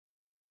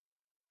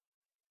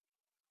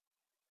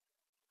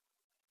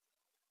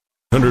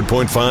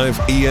100.5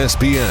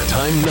 ESPN.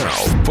 Time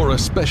now for a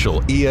special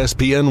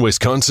ESPN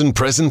Wisconsin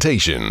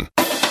presentation.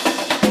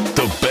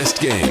 The best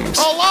games.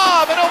 A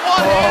lob and a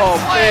one-hand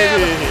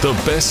slam. Baby. The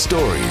best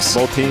stories.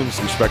 Both teams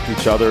respect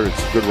each other.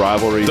 It's a good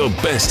rivalry. The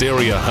best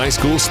area high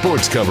school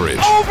sports coverage.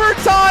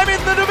 Overtime in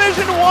the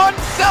Division I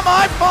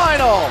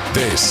semifinal.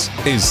 This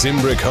is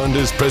Zimbrick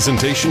Honda's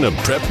presentation of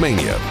Prep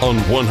Mania on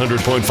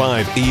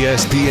 100.5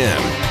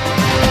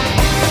 ESPN.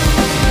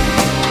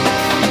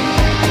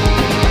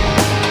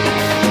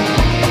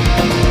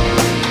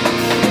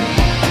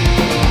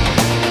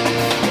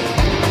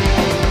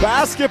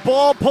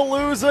 Basketball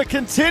Palooza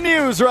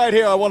continues right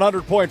here on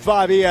 100.5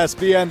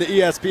 ESPN, the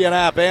ESPN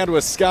app, and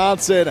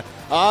Wisconsin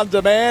On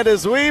Demand,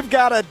 as we've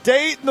got a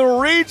date in the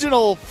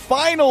regional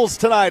finals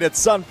tonight at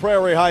Sun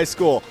Prairie High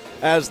School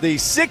as the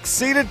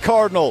 6th-seeded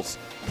Cardinals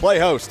play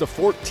host to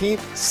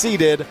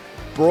 14th-seeded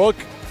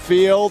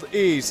Brookfield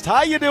East.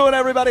 How you doing,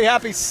 everybody?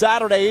 Happy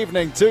Saturday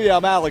evening to you.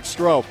 I'm Alex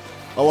Strouf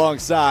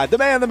alongside the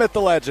man, the myth,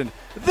 the legend,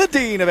 the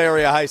dean of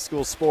area high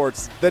school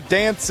sports, the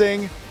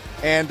dancing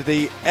and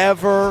the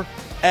ever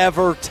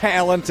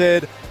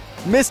talented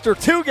Mr.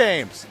 Two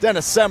Games,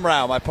 Dennis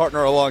Semrau, my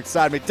partner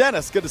alongside me.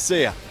 Dennis, good to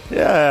see you.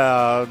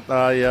 Yeah,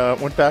 I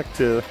went back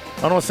to,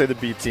 I don't want to say the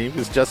B team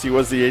because Jesse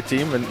was the A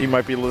team and he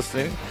might be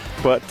listening.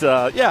 But,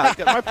 yeah, I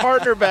got my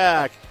partner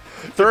back.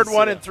 Third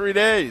one in 3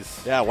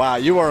 days. Yeah, wow,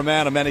 you are a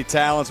man of many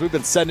talents. We've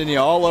been sending you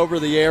all over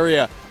the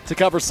area to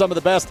cover some of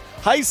the best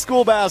high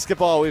school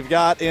basketball we've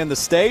got in the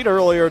state.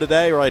 Earlier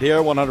today, right here,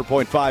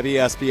 100.5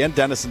 ESPN,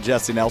 Dennis and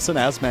Jesse Nelson,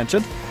 as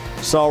mentioned.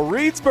 So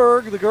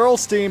Reedsburg, the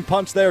girls' team,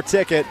 punched their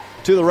ticket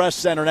to the Resch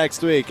Center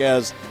next week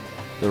as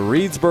the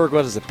Reedsburg,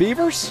 what is it,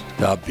 Beavers?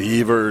 The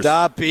Beavers.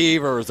 The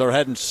Beavers are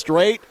heading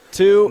straight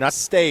to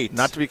state.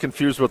 Not to be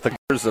confused with the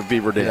Beavers of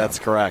Beaver Dam. That's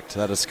correct.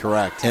 That is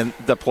correct. And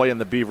the play in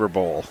the Beaver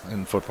Bowl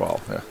in football.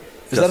 Yeah.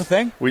 Is that a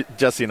thing?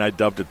 Jesse and I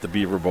dubbed it the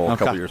Beaver Bowl a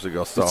couple years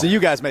ago. So you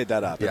guys made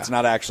that up. Yeah. It's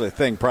not actually a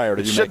thing prior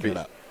to you making it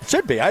up. It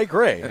should be. I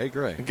agree.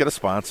 And get a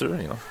sponsor,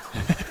 you know.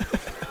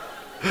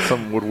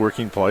 Some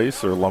woodworking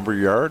place or lumber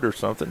yard or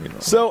something, you know.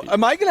 So,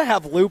 am I going to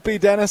have Loopy,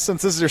 Dennis,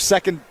 since this is your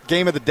second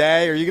game of the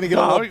day? Are you going to get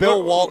a little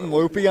Bill Walton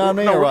Loopy on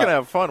me? No, we're going to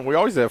have fun. We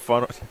always have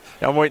fun.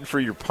 I'm waiting for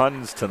your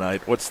puns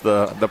tonight. What's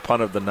the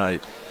pun of the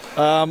night?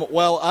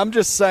 Well, I'm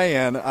just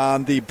saying,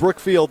 on the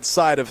Brookfield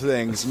side of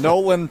things,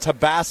 Nolan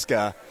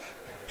Tabasca,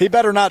 he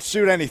better not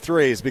shoot any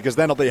threes because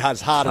then he'll be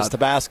as hot as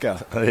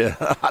Tabasco. Yeah,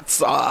 hot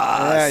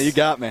sauce. Yeah, you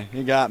got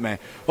me.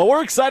 Well,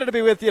 we're excited to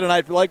be with you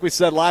tonight, like we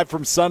said, live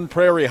from Sun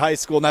Prairie High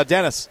School. Now,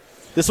 Dennis,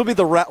 this will be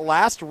the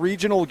last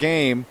regional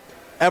game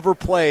ever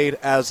played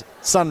as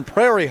Sun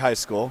Prairie High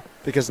School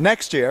because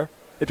next year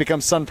it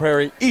becomes Sun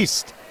Prairie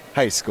East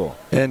High School.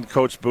 And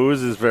Coach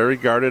Booz is very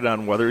guarded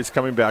on whether he's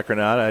coming back or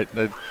not.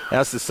 I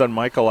asked his son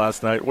Michael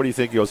last night, what do you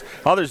think? He goes,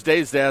 there's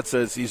days Dad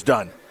says he's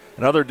done,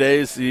 and other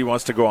days he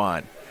wants to go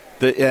on.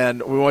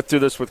 And we went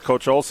through this with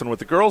Coach Olson with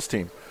the girls'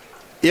 team.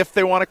 If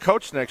they want to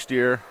coach next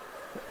year,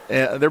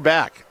 they're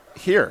back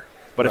here.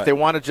 But if they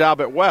want a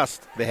job at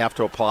West, they have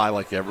to apply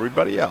like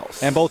everybody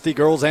else. And both the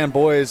girls and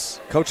boys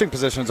coaching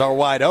positions are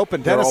wide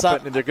open. Dennis, they're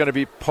open, and they're going to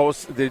be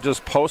They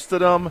just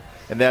posted them,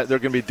 and they're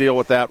going to be deal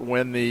with that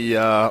when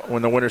the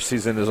winter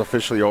season is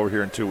officially over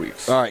here in 2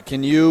 weeks. All right.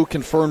 Can you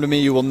confirm to me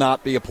you will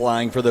not be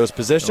applying for those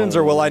positions,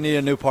 or will I need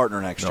a new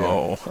partner next year?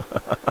 No.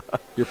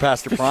 You're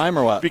past your prime,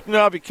 or what?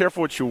 Be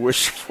careful what you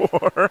wish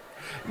for.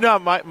 No,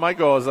 my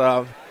goal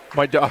is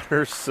my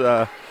daughter's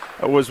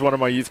was one of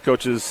my youth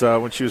coaches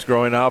when she was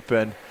growing up,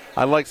 and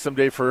I'd like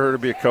someday for her to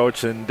be a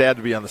coach and Dad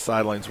to be on the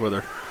sidelines with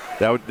her.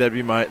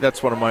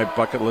 That's one of my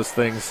bucket list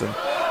things. And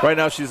right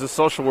now she's a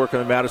social worker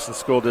in the Madison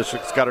School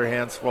District. She's got her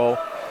hands full,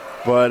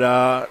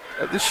 but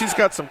she's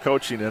got some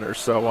coaching in her.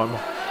 So I'm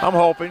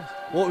hoping.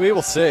 Well, we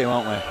will see,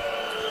 won't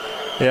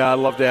we? Yeah, I'd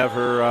love to have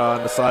her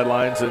on the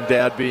sidelines and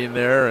Dad being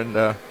there. And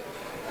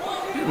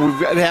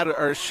we've had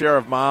our share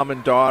of mom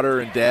and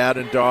daughter and dad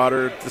and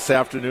daughter this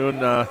afternoon.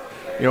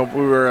 We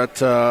were at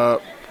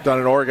down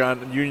in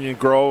Oregon in Union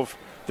Grove.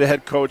 The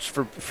head coach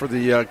for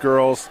the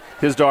girls,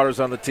 his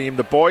daughter's on the team.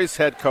 The boys'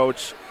 head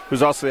coach,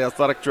 who's also the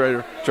athletic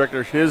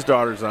director, his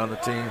daughter's on the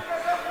team.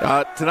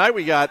 Tonight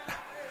we got.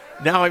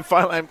 Now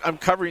I'm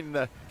covering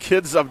the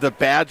kids of the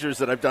Badgers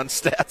that I've done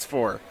stats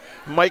for.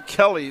 Mike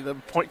Kelly, the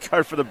point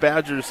guard for the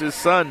Badgers, his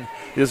son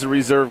is a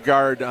reserve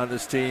guard on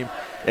this team.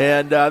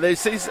 And I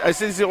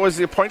say was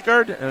he a point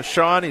guard?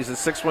 Sean, he's a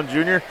 6'1"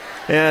 junior.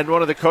 And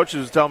one of the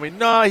coaches was telling me,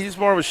 no, he's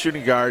more of a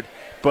shooting guard,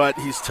 but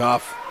he's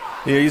tough.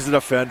 Yeah, he's a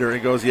defender. He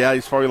goes, yeah,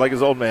 he's probably like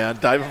his old man,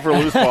 diving for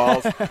loose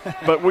balls.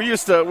 But we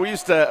used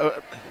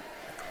to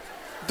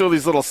do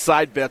these little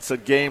side bets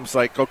at games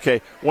like,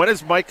 okay, when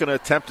is Mike going to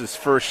attempt his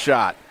first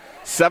shot?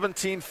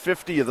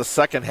 17:50 of the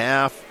second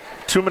half,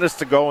 2 minutes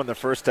to go in the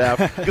first half,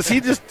 because he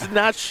just did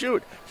not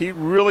shoot. He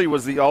really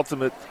was the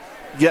ultimate,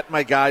 get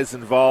my guys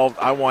involved.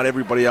 I want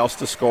everybody else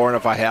to score, and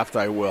if I have to,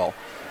 I will.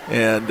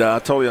 And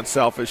totally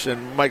unselfish.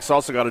 And Mike's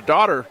also got a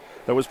daughter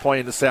that was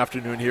playing this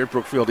afternoon here at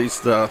Brookfield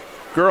East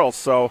girls.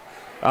 So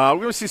We're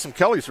going to see some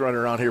Kellys running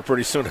around here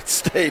pretty soon at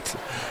State.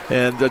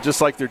 And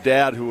just like their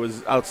dad, who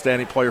was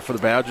outstanding player for the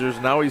Badgers,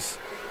 now he's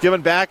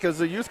giving back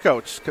as a youth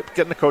coach,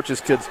 getting to coach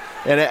his kids.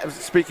 And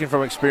speaking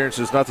from experience,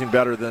 there's nothing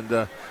better than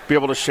to be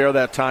able to share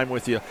that time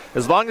with you.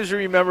 As long as you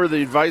remember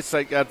the advice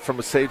I got from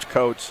a sage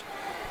coach,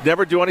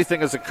 never do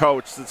anything as a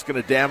coach that's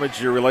going to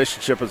damage your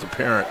relationship as a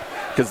parent,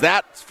 because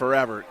that's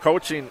forever.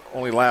 Coaching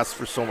only lasts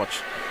for so much.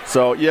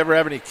 So you ever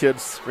have any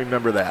kids,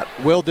 remember that.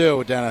 Will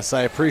do, Dennis.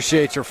 I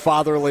appreciate your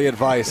fatherly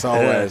advice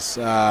always.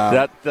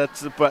 But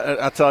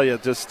I'll tell you,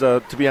 just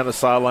to be on the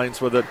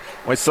sidelines with it,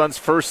 my son's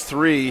first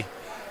 3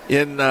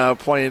 in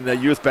playing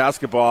youth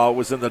basketball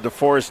was in the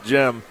DeForest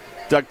gym.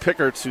 Doug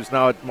Pickerts, who's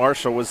now at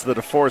Marshall, was the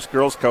DeForest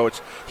girls coach.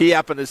 He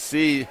happened to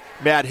see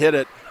Matt hit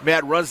it.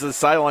 Matt runs to the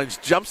sidelines,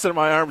 jumps in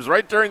my arms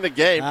right during the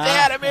game.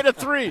 Dad, I made a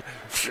 3.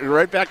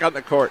 Right back on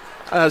the court.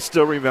 I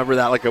still remember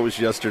that like it was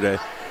yesterday.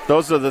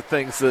 Those are the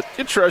things that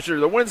you treasure.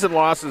 The wins and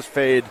losses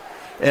fade.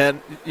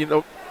 And,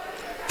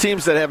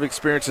 teams that have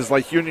experiences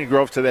like Union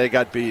Grove today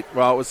got beat.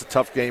 Well, it was a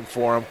tough game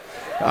for them.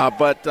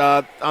 But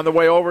on the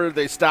way over,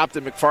 they stopped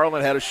at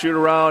McFarland, had a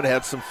shoot-around,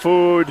 had some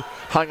food,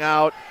 hung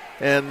out,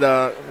 and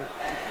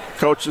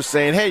coach is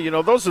saying, hey,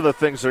 those are the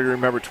things that you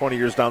remember 20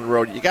 years down the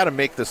road. You got to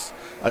make this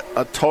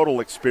a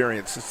total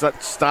experience.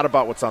 It's not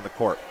about what's on the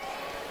court.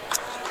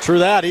 True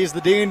that. He's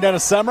the Dean,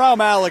 Dennis Semrau. I'm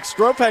Alex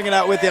Strouf, hanging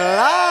out with you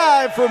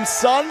live from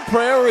Sun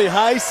Prairie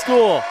High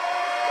School.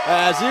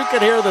 As you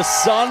can hear the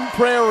Sun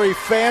Prairie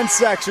fan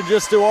section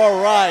just do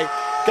all right,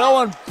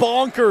 going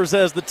bonkers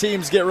as the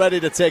teams get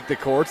ready to take the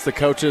courts. The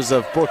coaches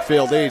of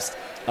Brookfield East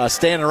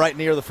standing right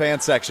near the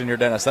fan section here,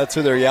 Dennis. That's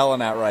who they're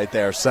yelling at right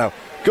there. So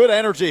good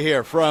energy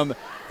here from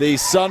the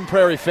Sun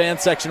Prairie fan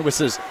section,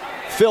 which is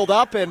filled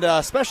up, and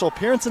a special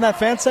appearance in that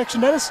fan section,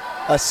 Dennis.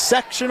 A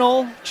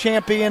sectional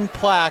champion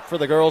plaque for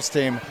the girls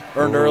team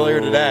earned earlier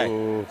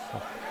today.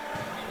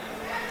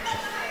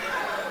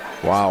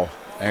 Wow.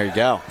 There you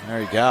go.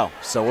 There you go.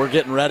 So we're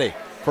getting ready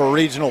for a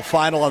regional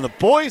final on the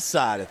boys'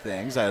 side of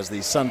things as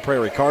the Sun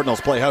Prairie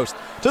Cardinals play host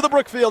to the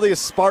Brookfield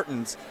East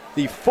Spartans.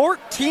 The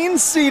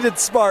 14-seeded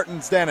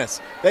Spartans, Dennis.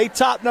 They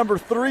topped number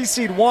 3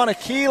 seed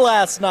Wanakee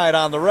last night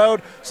on the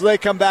road, so they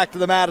come back to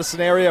the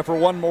Madison area for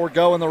one more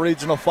go in the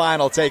regional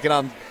final, taking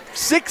on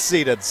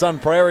 6-seeded Sun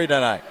Prairie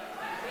tonight.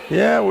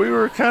 Yeah, we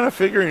were kind of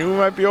figuring we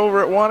might be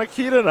over at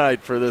Wanakee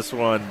tonight for this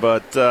one,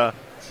 but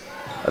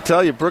I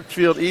tell you,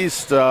 Brookfield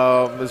East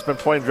has been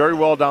playing very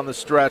well down the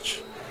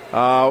stretch.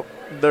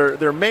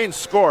 Their main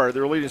scorer,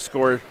 their leading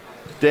scorer,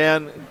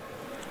 Dan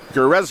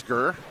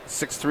Gerezger,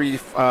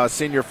 6'3"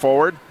 senior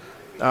forward.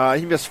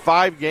 He missed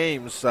 5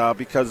 games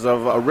because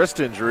of a wrist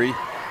injury,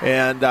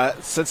 and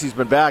since he's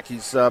been back,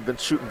 he's been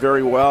shooting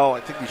very well. I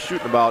think he's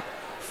shooting about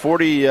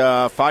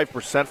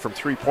 45% from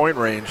three-point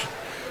range.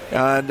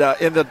 And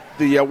in the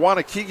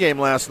Wanakee game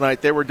last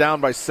night, they were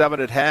down by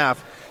 7 at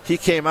half. He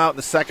came out in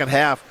the second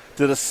half,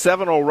 did a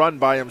 7-0 run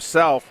by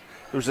himself.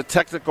 There was a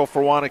technical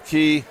for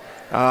Wanakee.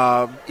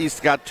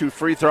 East got 2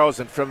 free throws,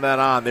 and from then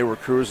on, they were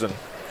cruising.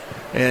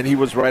 And he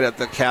was right at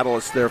the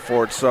catalyst there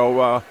for it.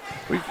 So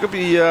we could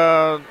be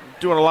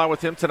doing a lot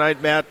with him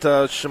tonight. Matt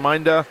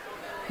Sheminda,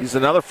 he's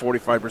another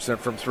 45%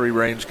 from 3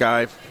 range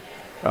guy.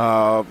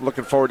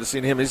 Looking forward to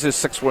seeing him. He's a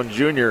 6'1"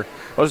 junior.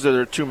 Those are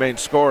their 2 main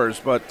scorers.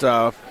 But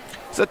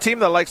it's a team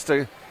that likes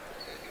to,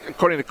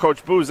 according to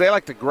Coach Booz, they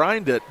like to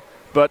grind it.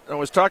 But I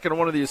was talking to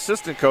one of the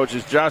assistant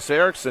coaches, Josh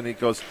Erickson. He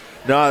goes,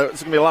 no,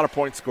 it's going to be a lot of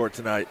points scored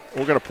tonight.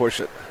 We're going to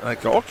push it. And I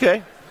go,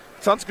 okay,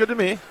 sounds good to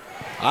me.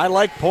 I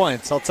like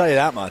points, I'll tell you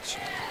that much.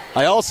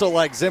 I also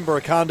like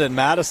Zimbrick Honda in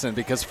Madison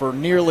because for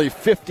nearly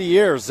 50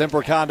 years,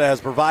 Zimbrick Honda has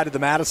provided the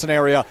Madison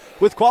area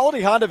with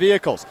quality Honda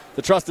vehicles.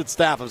 The trusted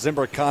staff of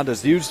Zimbrick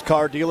Honda's used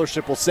car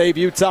dealership will save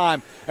you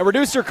time and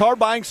reduce your car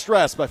buying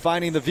stress by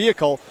finding the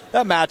vehicle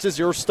that matches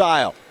your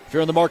style. If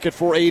you're in the market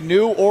for a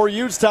new or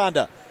used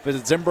Honda,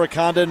 visit Zimbrick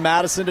Honda in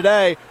Madison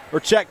today or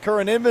check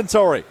current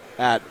inventory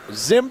at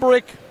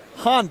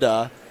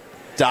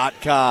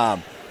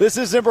ZimbrickHonda.com. This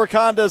is Zimbrick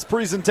Honda's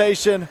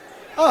presentation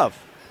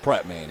of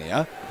Prep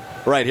Mania.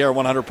 Right here,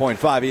 100.5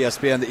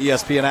 ESPN, the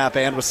ESPN app,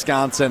 and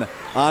Wisconsin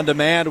On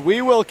Demand.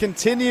 We will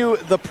continue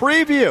the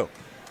preview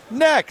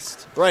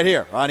next, right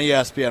here on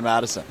ESPN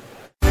Madison.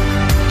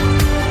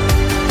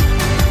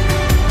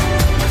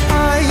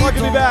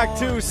 Welcome you back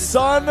to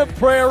Sun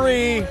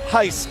Prairie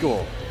High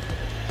School.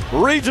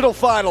 Regional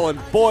final in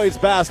boys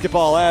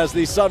basketball as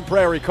the Sun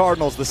Prairie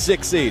Cardinals, the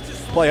 6 seed,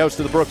 play host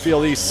to the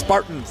Brookfield East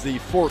Spartans, the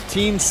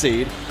 14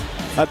 seed.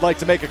 I'd like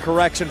to make a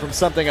correction from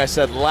something I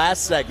said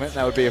last segment.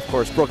 That would be, of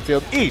course,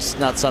 Brookfield East,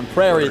 not Sun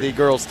Prairie, the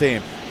girls'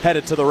 team,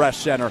 headed to the Resch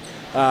Center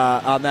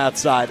on that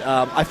side.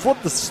 I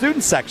flipped the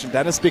student section,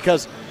 Dennis,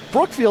 because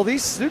Brookfield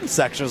East student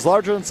section is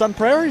larger than Sun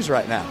Prairie's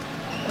right now.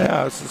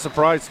 Yeah, it's a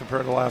surprise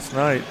compared to last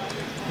night.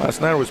 Last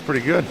night was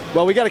pretty good.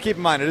 Well, we got to keep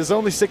in mind, it is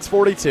only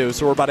 6:42,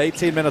 so we're about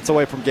 18 minutes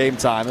away from game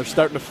time. They're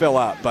starting to fill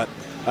up, but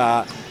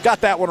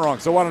got that one wrong,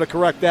 so I wanted to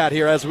correct that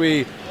here as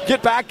we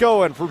get back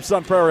going from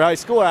Sun Prairie High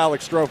School.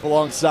 Alex Strouf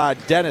alongside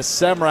Dennis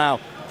Semrau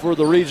for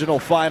the regional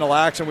final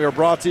action. We are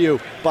brought to you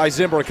by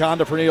Zimbrick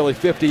Honda. For nearly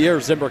 50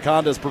 years, Zimbrick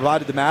Honda has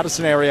provided the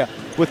Madison area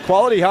with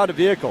quality Honda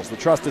vehicles. The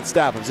trusted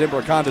staff of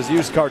Zimbrick Honda's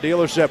used car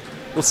dealership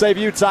will save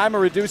you time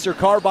and reduce your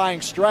car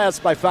buying stress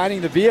by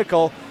finding the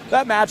vehicle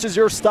that matches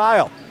your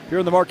style. If you're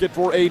in the market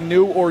for a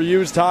new or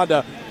used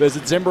Honda,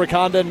 visit Zimbrick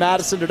Honda in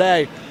Madison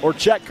today or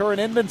check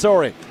current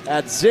inventory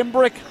at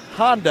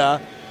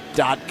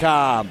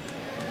ZimbrickHonda.com.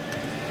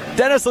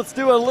 Dennis, let's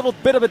do a little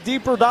bit of a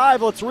deeper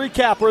dive. Let's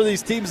recap where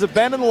these teams have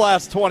been in the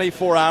last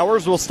 24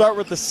 hours. We'll start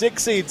with the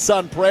 6-seed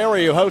Sun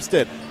Prairie, who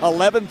hosted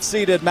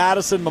 11th-seeded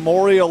Madison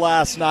Memorial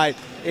last night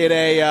in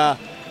a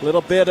little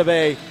bit of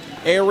a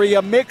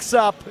area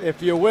mix-up,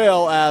 if you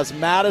will, as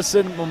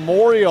Madison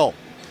Memorial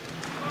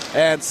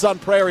and Sun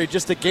Prairie,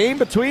 just a game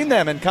between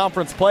them in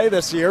conference play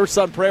this year.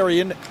 Sun Prairie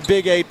in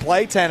Big 8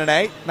 play,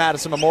 10-8.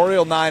 Madison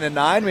Memorial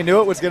 9-9. We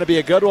knew it was going to be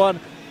a good one,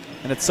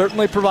 and it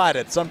certainly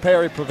provided. Sun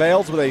Prairie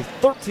prevails with a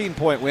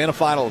 13-point win, a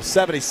final of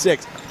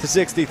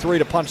 76-63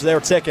 to punch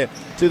their ticket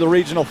to the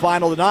regional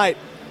final tonight.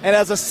 And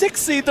as a 6th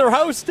seed, they're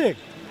hosting.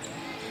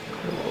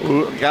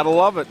 Ooh, gotta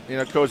love it. You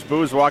know, Coach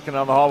Boo's walking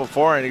down the hall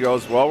before, and he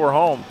goes, "Well, we're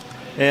home."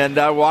 And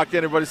I walk in,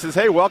 everybody says,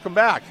 "Hey, welcome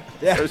back."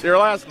 Yeah. I was here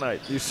last night.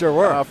 You sure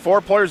were.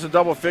 4 players in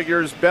double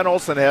figures. Ben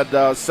Olsen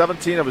had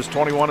 17 of his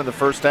 21 in the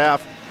first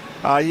half.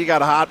 He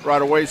got hot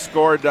right away,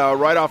 scored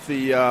right off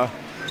the on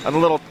a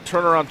little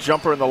turnaround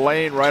jumper in the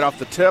lane right off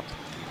the tip.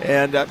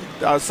 And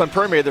Sun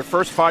Prairie made their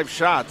first 5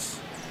 shots,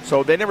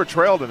 so they never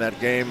trailed in that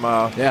game.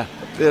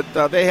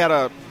 They had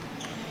a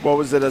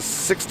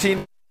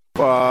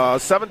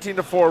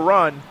 17-4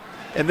 run.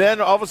 And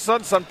then all of a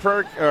sudden,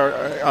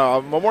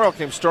 Memorial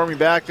came storming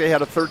back. They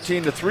had a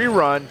 13-3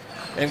 run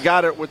and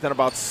got it within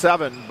about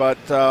 7. But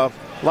a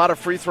lot of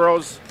free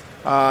throws.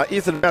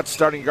 Ethan Metz,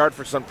 starting guard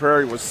for Sun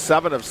Prairie, was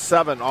 7 of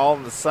 7, all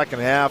in the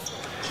second half.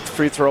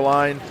 Free throw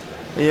line.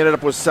 He ended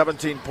up with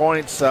 17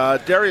 points.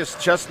 Darius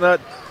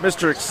Chestnut,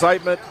 Mr.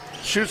 Excitement,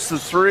 shoots the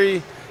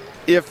 3.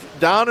 If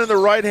down in the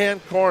right-hand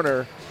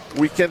corner,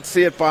 we can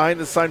see it behind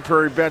the Sun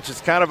Prairie bench.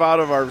 It's kind of out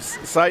of our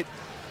sight.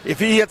 If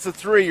he hits a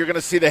 3, you're going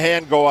to see the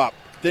hand go up.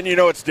 Then you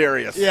know it's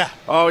Darius. Yeah.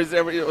 Oh,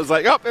 it was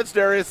like, it's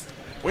Darius.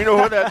 We know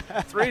who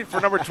that 3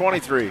 for number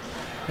 23.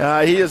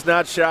 He is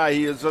not shy.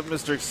 He is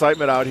Mr.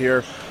 Excitement out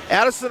here.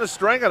 Addison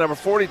Estrenga, number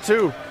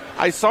 42.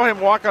 I saw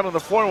him walk out on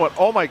the floor and went,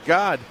 oh, my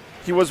God.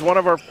 He was one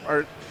of our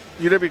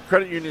UW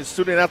Credit Union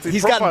student athlete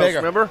He's profiles, gotten bigger.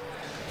 Remember?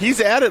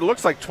 He's added,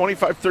 looks like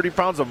 25, 30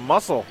 pounds of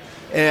muscle,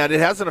 and it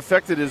hasn't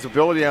affected his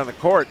ability on the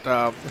court.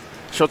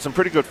 Showed some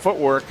pretty good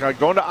footwork.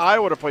 Going to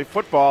Iowa to play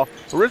football.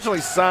 Originally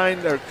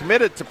signed or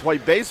committed to play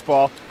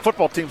baseball.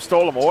 Football team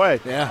stole him away.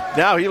 Yeah.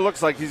 Now he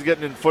looks like he's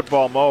getting in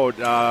football mode.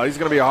 He's going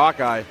to be a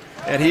Hawkeye.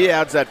 And he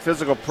adds that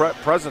physical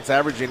presence,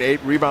 averaging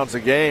 8 rebounds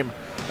a game.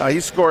 He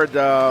scored,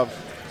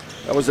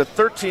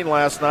 13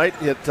 last night.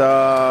 Hit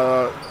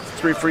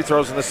 3 free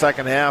throws in the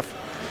second half.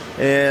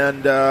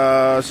 And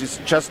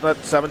Chestnut,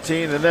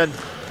 17. And then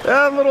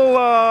a little,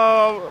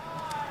 I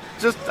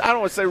don't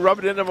want to say rub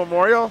it into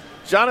Memorial.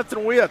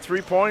 Jonathan Weah,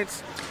 3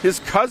 points. His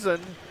cousin,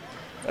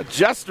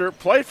 Jester,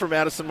 played for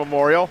Madison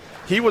Memorial.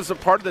 He was a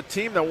part of the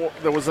team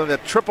that was in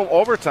that triple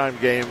overtime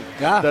game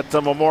that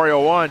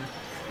Memorial won.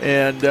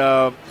 And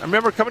I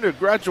remember coming to a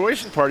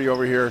graduation party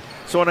over here.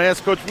 So when I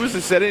asked Coach Booth,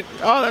 he said,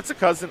 "Oh, that's a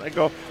cousin." I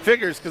go,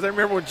 "Figures," because I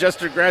remember when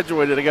Jester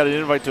graduated, I got an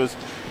invite to his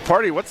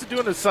party. What's he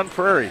doing in Sun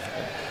Prairie?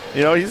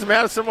 You know, he's a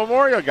Madison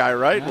Memorial guy,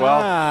 right?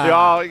 Well, they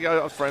all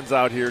got friends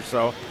out here.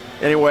 So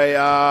anyway,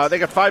 they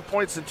got 5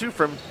 points and 2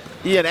 from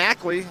Ian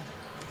Ackley.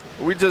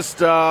 We just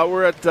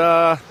we're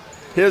at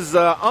his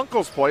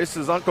uncle's place.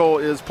 His uncle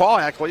is Paul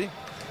Ackley,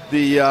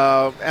 the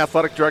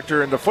athletic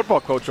director and the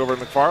football coach over at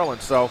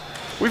McFarland. So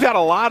we've had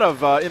a lot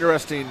of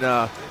interesting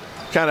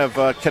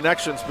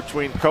connections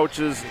between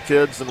coaches and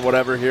kids and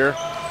whatever here.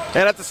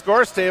 And at the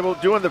scores table,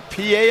 doing the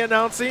PA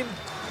announcing,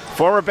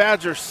 former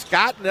Badger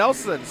Scott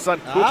Nelson, son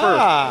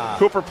Cooper.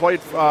 Cooper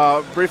played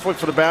briefly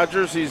for the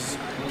Badgers. He's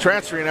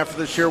transferring after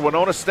this year.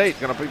 Winona State,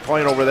 going to be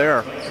playing over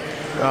there,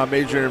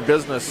 majoring in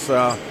business.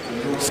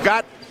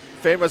 Scott,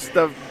 famous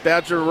the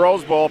Badger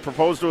Rose Bowl,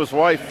 proposed to his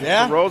wife.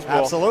 Yeah, the Rose Bowl.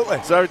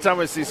 Absolutely. So every time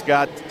I see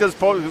Scott, does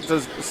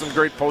some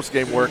great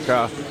post-game work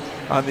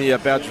on the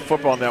Badger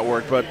Football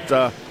Network.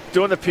 But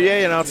doing the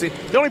PA announcing,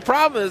 the only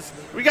problem is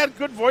we got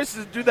good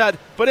voices to do that,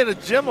 but in a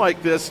gym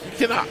like this,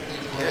 you cannot.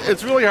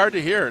 It's really hard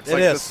to hear.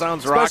 It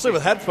sounds rocky. Especially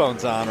with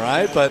headphones on,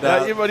 right?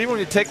 But even when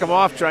you take them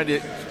off, trying to.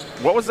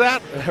 What was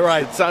that?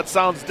 Right. It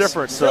sounds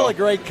different. Still a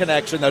great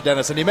connection, though,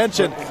 Dennis. And you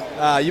mentioned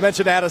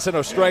Addison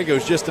Ostrenga,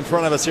 who's just in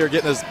front of us here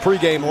getting his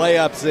pregame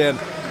layups in.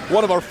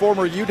 One of our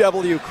former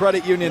UW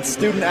Credit Union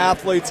Student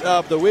Athletes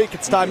of the Week.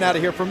 It's time now to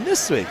hear from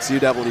this week's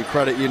UW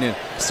Credit Union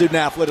Student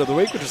Athlete of the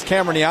Week, which is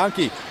Cameron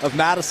Yankee of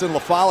Madison La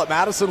Follette.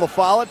 Madison La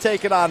Follette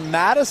taking on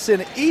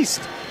Madison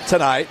East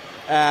tonight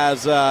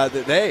as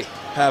they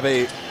have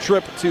a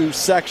trip to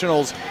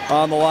sectionals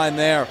on the line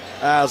there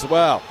as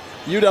well.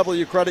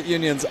 UW Credit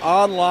Union's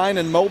online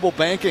and mobile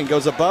banking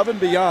goes above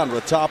and beyond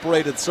with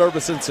top-rated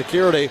service and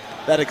security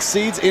that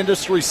exceeds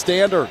industry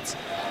standards.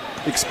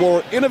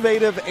 Explore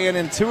innovative and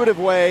intuitive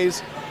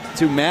ways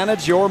to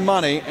manage your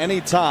money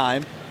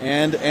anytime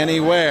and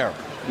anywhere.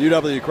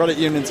 UW Credit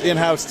Union's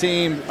in-house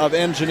team of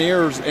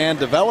engineers and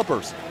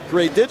developers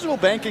create digital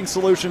banking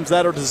solutions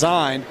that are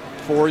designed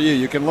for you.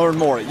 You can learn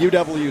more at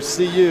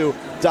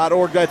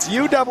uwcu.org. That's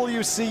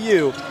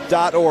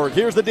uwcu.org.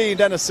 Here's the Dean,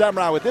 Dennis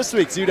Semrau, with this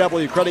week's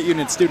UW Credit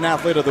Union Student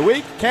Athlete of the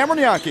Week, Cameron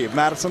Yankee of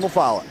Madison La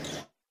Follette.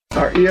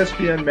 Our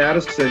ESPN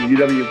Madison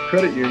UW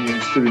Credit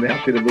Union Student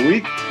Athlete of the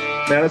Week,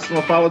 Madison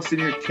La Follette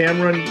senior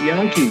Cameron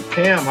Yankee.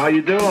 Cam, how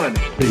you doing?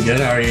 Pretty good.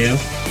 How are you?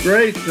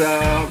 Great.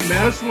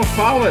 Madison La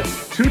Follette,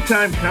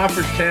 two-time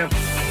conference champ.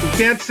 You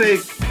can't say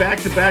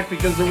back-to-back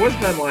because there was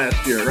none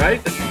last year,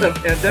 right? The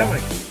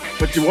pandemic.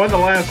 But you won the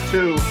last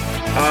two.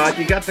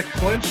 You got to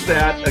clinch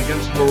that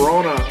against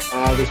Verona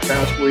this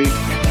past week.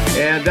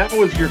 And that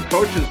was your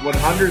coach's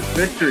 100th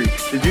victory.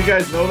 Did you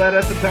guys know that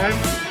at the time?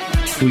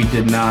 We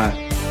did not.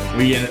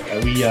 We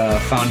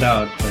found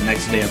out the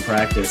next day of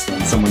practice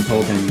when someone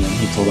told him, and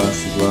he told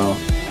us as well.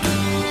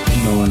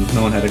 No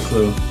one had a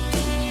clue.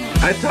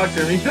 I talked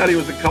to him. He thought he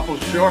was a couple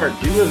short.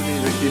 He wasn't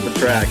even keeping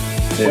track.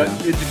 Yeah. But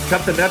did you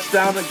cut the nets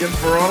down against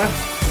Verona?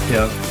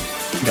 Yep.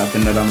 Got the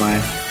net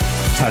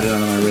tied it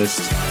on my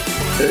wrist.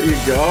 There you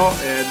go.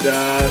 And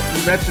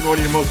you mentioned one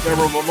of your most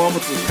memorable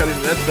moments was cutting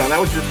the nets down. That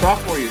was your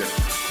sophomore year.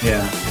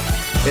 Yeah.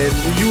 And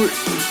you were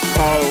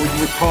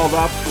called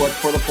up,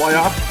 for the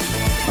playoff?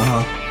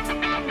 Uh-huh.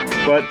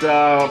 But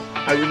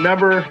I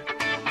remember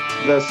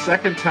the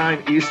second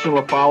time Eastern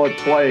La Follette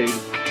played,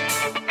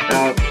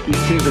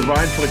 these teams are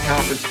vying for the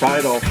conference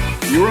title.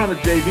 You were on the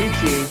JV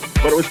team,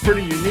 but it was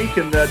pretty unique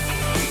in that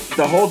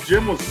the whole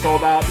gym was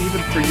sold out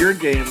even for your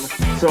game.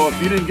 So if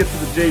you didn't get to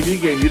the JV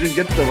game, you didn't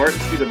get to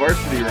see the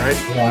varsity, right?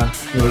 Yeah,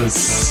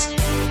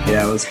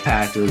 it was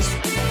packed. It was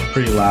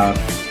pretty loud.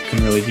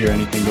 Couldn't really hear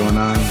anything going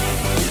on.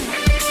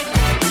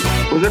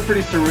 Was it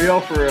pretty surreal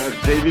for a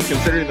JV,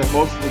 considering that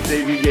most of the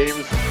JV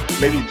games,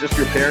 maybe just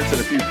your parents and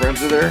a few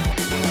friends are there?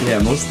 Yeah,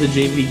 most of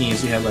the JV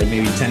games we had like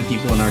maybe 10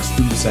 people in our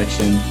student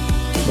section,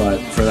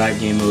 but for that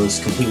game it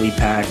was completely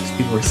packed.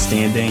 People were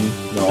standing.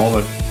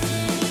 All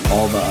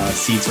the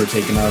seats were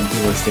taken up.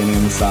 People were standing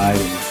on the side,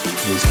 and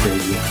it was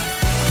crazy.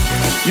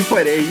 You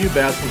played AU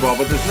basketball,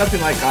 but there's nothing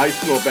like a high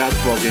school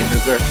basketball game,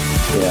 is there?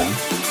 Yeah,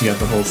 you got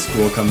the whole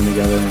school coming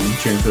together and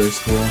cheering for their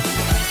school.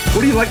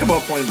 What do you like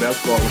about playing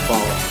basketball at La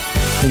Follette?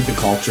 I think the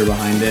culture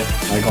behind it,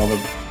 like all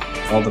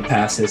the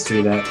past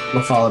history that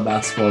La Follette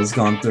basketball has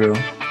gone through,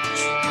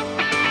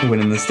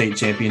 winning the state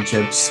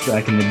championships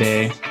back in the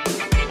day.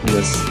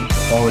 Just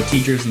all the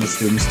teachers and the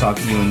students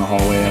talking to you in the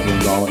hallway.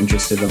 Everyone's all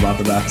interested about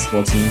the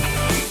basketball team.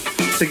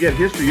 To get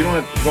history, you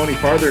don't have to go any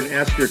farther and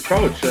ask your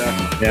coach.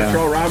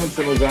 Charles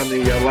Robinson was on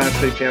the last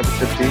state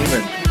championship team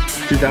in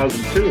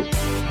 2002.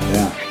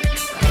 Yeah.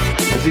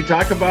 Does he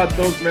talk about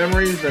those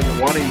memories and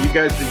wanting you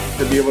guys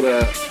to be able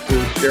to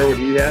share what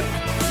he had?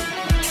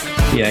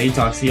 Yeah, he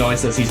talks. He always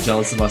says he's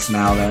jealous of us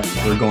now that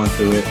we're going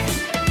through it,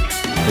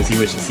 because he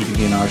wishes he could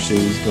be in our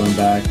shoes going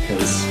back,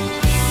 because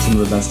some of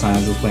the best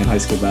times was playing high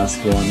school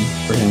basketball, and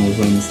for him was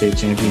winning the state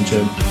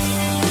championship.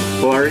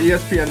 Well, our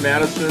ESPN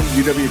Madison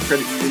UW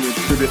Credit Union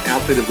Student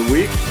Athlete of the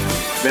Week,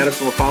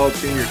 Madison La Follette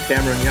senior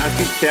Cameron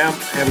Yankee. Cam,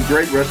 have a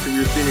great rest of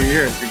your senior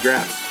year, and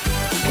congrats.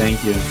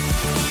 Thank you.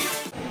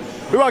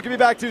 We welcome you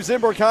back to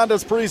Zimbrick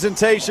Honda's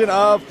presentation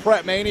of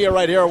Prep Mania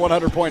right here on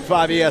 100.5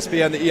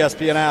 ESPN, the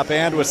ESPN app,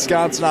 and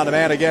Wisconsin On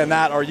Demand. Again,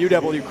 that our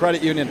UW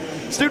Credit Union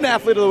Student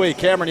Athlete of the Week,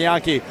 Cameron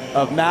Yankee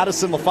of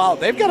Madison La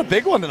Follette. They've got a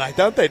big one tonight,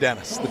 don't they,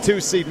 Dennis? The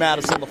 2-seed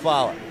Madison La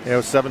Follette. Yeah, it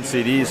was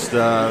 7-seed East.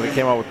 They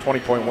came out with a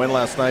 20-point win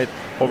last night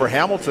over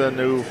Hamilton,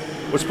 who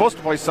was supposed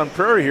to play Sun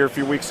Prairie here a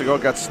few weeks ago,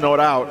 got snowed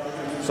out,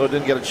 so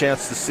didn't get a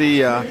chance to see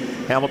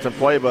Hamilton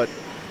play, but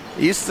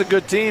East's a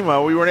good team.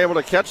 We weren't able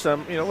to catch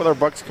them, with our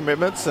Bucks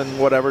commitments and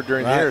whatever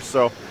during the year.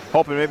 So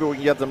hoping maybe we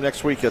can get them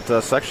next week at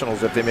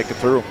sectionals if they make it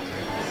through.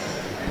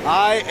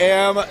 I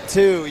am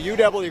too.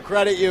 UW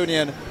Credit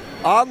Union,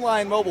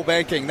 online mobile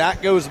banking,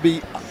 that goes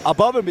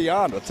above and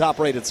beyond with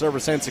top-rated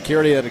service and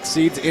security that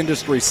exceeds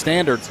industry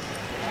standards.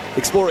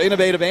 Explore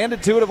innovative and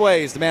intuitive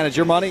ways to manage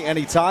your money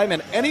anytime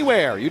and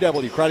anywhere.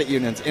 UW Credit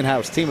Union's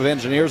in-house team of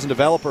engineers and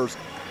developers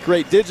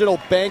create digital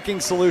banking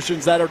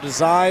solutions that are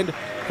designed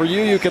for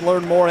you. You can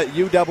learn more at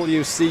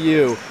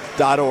uwcu.org.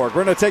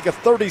 We're going to take a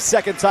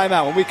 30-second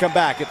timeout. When we come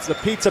back, it's the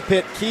Pizza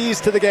Pit keys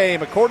to the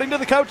game. According to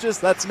the coaches,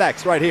 that's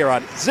next right here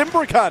on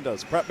Zimbrick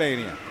Honda's Prep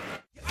Mania.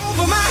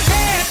 Over my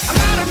head, I'm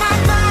out of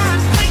my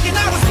mind, thinking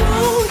I was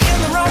through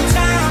in the wrong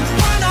time.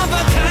 One of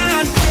a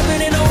kind,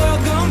 living in a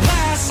world gone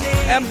plastic.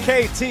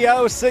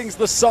 MKTO sings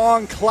the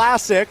song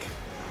Classic.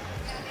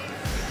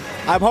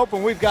 I'm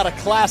hoping we've got a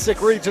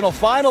classic regional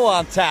final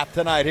on tap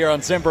tonight here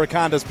on Zimbrick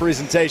Honda's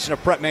presentation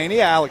of Prep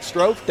Mania. Alex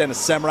Strouf, Dennis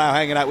Semrau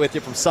hanging out with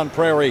you from Sun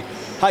Prairie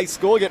High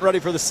School. Getting ready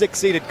for the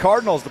 6th-seeded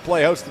Cardinals to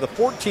play host to the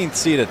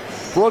 14th-seeded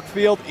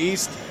Brookfield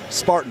East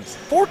Spartans.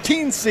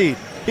 14th seed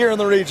here in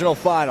the regional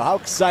final. How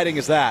exciting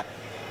is that?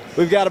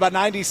 We've got about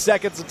 90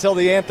 seconds until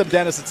the anthem,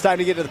 Dennis. It's time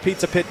to get to the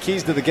Pizza Pit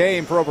keys to the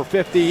game. For over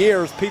 50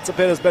 years, Pizza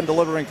Pit has been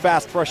delivering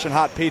fast, fresh, and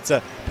hot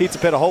pizza. Pizza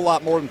Pit, a whole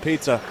lot more than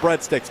pizza.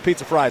 Breadsticks,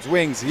 pizza fries,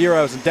 wings,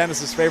 gyros, and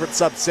Dennis's favorite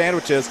sub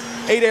sandwiches.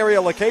 8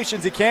 area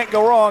locations. You can't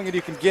go wrong, and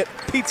you can get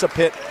Pizza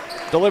Pit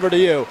delivered to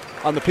you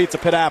on the Pizza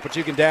Pit app, which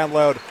you can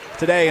download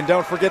today. And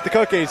don't forget the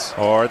cookies.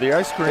 Or the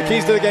ice cream. The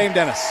keys to the game,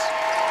 Dennis.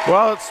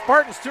 Well, it's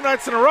Spartans 2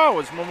 nights in a row. It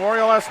was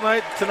Memorial last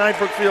night, tonight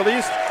Brookfield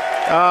East.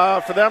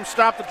 For them,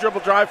 stop the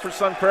dribble drive for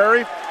Sun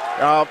Prairie.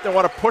 They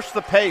want to push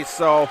the pace,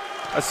 so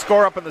a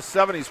score up in the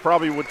 70s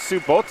probably would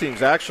suit both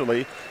teams,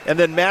 actually, and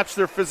then match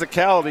their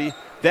physicality.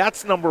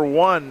 That's number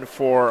one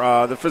for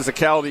the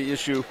physicality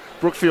issue.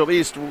 Brookfield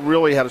East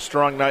really had a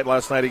strong night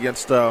last night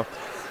against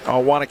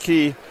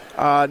Wanakee.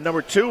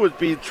 Number two would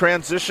be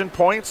transition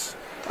points.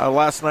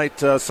 Last night,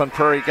 Sun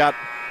Prairie got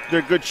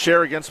their good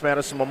share against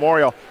Madison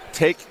Memorial.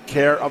 Take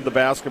care of the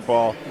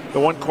basketball. The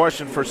one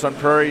question for Sun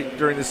Prairie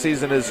during the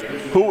season is,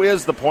 who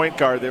is the point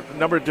guard? A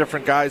number of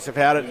different guys have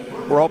had it.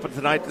 We're hoping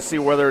tonight to see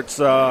whether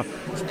it's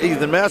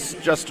Ethan Mess,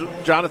 just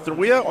Jonathan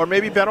Weah, or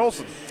maybe Ben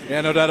Olsen.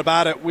 Yeah, no doubt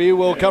about it. We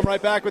will come right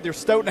back with your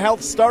Stoughton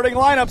Health starting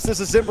lineups. This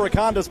is Zimbrick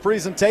Honda's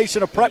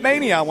presentation of Prep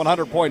Mania on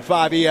 100.5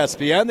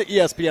 ESPN, the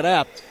ESPN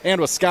app,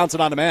 and Wisconsin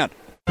On Demand.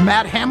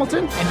 Matt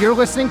Hamilton, and you're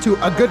listening to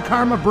A Good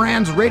Karma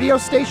Brands radio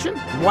station,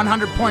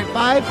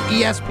 100.5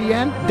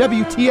 ESPN,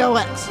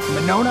 WTLX,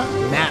 Monona,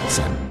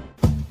 Madison.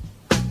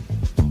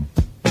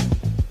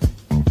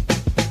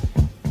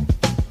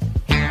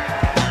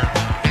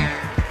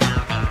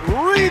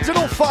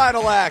 Regional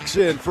final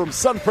action from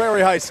Sun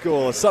Prairie High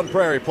School as Sun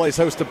Prairie plays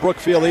host to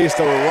Brookfield East.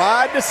 A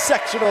ride to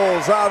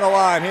sectionals on the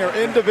line here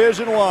in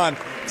Division I.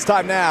 It's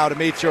time now to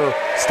meet your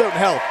Stoughton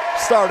Health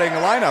starting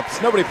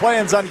lineups. Nobody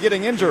plans on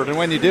getting injured, and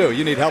when you do,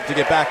 you need help to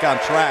get back on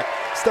track.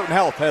 Stoughton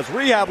Health has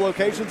rehab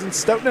locations in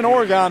Stoughton and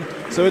Oregon,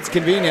 so it's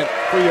convenient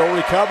for your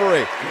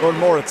recovery. Learn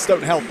more at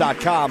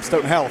stoughtonhealth.com.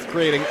 Stoughton Health,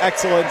 creating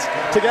excellence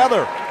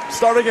together.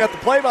 Starting at the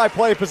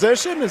play-by-play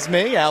position is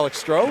me,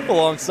 Alex Strouf,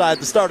 alongside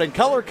the starting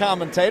color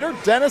commentator,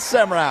 Dennis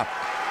Semrau.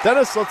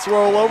 Dennis, let's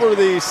roll over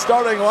the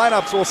starting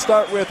lineups. We'll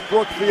start with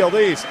Brookfield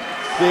East.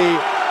 The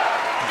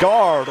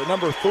guard,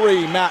 number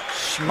 3, Matt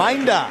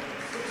Schminda.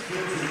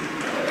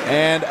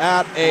 And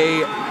at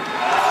a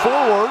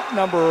forward,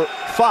 number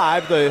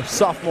 5, the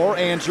sophomore,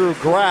 Andrew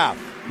Graff.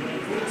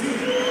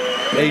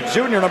 A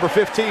junior, number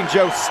 15,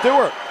 Joe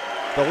Stewart.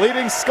 The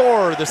leading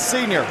scorer, the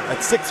senior, at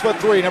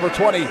 6'3", number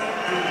 20,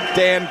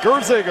 Dan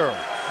Gerziger.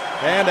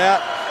 And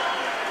at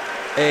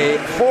a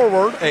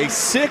forward, a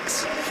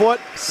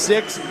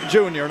 6'6"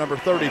 junior, number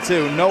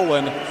 32,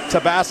 Nolan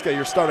Tabasca,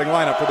 your starting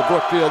lineup for the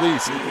Brookfield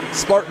East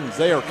Spartans.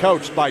 They are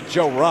coached by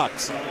Joe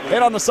Rux.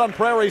 And on the Sun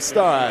Prairie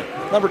side,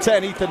 number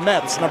 10, Ethan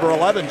Metz, number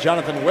 11,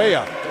 Jonathan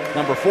Weah,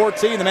 number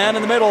 14, the man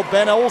in the middle,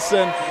 Ben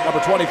Olsen, number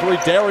 23,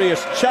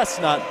 Darius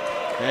Chestnut,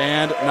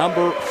 and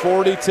number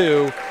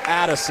 42,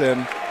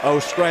 Addison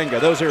Ostrenga.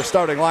 Those are your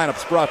starting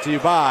lineups brought to you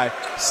by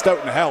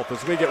Stoughton Health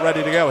as we get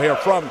ready to go here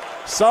from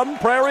Sun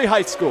Prairie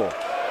High School.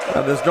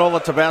 Does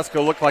Nolan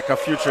Tabasco look like a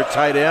future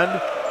tight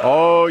end?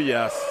 Oh,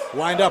 yes.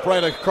 Lined up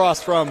right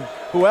across from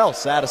who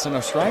else? Addison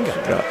Ostrenga.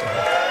 Yeah.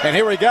 And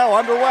here we go,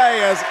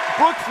 underway as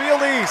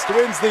Brookfield East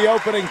wins the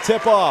opening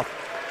tip-off.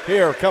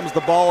 Here comes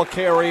the ball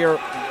carrier,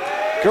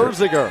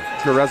 Gerziger.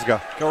 Goresger,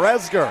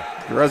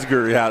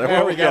 yeah.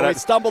 There we go. We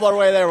stumbled our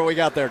way there, but we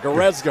got there.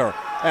 Goresger.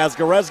 As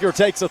Goresger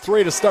takes a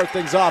 3 to start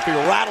things off, he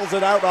rattles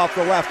it out off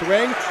the left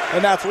wing,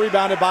 and that's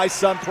rebounded by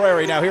Sun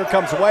Prairie. Now here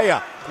comes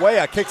Weah.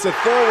 Weah kicks it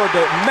forward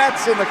to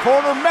Metz in the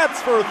corner. Metz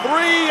for a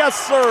 3. Yes,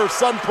 sir.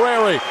 Sun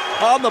Prairie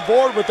on the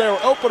board with their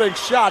opening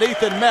shot.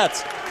 Ethan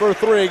Metz for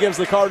 3 gives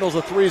the Cardinals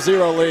a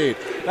 3-0 lead.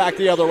 Back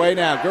the other way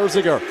now.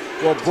 Gerziger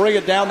will bring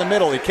it down the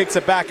middle. He kicks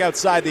it back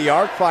outside the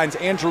arc, finds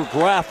Andrew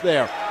Graff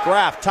there.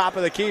 Graff, top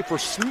of the key for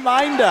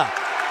Schminda.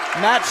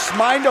 Matt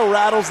Schminda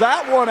rattles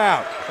that one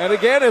out. And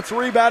again, it's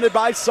rebounded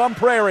by Sun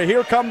Prairie.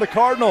 Here come the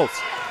Cardinals.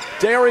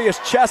 Darius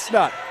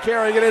Chestnut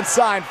carrying it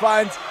inside,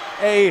 finds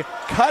a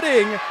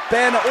cutting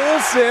Ben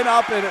Olsen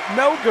up and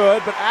no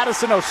good, but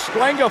Addison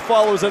Ostrenga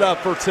follows it up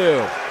for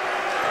 2.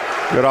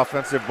 Good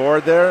offensive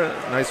board there.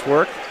 Nice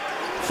work.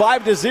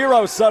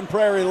 5-0, Sun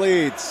Prairie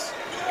leads.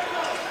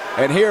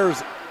 And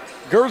here's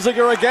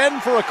Gerziger again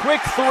for a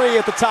quick 3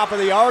 at the top of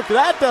the arc.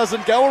 That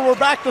doesn't go, and we're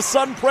back to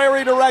Sun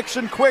Prairie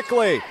direction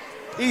quickly.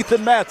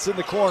 Ethan Metz in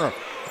the corner,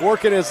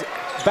 working his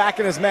back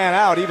in his man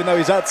out, even though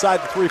he's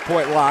outside the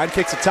three-point line.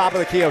 Kicks it top of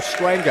the key,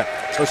 Ostrenga.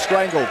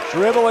 Ostrenga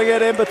dribbling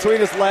it in between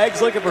his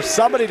legs, looking for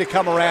somebody to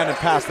come around and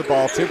pass the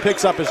ball to.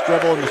 Picks up his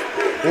dribble in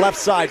the left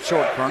side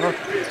short corner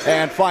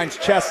and finds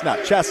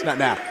Chestnut. Chestnut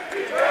now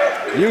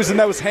using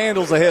those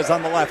handles of his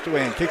on the left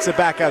wing. Kicks it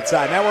back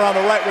outside. Now we're on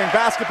the right wing.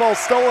 Basketball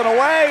stolen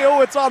away. Oh,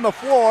 it's on the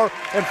floor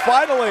and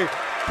finally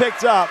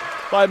picked up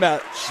by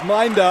Matt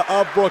Schminda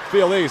of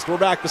Brookfield East. We're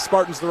back to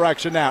Spartans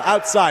direction now.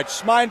 Outside,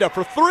 Schminda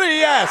for 3,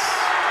 yes!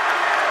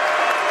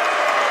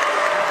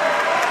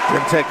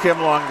 Didn't take him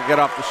long to get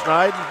off the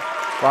schneid.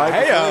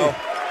 5-3.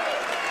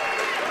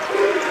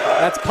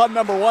 That's pun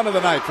number 1 of the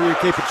night for you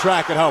keeping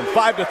track at home.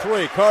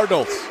 5-3,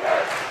 Cardinals.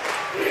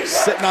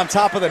 sitting on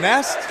top of the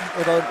nest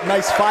with a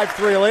nice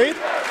 5-3 lead.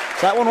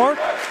 Does that one work?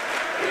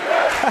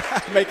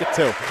 Make it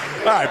 2. All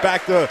right,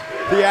 back to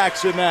the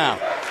action now.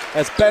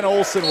 As Ben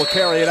Olsen will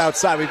carry it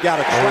outside. We've got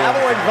a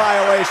traveling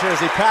violation as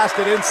he passed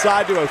it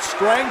inside to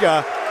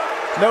Ostranga.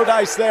 No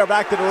dice there.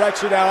 Back the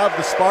direction now of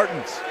the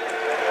Spartans.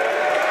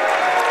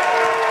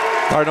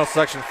 Cardinal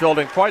section filled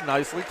in quite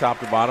nicely, top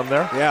to bottom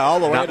there. Yeah, all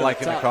the way Not to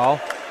liking the the top.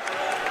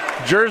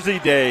 call. Jersey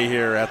Day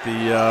here at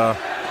the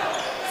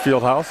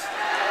field house.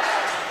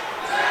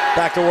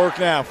 Back to work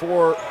now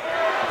for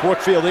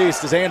Brookfield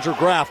East as Andrew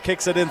Graff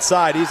kicks it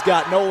inside. He's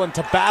got Nolan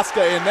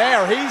Tabasca in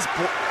there. He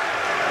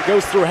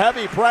goes through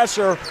heavy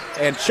pressure,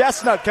 and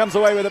Chestnut comes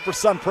away with it for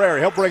Sun Prairie.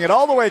 He'll bring it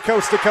all the way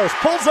coast to coast,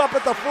 pulls up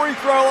at the free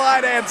throw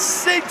line, and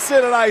sinks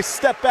in a nice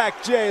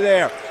step-back J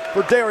there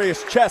for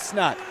Darius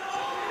Chestnut.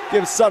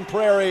 Gives Sun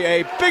Prairie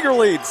a bigger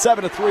lead,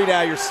 7-3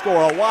 now your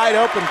score. A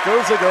wide-open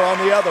Gerziger on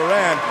the other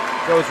end.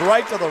 Goes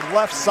right to the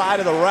left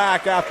side of the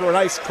rack after a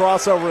nice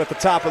crossover at the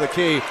top of the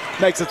key.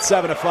 Makes it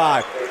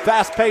 7-5.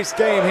 Fast-paced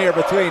game here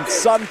between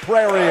Sun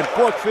Prairie and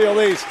Brookfield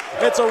East.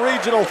 It's a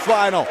regional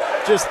final.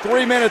 Just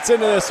 3 minutes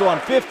into this one.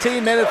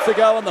 15 minutes to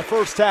go in the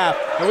first half.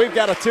 And we've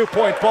got a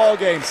 2-point ball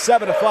game,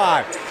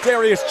 7-5.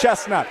 Darius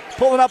Chestnut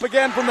pulling up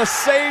again from the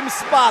same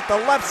spot, the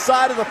left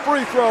side of the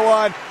free throw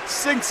line.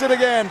 Sinks it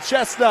again.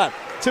 Chestnut,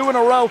 2 in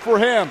a row for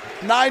him.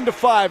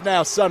 9-5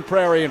 now, Sun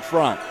Prairie in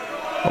front.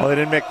 Well, they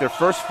didn't make their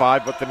first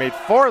 5, but they made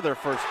 4 of their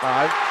first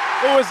 5.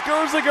 It was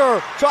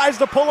Gerziger, tries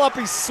to pull up,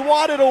 he's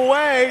swatted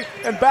away,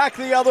 and back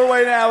the other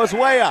way now is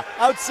Weah.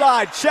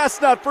 Outside,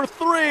 Chestnut for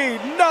 3,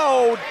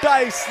 no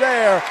dice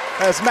there,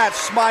 as Matt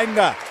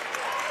Schmeidner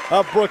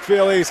of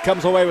Brookfield East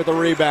comes away with the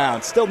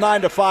rebound. Still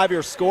 9-5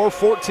 your score,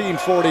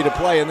 14:40 to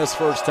play in this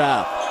first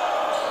half.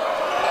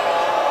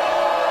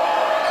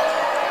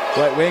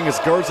 Right wing is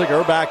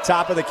Gerziger, back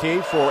top of the key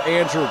for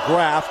Andrew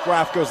Graff.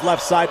 Graff goes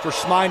left side for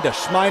Schmeinde.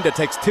 Schmeinde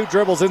takes 2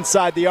 dribbles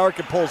inside the arc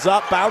and pulls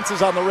up,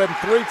 bounces on the rim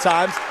 3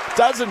 times,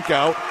 doesn't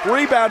go.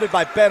 Rebounded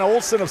by Ben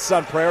Olsen of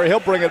Sun Prairie. He'll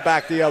bring it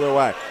back the other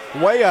way.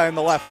 Weah in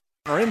the left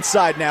corner,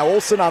 inside now.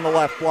 Olsen on the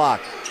left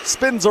block.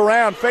 Spins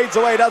around, fades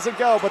away, doesn't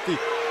go, but the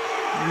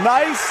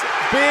nice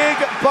big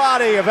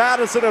body of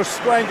Addison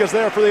Ostranga is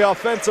there for the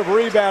offensive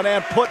rebound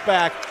and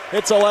putback.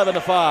 It's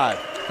 11-5.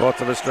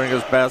 Both of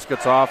Ostranga's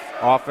baskets off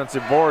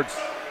offensive boards.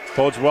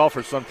 Bodes well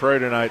for Sun Prairie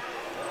tonight.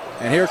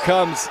 And here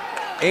comes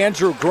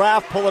Andrew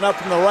Graff pulling up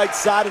from the right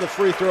side of the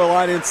free throw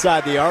line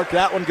inside the arc.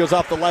 That one goes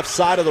off the left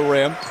side of the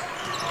rim.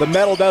 The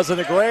metal doesn't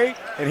agree,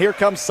 and here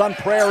comes Sun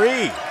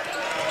Prairie.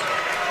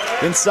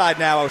 Inside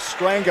now,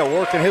 Ostranga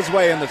working his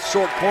way in the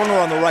short corner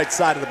on the right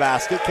side of the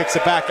basket. Kicks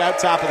it back out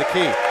top of the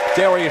key.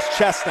 Darius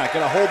Chestnut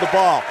going to hold the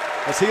ball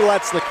as he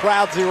lets the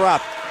crowds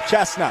erupt.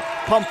 Chestnut,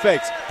 pump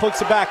fakes,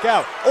 puts it back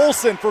out.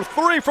 Olsen for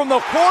 3 from the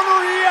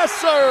corner. Yes,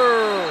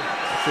 sir!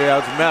 Yeah,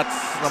 it's Metz,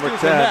 number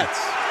 10. Metz.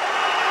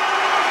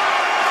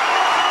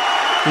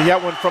 He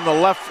got one from the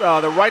left,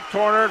 the right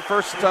corner.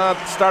 First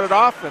started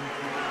off, and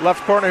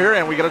left corner here,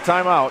 and we get a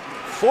timeout.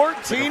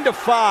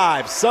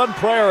 14-5, Sun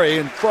Prairie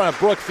in front of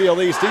Brookfield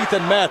East.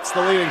 Ethan Metz,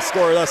 the leading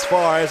scorer thus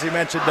far, as you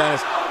mentioned,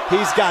 Dennis.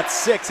 He's got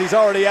 6. He's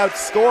already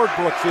outscored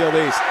Brookfield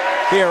East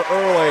here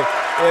early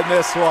in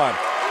this one.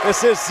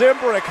 This is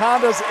Zimbrick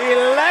Honda's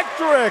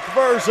electric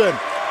version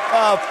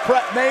of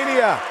Prep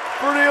Mania.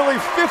 For nearly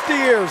 50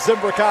 years,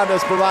 Zimbrick Honda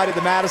has provided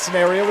the Madison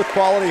area with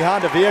quality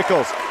Honda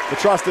vehicles. The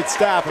trusted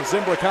staff of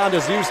Zimbrick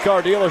Honda's used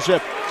car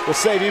dealership will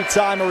save you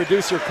time and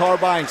reduce your car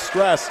buying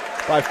stress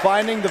by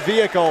finding the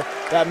vehicle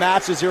that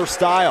matches your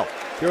style.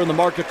 If you're in the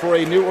market for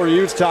a new or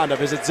used Honda,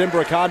 visit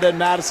Zimbrick Honda in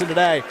Madison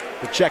today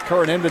to check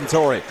current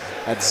inventory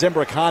at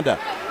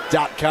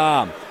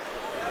ZimbrickHonda.com.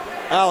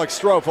 Alex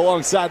Strouf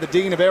alongside the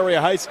Dean of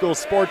Area High School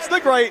Sports, the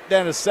great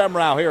Dennis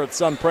Semrau here at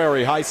Sun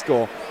Prairie High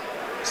School.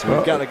 So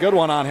we've got a good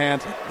one on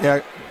hand.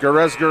 Yeah,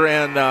 Gerezger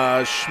and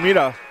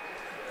Schmida,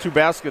 2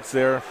 baskets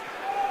there.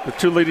 The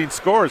 2 leading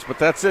scorers, but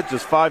that's it,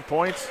 just 5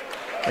 points.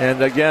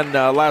 And again,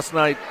 last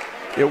night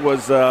it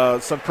was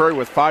Sun Prairie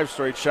with 5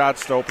 straight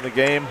shots to open the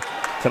game.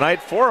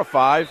 Tonight, 4 of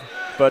 5,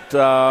 but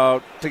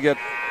to get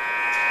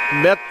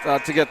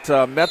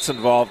Metz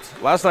involved.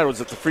 Last night was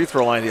at the free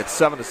throw line. He had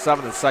 7-7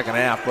 in the second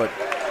half, but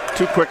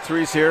 2 quick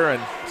threes here,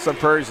 and Sun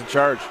Prairie's in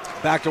charge.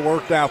 Back to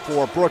work now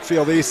for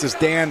Brookfield East as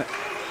Dan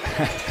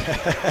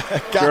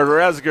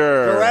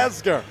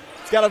Gerezger.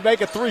 He's got to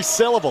make it 3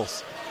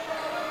 syllables.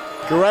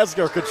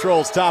 Gerezger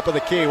controls top of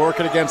the key,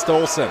 working against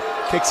Olsen.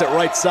 Kicks it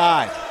right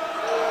side.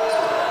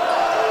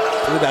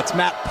 Ooh, that's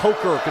Matt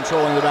Poker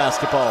controlling the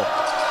basketball.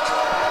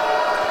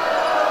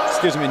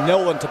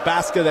 Nolan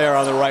Tabasca there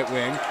on the right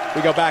wing.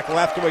 We go back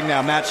left wing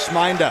now. Matt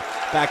Schmeinde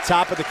back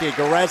top of the key.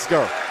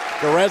 Gerezger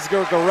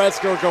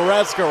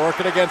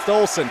working against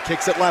Olsen.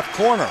 Kicks it left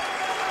corner.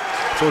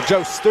 So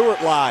Joe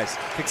Stewart lies.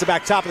 Kicks it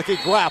back top of the key.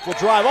 Graff will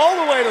drive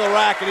all the way to the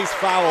rack, and he's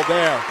fouled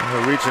there.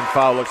 The reaching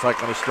foul looks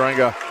like on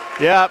Ostranga.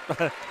 Yeah,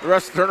 the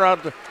rest turn around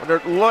when they're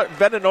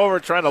bending over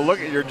trying to look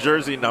at your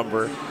jersey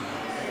number.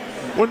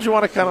 Wouldn't you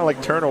want to kind of like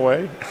turn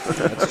away?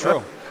 That's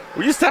true.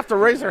 We used to have to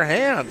raise our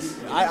hands.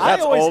 I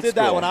always old did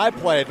that school. when I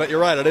played, but you're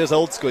right, it is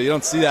old school. You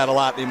don't see that a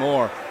lot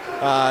anymore.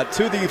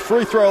 To the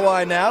free throw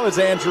line now is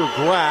Andrew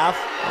Graff.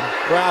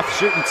 Graff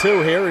shooting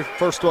 2 here.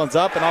 First one's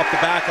up and off the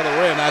back of the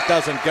rim. That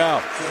doesn't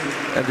go.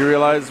 And do you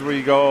realize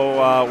we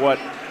go,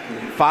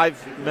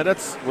 5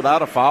 minutes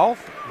without a foul?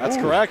 That's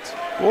correct.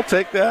 We'll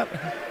take that.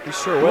 We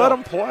sure will. Let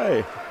them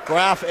play.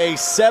 Graff, a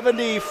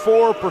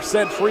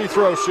 74% free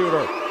throw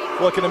shooter,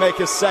 looking to make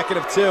his second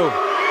of 2.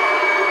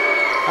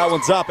 That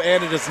one's up,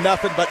 and it is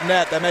nothing but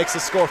net. That makes the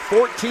score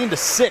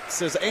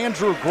 14-6 as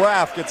Andrew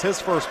Graff gets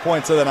his first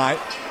points of the night.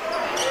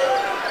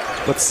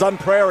 But Sun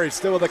Prairie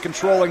still with a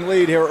controlling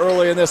lead here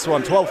early in this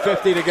one.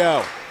 12:50 to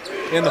go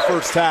in the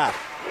first half.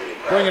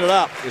 Bringing it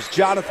up is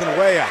Jonathan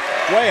Weah.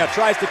 Weah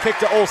tries to kick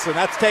to Olsen.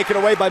 That's taken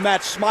away by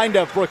Matt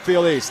Schminda of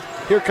Brookfield East.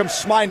 Here comes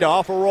Schminda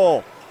off a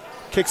roll.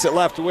 Kicks it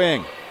left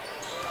wing.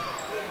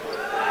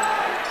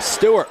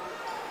 Stewart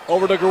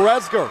over to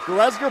Goresger.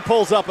 Goresger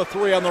pulls up a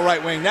 3 on the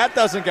right wing. That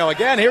doesn't go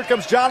again. Here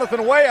comes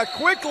Jonathan Weah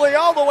quickly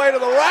all the way to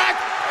the rack.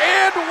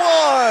 And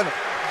one.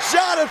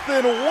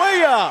 Jonathan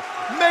Weah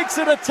makes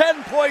it a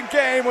 10-point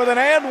game with an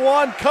and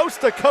one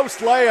coast-to-coast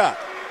layup.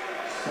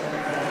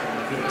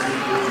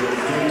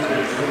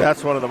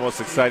 That's one of the most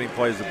exciting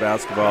plays of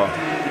basketball.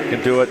 You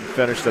can do it and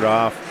finish it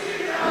off.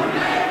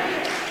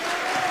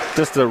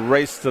 Just a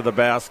race to the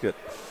basket.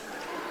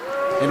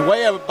 And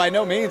Weah, by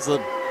no means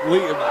the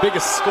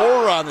biggest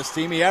scorer on this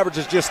team. He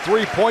averages just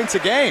 3 points a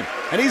game,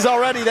 and he's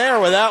already there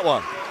with that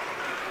one.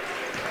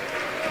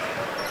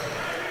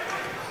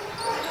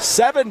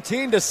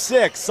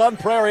 17-6, Sun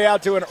Prairie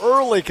out to an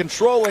early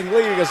controlling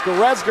lead as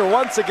Goresger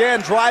once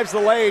again drives the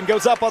lane,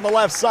 goes up on the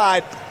left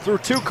side through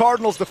 2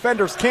 Cardinals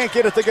defenders, can't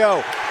get it to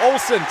go.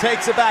 Olsen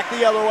takes it back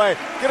the other way,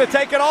 gonna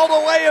take it all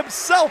the way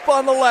himself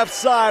on the left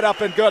side,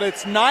 up and good.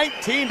 It's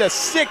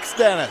 19-6,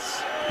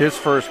 Dennis. His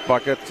first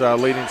bucket,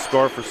 leading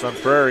scorer for Sun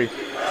Prairie.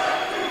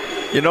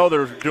 You know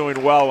they're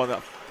doing well when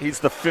he's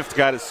the 5th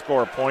guy to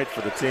score a point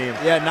for the team.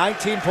 Yeah,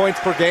 19 points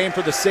per game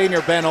for the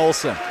senior Ben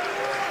Olsen.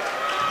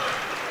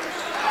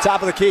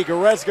 Top of the key,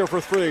 Goresger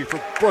for 3 for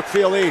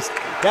Brookfield East.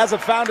 He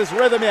hasn't found his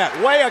rhythm yet.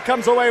 Weah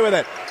comes away with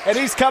it, and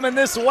he's coming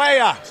this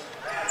way.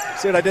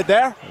 See what I did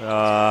there?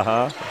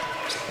 Uh-huh.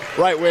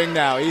 Right wing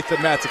now,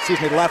 Ethan Metz,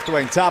 left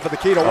wing, top of the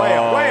key to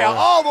Weah. Weah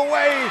all the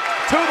way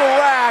to the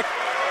rack.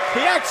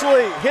 He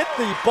actually hit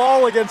the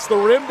ball against the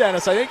rim,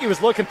 Dennis. I think he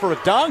was looking for a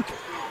dunk.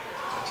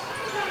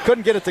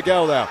 Couldn't get it to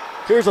go, though.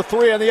 Here's a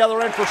 3 on the other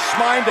end for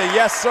Schminda.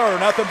 Yes, sir,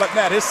 nothing but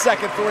net. His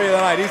second 3 of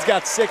the night. He's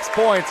got 6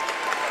 points.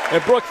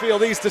 And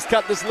Brookfield East has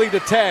cut this lead to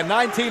 10,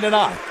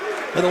 19-9,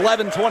 with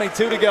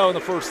 11:22 to go in the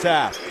first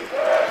half.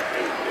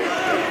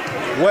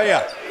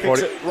 Weah kicks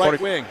it right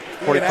wing.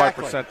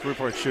 45%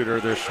 three-point shooter.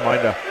 There's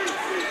Schminda.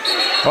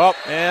 Oh,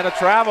 and a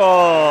travel.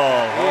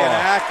 Ian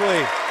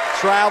Ackley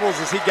travels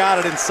as he got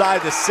it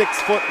inside the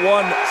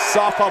 6'1"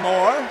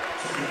 sophomore.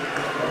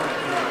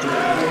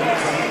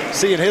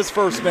 Seeing his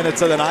first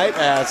minutes of the night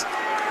as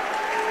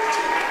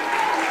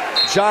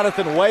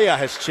Jonathan Weah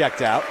has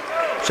checked out.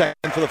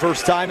 Checking for the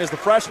first time is the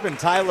freshman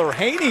Tyler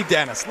Haney,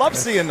 Dennis. Love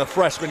seeing the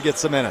freshman get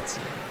some minutes.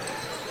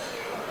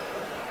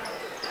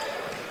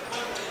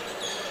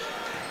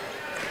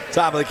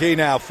 Top of the key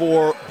now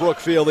for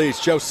Brookfield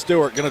East. Joe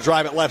Stewart going to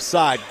drive it left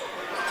side.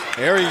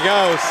 There he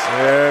goes.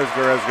 There's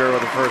Goresger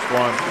with the first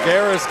one.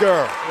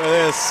 Goresger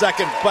with his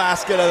second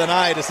basket of the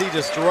night as he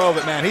just drove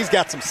it, man. He's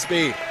got some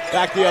speed.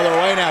 Back the other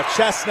way now.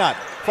 Chestnut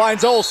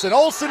finds Olsen.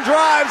 Olsen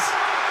drives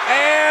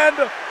and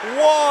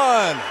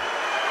one.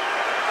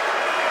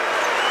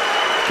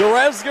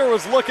 Goresger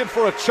was looking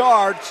for a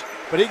charge,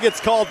 but he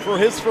gets called for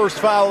his first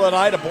foul of the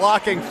night, a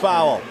blocking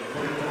foul.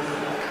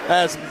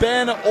 As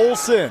Ben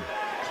Olsen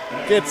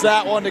gets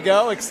that one to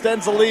go,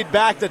 extends the lead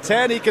back to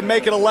 10. He can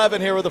make it 11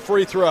 here with a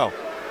free throw.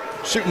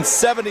 Shooting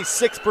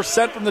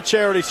 76% from the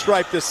charity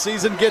stripe this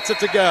season, gets it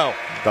to go.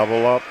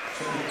 Double up.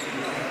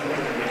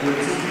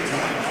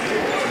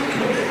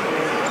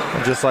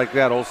 And just like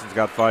that, Olsen's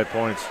got 5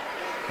 points.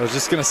 I was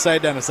just going to say,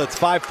 Dennis, that's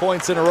 5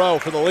 points in a row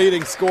for the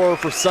leading scorer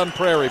for Sun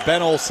Prairie,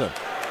 Ben Olsen.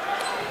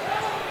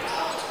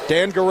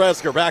 Dan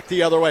Goresger back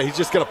the other way. He's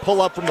just going to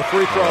pull up from the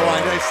free throw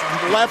line. Nice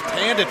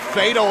left-handed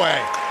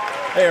fadeaway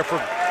there for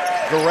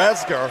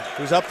Goresger,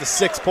 who's up to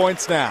 6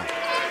 points now.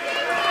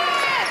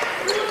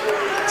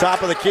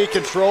 Top of the key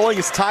controlling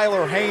is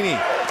Tyler Haney.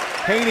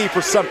 Haney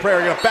for Sun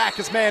Prairie going to back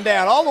his man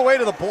down all the way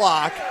to the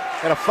block,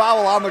 and a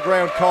foul on the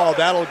ground called.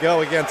 That'll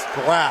go against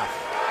Graff.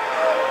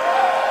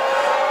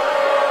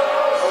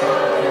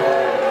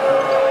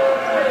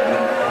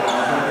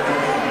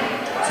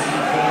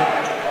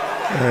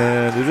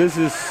 And it is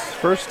his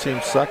first team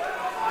third,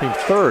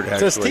 actually. It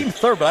says team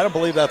third, but I don't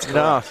believe that's correct.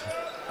 No.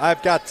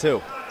 I've got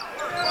 2.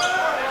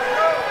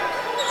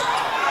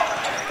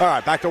 All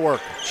right, back to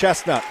work.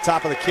 Chestnut,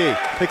 top of the key,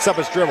 picks up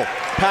his dribble,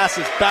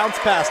 passes, bounce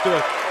pass to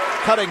a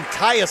cutting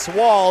Tyus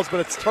Walls,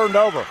 but it's turned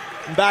over.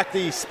 And back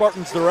the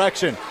Spartans'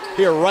 direction.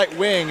 Here, right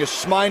wing is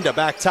Schminda,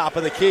 back top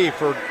of the key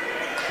for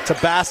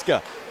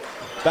Tabasca.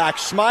 Back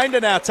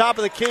Schminda now, top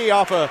of the key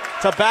off a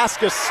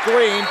Tabasca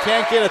screen.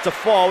 Can't get it to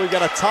fall. We've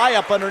got a tie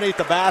up underneath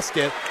the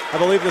basket. I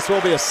believe this will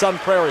be a Sun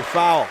Prairie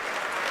foul.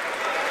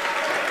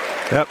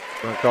 Yep,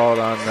 going to call it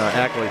on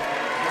Ackley.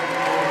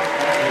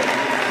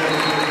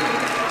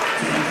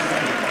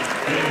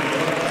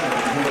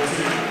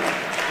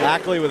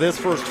 Ackley with his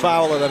first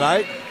foul of the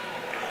night.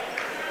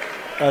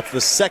 That's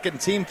the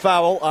second team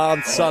foul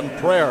on Sun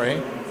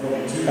Prairie,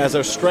 as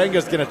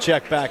Ostrenga's going to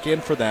check back in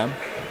for them.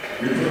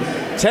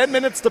 10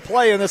 minutes to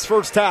play in this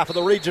first half of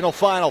the regional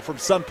final from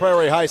Sun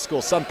Prairie High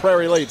School. Sun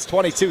Prairie leads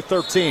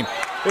 22-13.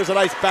 Here's a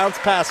nice bounce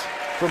pass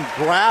from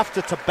Graff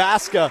to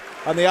Tabasca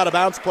on the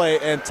out-of-bounds play,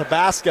 and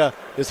Tabasca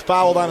is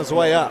fouled on his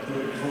way up.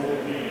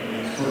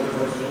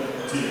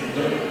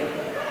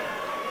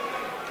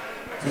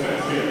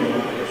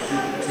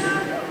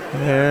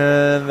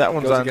 And that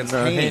one's Goes on against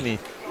Haney.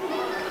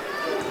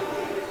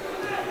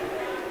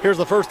 Here's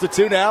the first of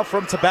two now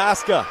from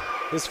Tabasca.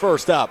 His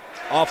first up.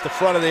 Off the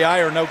front of the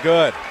iron, no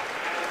good.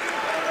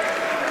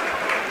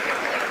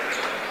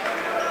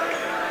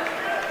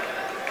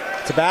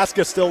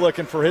 Tabasca still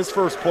looking for his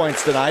first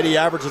points tonight. He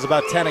averages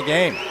about 10 a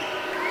game.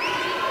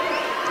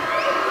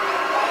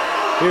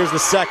 Here's the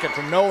second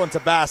from Nolan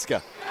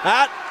Tabasca.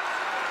 That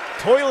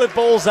toilet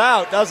bowls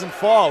out, doesn't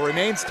fall.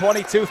 Remains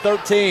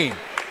 22-13.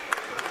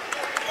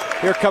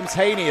 Here comes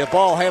Haney, the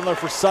ball handler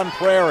for Sun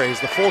Prairie.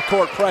 The full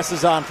court press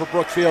is on for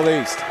Brookfield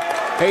East.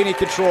 Haney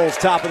controls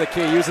top of the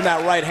key, using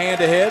that right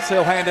hand of his.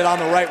 He'll hand it on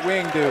the right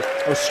wing to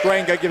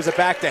Ostrenga, gives it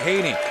back to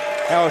Haney.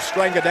 Now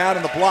Ostrenga down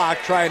in the block,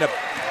 trying to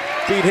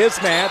beat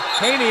his man.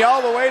 Haney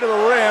all the way to the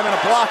rim, and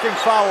a blocking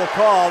foul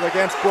called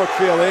against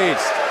Brookfield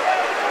East.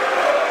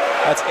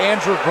 That's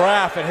Andrew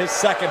Graff and his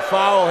second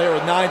foul here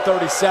with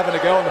 9:37 to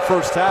go in the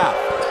first half.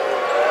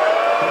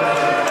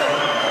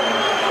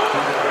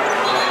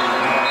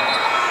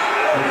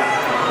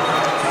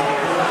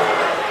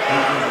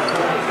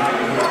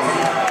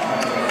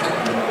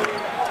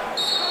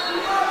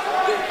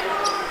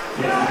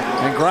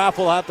 Graff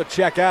will have to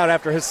check out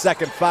after his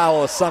second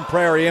foul as Sun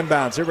Prairie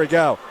inbounds. Here we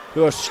go.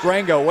 To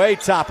Ostrenga, way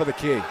top of the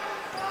key.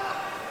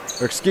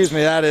 Or excuse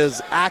me, that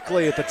is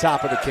Ackley at the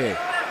top of the key.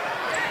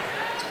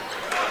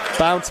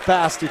 Bounce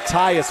pass to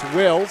Tyus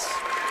Wills.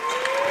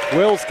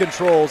 Wills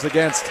controls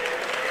against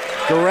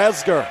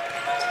Goresger.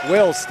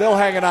 Wills still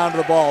hanging on to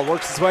the ball.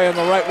 Works his way on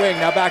the right wing.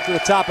 Now back to the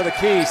top of the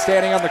key.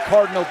 Standing on the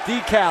Cardinal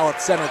decal at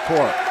center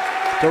court.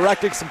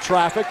 Directing some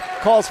traffic,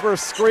 calls for a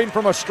screen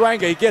from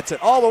Ostrenga. He gets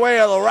it all the way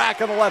to the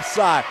rack on the left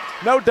side.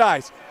 No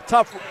dice.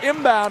 Tough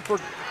inbound for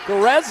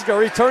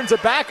Goresger. He turns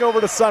it back over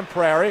to Sun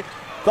Prairie.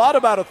 Thought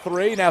about a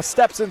three. Now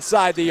steps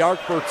inside the arc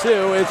for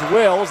two. Is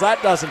Wills.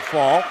 That doesn't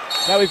fall.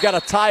 Now we've got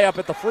a tie up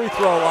at the free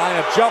throw line.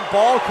 A jump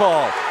ball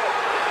call.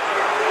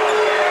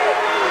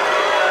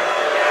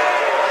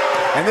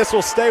 And this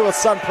will stay with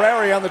Sun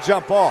Prairie on the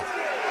jump ball.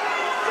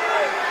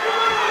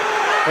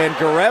 And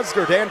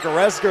Goresger, Dan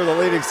Goresger, the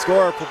leading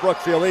scorer for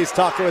Brookfield East,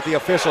 talking with the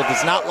official,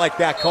 does not like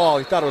that call.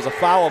 He thought it was a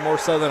foul more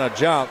so than a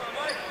jump.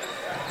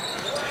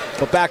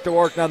 But back to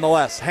work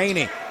nonetheless.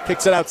 Haney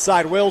kicks it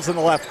outside. Wills in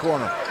the left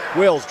corner.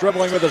 Wills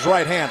dribbling with his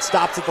right hand.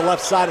 Stops at the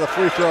left side of the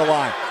free throw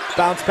line.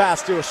 Bounce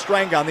pass to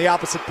Ostrenga on the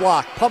opposite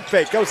block. Pump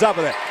fake, goes up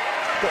with it.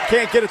 But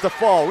can't get it to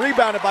fall.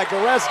 Rebounded by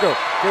Goresger.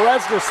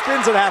 Goresger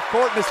spins at half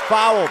court and is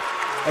fouled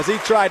as he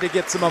tried to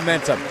get some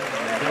momentum.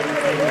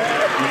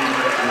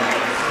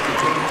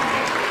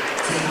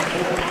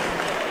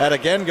 That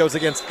again goes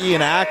against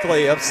Ian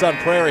Ackley of Sun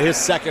Prairie. His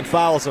second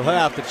foul, so he'll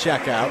have to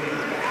check out.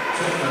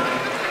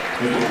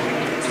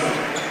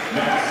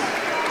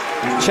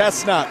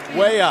 Chestnut,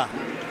 Weah,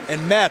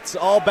 and Metz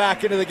all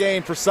back into the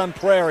game for Sun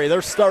Prairie.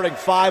 They're starting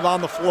five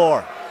on the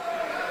floor.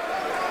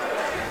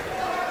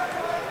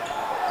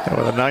 And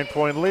with a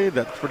 9-point lead,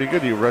 that's pretty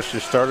good. You rush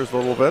your starters a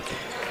little bit.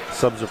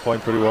 Subs are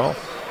playing pretty well.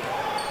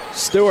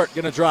 Stewart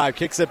going to drive,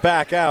 kicks it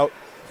back out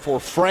for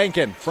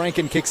Franken.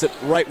 Franken kicks it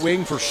right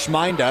wing for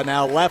Schminda,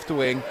 now left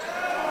wing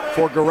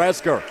for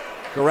Goresger.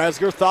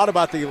 Goresger thought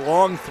about the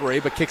long three,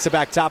 but kicks it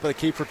back top of the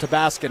key for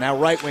Tabasca. Now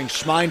right wing,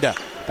 Schminda.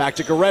 Back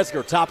to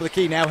Goresger, top of the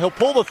key. Now he'll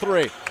pull the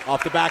three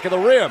off the back of the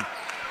rim.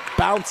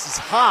 Bounces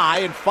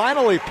high and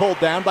finally pulled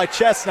down by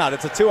Chestnut.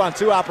 It's a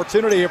 2-on-2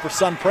 opportunity here for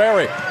Sun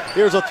Prairie.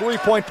 Here's a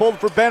three-point pull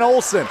for Ben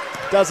Olson.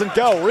 Doesn't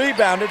go.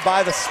 Rebounded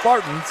by the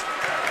Spartans,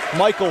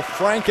 Michael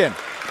Franken.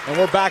 And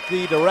we're back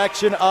the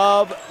direction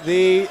of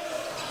the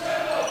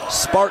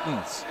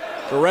Spartans.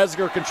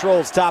 Goresger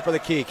controls top of the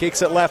key,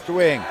 kicks it left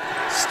wing.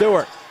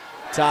 Stewart,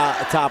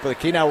 top of the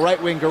key. Now right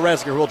wing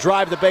Goresger will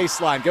drive the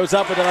baseline, goes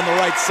up with it on the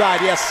right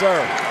side. Yes, sir.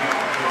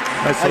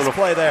 Nice little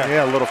play there.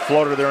 Yeah, a little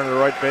floater there into the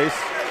right base.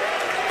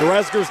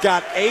 Goresger's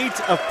got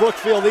 8 of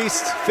Brookfield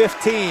East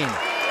 15.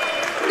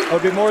 It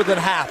would be more than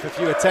half if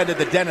you attended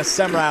the Dennis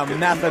Semrau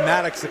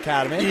Mathematics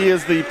Academy. He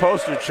is the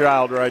poster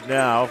child right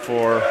now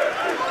for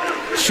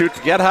shoot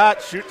to get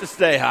hot, shoot to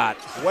stay hot.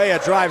 Weah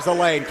drives the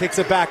lane, kicks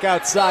it back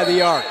outside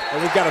the arc.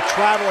 And we've got a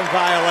traveling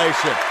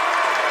violation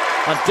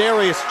on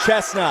Darius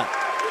Chestnut.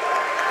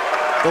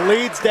 The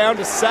lead's down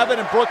to 7,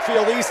 and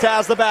Brookfield East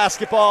has the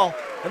basketball.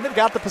 And they've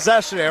got the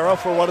possession arrow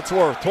for what it's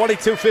worth,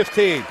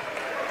 22-15.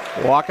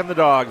 Walking the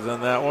dogs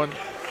on that one.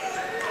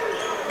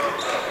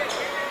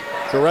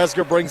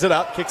 Goretzka brings it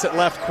up, kicks it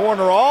left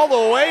corner all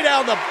the way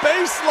down the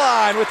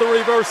baseline with the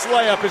reverse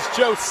layup is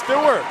Joe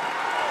Stewart.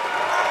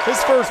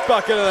 His first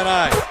bucket of the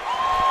night.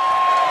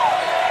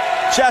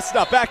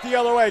 Chestnut back the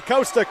other way,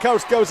 coast to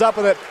coast, goes up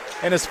with it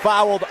and is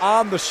fouled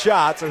on the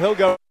shot, so he'll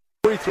go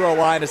free throw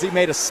line as he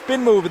made a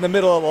spin move in the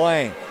middle of the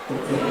lane.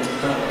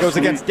 Goes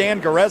against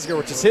Dan Goretzka,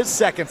 which is his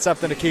second,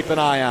 something to keep an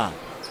eye on.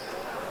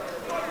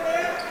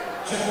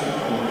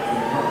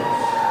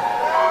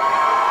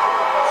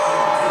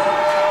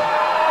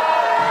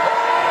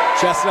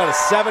 Chestnut a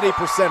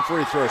 70%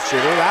 free throw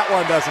shooter. That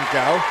one doesn't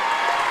go.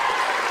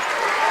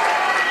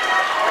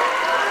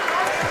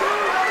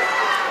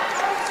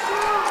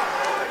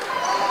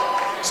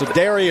 So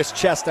Darius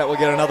Chestnut will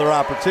get another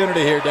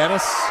opportunity here,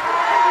 Dennis.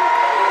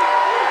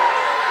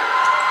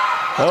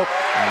 Oh,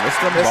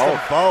 missed them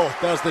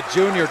both. Does the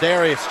junior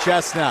Darius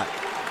Chestnut.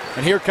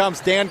 And here comes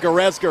Dan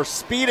Goretzka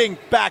speeding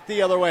back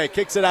the other way.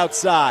 Kicks it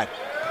outside.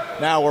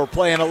 Now we're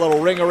playing a little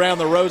ring around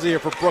the rosy here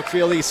for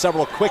Brookfield East.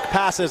 Several quick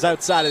passes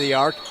outside of the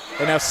arc.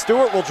 And now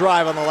Stewart will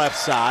drive on the left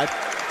side.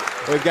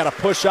 We've got a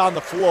push on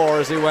the floor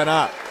as he went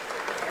up.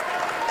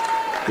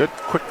 Good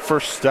quick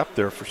first step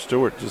there for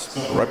Stewart, just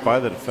right by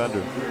the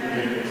defender.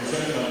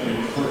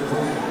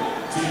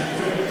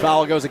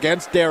 Foul goes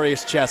against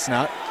Darius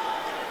Chestnut.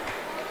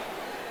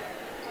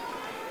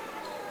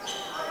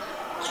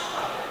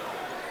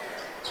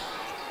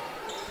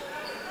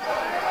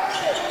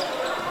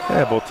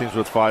 Yeah, both teams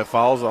with 5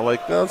 fouls. I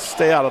like, let's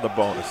stay out of the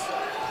bonus.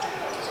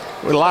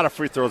 We had a lot of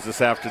free throws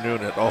this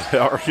afternoon at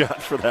Oregon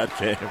for that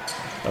game,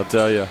 I'll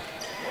tell you.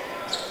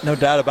 No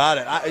doubt about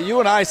it. You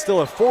and I still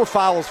have 4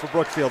 fouls for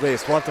Brookfield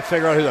East. We'll have to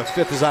figure out who the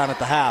 5th is on at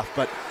the half.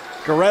 But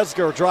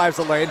Goretzka drives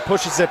the lane,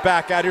 pushes it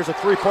back out. Here's a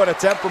 3-point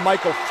attempt from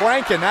Michael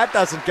Franken. That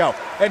doesn't go.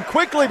 And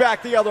quickly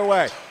back the other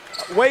way.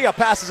 Way up,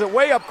 passes it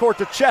way up court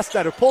to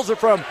Chestnut, who pulls it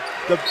from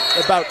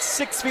about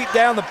 6 feet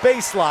down the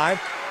baseline.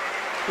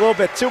 A little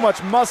bit too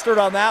much mustard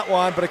on that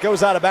one, but it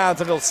goes out of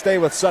bounds and it'll stay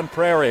with Sun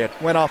Prairie. It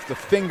went off the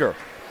finger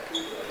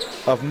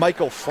of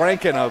Michael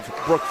Franken of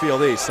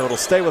Brookfield East, so it'll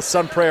stay with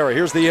Sun Prairie.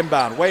 Here's the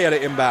inbound, way out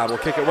of inbound. We'll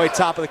kick it way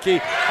top of the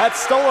key. That's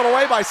stolen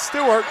away by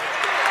Stewart.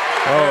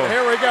 Oh. And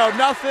here we go,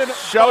 nothing.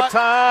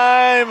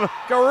 Showtime!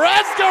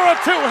 Goretzka a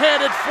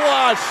two-handed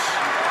flush.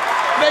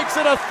 Makes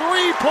it a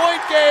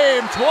 3-point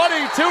game,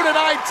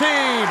 22-19.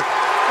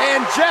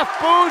 And Jeff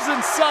Booz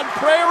and Sun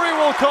Prairie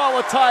will call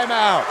a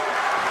timeout.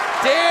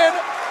 Dan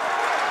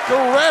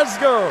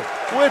Goretzka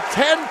with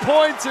 10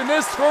 points in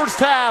this first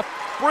half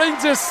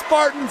brings his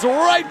Spartans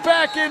right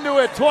back into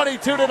it,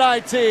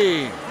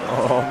 22-19.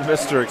 Oh,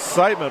 Mr.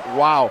 Excitement,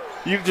 wow.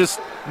 You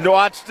just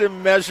watched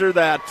him measure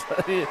that.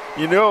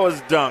 You knew it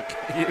was dunk.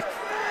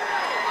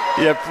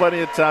 He had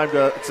plenty of time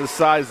to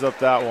size up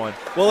that one.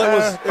 Well,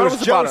 it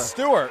was Joe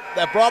Stewart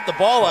that brought the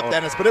ball up,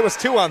 Dennis, but it was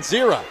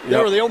 2-on-0. They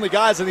were the only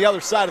guys on the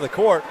other side of the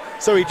court,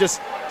 so he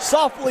just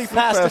softly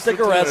passed it to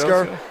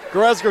Goretzka.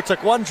 Goretzka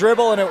took one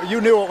dribble, and you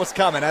knew what was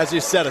coming. As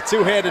you said, a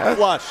two-handed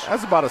flush.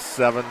 That's about a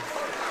 7.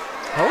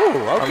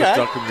 Oh, okay. On the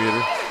dunking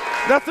meter.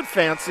 Nothing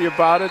fancy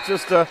about it,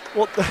 just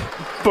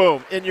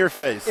boom, in your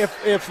face.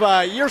 If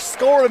you're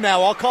scoring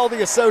now, I'll call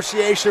the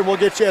association. We'll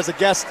get you as a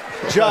guest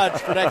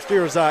judge for next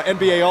year's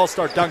NBA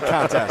All-Star Dunk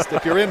Contest,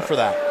 if you're in for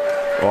that.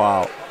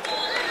 Wow.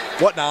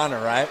 What an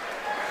honor, right?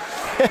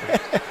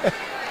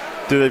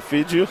 Do they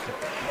feed you?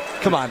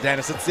 Come on,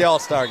 Dennis, it's the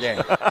All-Star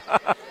game.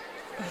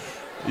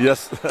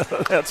 Yes,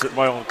 that's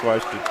my own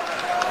question.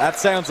 That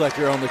sounds like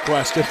your only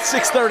question.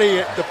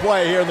 6:30 to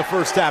play here in the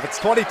first half. It's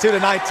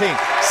 22-19.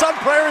 Sun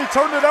Prairie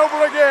turned it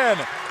over again.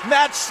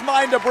 Matt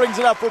Schminda brings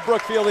it up for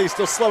Brookfield East.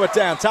 He'll slow it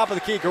down. Top of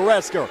the key,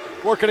 Goretzka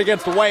working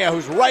against Weah,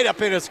 who's right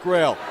up in his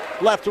grill.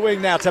 Left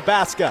wing now,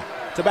 Tabasca.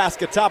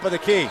 Tabasca, top of the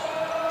key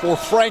for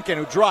Franken,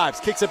 who drives,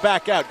 kicks it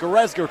back out.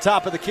 Goretzka,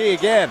 top of the key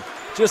again.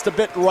 Just a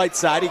bit right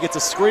side. He gets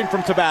a screen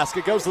from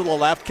Tabasca, goes to the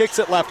left, kicks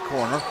it left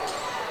corner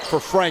for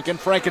Franken.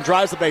 Franken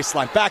drives the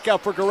baseline. Back out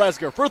for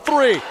Goretzka for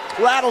 3.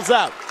 Rattles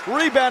out.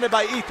 Rebounded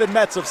by Ethan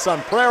Metz of Sun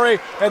Prairie,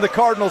 and the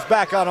Cardinals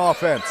back on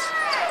offense.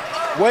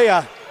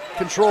 Weah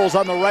controls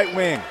on the right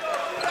wing.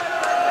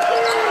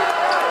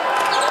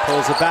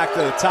 Pulls it back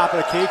to the top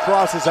of the key,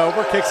 crosses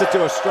over, kicks it to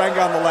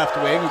Ostrenga on the left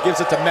wing, who gives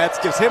it to Metz,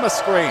 gives him a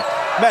screen.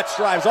 Metz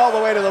drives all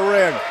the way to the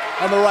rim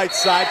on the right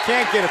side,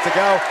 can't get it to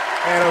go,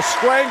 and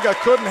Ostrenga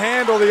couldn't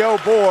handle the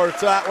board,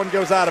 so that one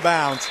goes out of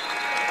bounds.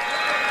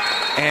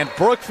 And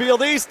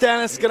Brookfield East,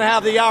 Dennis, is going to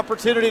have the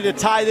opportunity to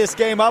tie this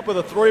game up with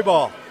a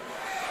 3-ball.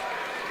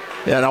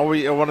 Yeah, now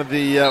one of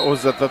the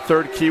the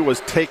third key was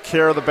take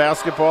care of the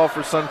basketball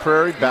for Sun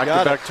Prairie.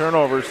 Back-to-back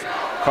turnovers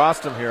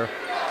cost him here.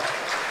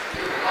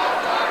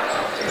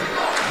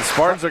 The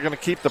Spartans are going to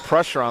keep the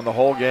pressure on the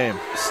whole game.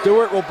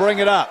 Stewart will bring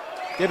it up.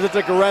 Gives it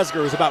to Goretzka,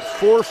 who's about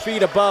 4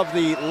 feet above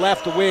the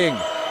left wing.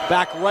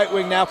 Back right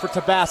wing now for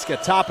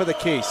Tabasca. Top of the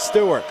key,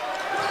 Stewart.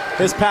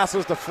 His pass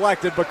was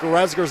deflected, but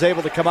Goretzka is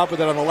able to come up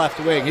with it on the left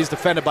wing. He's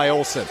defended by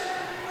Olsen.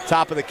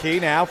 Top of the key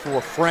now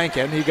for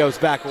Franken. He goes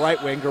back right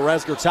wing.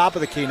 Goretzka top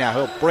of the key now.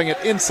 He'll bring it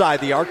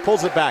inside the arc,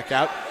 pulls it back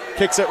out,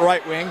 kicks it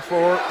right wing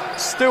for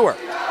Stewart.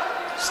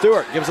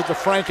 Stewart gives it to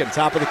Franken,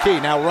 top of the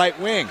key. Now right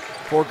wing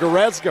for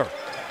Goretzka.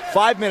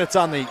 5 minutes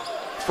on the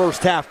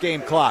first half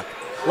game clock.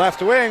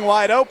 Left wing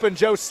wide open.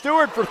 Joe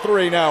Stewart for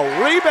three now.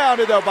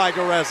 Rebounded though by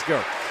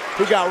Goretzka,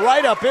 who got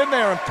right up in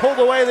there and pulled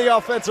away the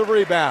offensive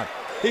rebound.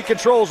 He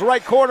controls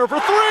right corner for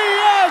three.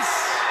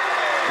 Yes!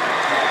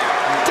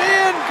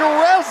 Dan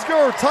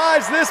Goretzka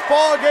ties this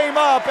ball game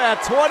up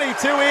at 22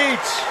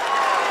 each.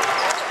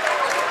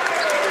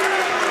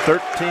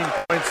 13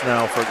 points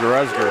now for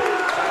Goretzka.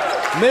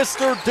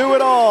 Mr.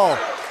 Do-It-All.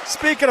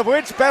 Speaking of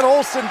which, Ben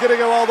Olsen going to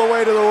go all the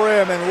way to the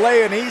rim and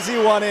lay an easy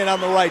one in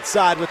on the right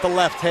side with the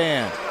left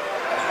hand.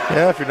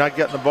 Yeah, if you're not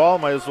getting the ball,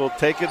 might as well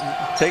take it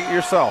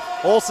yourself.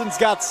 Olsen's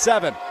got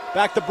 7.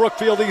 Back to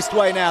Brookfield East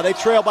way now. They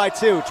trail by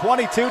 2.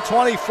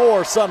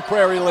 22-24, Sun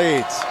Prairie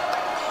leads.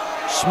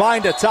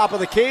 Schminda top of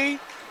the key,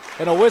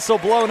 and a whistle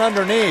blown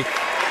underneath.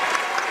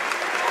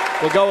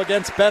 Will go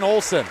against Ben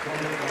Olsen.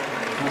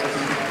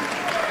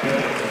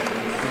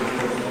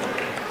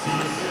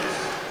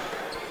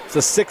 It's a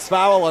 6th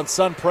foul on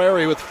Sun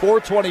Prairie with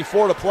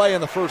 4:24 to play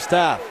in the first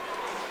half.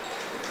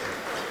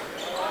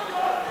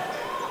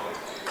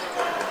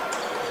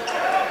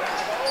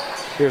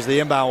 Here's the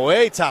inbound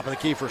way, top of the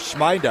key for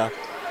Schminda.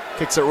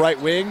 Kicks it right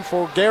wing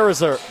for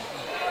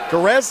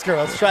Goretzka.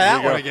 Let's try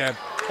that one again.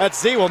 That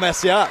Z will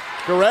mess you up.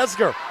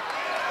 Goretzka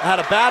had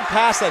a bad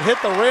pass that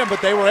hit the rim,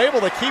 but they were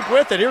able to keep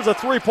with it. Here's a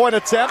three-point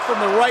attempt from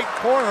the right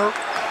corner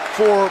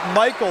for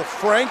Michael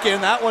Franken.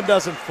 That one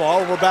doesn't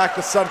fall. We're back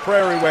to Sun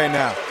Prairie way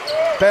now.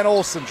 Ben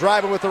Olsen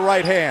driving with the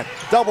right hand.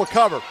 Double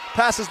cover.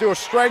 Passes to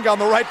Ostrenga on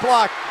the right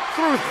block.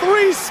 Through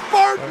 3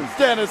 Spartans,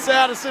 Dennis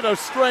Addison.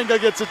 Ostrenga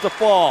gets it to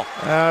fall.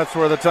 That's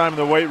where the time in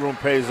the weight room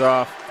pays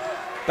off.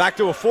 Back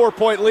to a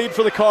 4-point lead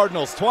for the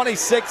Cardinals.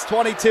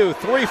 26-22.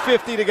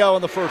 3:50 to go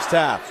in the first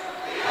half.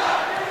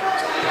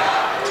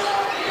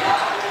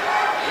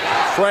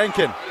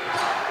 Franken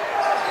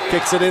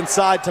kicks it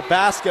inside to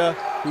Baska,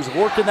 who's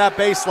working that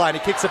baseline. He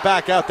kicks it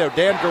back out there.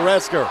 Dan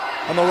Goretzka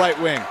on the right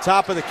wing.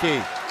 Top of the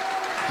key.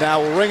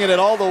 Now ringing it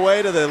all the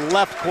way to the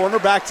left corner.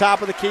 Back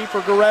top of the key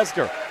for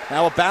Goretzka.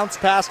 Now a bounce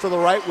pass to the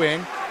right wing.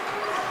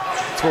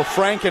 That's where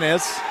Franken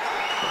is.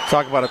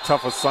 Talk about a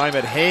tough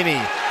assignment. Haney,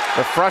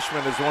 the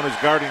freshman, is the one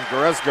who's guarding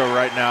Goretzka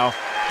right now,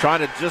 trying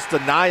to just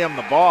deny him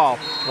the ball.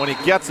 When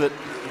he gets it,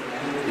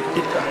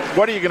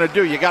 what are you going to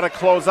do? You got to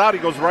close out. He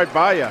goes right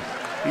by you.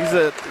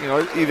 Either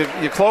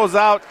you close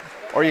out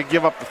or you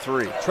give up the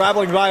 3.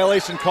 Traveling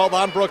violation called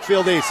on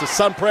Brookfield East. So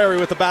Sun Prairie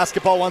with the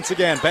basketball once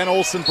again. Ben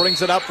Olsen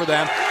brings it up for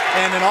them.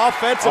 And an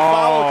offensive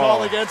foul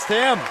call against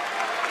him.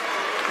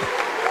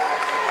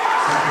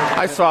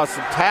 I saw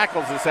some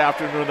tackles this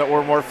afternoon that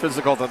were more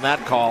physical than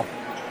that call.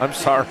 I'm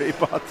sorry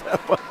about that,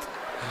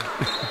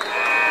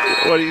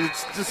 but he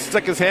just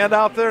stuck his hand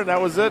out there and that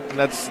was it. And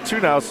that's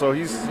 2 now, so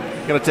he's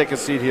going to take a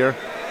seat here.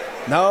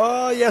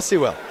 No, yes he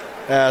will.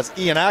 As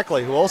Ian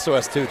Ackley, who also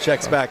has 2,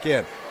 checks back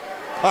in.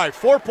 All right,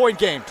 4-point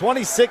game,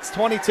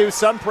 26-22,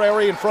 Sun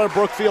Prairie in front of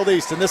Brookfield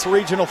East in this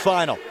regional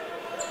final.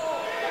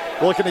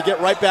 Looking to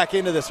get right back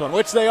into this one,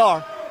 which they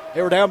are.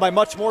 They were down by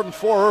much more than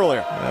 4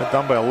 earlier.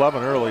 Down by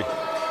 11 early.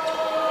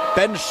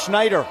 Ben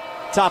Schneider,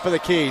 top of the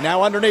key,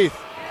 now underneath.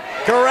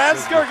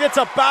 Goretzka gets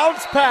a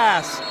bounce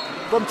pass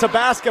from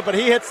Tabasca, but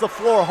he hits the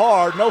floor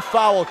hard. No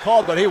foul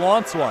called, but he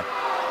wants one.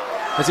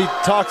 As he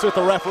talks with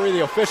the referee,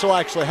 the official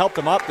actually helped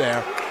him up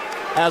there.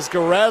 As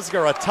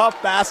Goretzka, a tough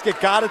basket,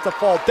 got it to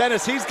fall.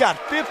 Dennis, he's got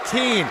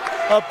 15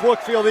 of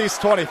Brookfield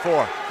East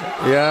 24.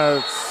 Yeah,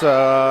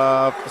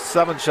 it's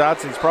 7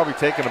 shots. He's probably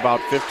taken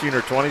about 15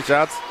 or 20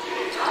 shots.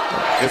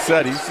 Like I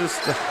said, he's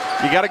just,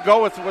 you got to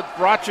go with what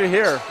brought you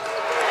here.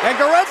 And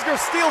Goretzka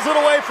steals it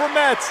away from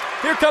Metz.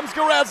 Here comes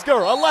Goretzka.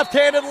 A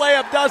left-handed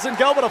layup doesn't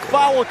go, but a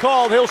foul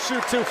called. He'll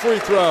shoot 2 free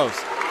throws.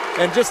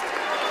 And just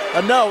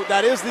a note,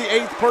 that is the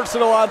 8th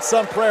personal on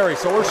Sun Prairie,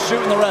 so we're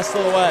shooting the rest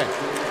of the way.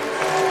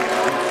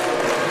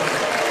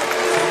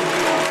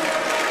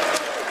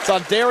 It's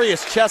on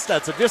Darius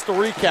Chestnut. So just to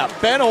recap,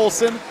 Ben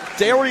Olsen,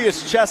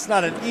 Darius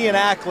Chestnut, and Ian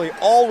Ackley,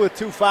 all with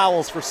 2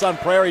 fouls for Sun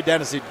Prairie.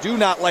 Dennis, you do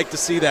not like to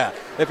see that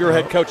if you're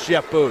head coach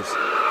Jeff Booz.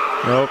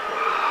 Nope.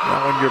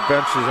 Not when your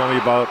bench is only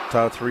about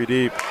 3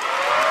 deep.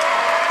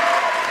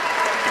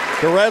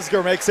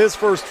 Goretzka makes his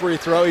first free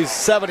throw. He's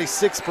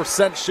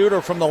 76% shooter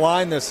from the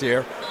line this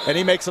year, and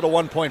he makes it a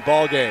 1-point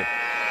ball game.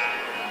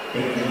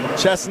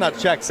 Chestnut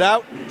checks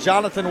out.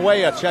 Jonathan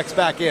Weah checks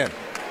back in.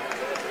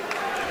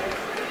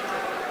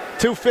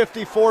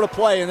 2:54 to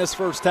play in this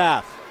first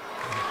half.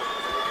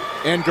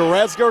 And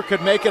Goretzka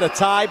could make it a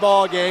tie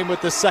ball game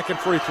with this second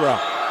free throw.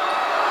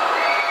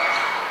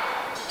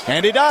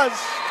 And he does.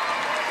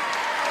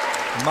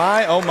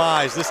 My, oh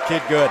my, is this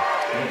kid good.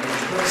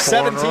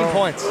 17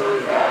 points.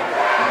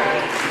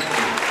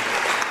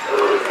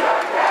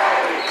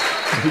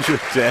 Who's your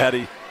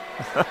daddy?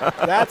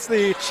 That's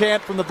the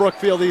chant from the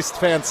Brookfield East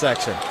fan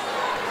section.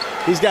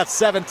 He's got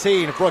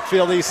 17,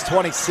 Brookfield East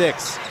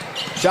 26.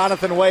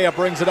 Jonathan Weah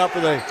brings it up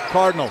for the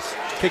Cardinals.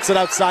 Kicks it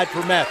outside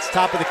for Metz.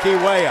 Top of the key,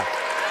 Weah.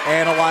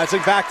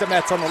 Analyzing, back to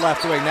Metz on the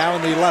left wing. Now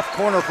in the left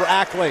corner for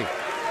Ackley.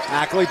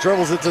 Ackley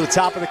dribbles it to the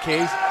top of the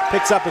key.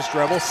 Picks up his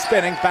dribble,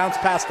 spinning, bounce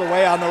past the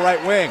Weah on the right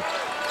wing.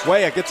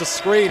 Weah gets a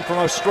screen from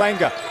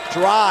Ostrenga.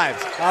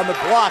 Drives on the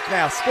block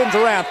now. Spins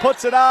around,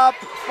 puts it up,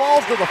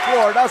 falls to the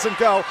floor, doesn't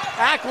go.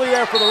 Ackley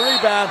there for the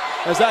rebound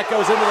as that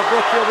goes into the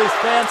Brookfield East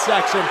fan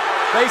section.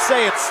 They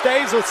say it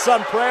stays with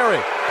Sun Prairie,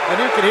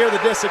 and you can hear the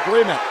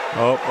disagreement.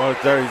 Oh,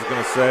 right there he's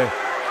going to say.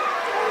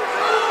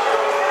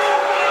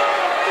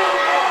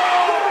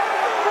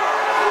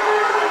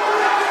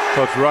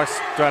 Coach Ruck's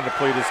trying to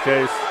plead his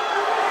case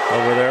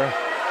over there.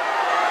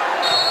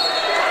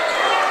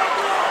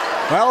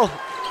 Well,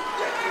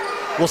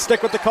 we'll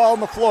stick with the call on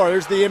the floor.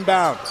 Here's the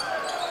inbound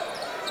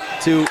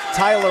to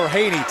Tyler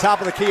Haney.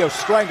 Top of the key,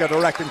 Ostrenga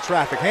directing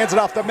traffic. Hands it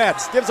off to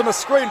Metz. Gives him a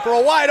screen for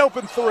a wide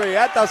open three.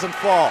 That doesn't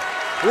fall.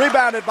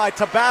 Rebounded by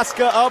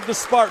Tabasca of the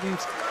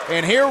Spartans.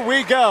 And here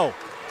we go.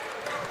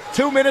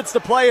 2 minutes to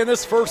play in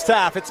this first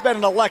half. It's been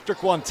an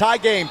electric one. Tie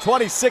game,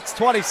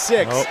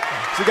 26-26. Oh.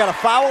 So you got a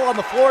foul on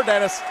the floor,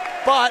 Dennis,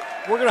 but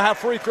we're going to have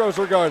free throws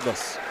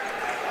regardless.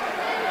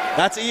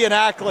 That's Ian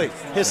Ackley,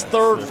 his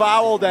third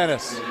foul,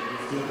 Dennis.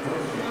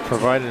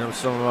 Providing him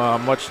some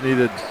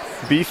much-needed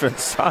beef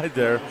inside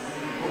there.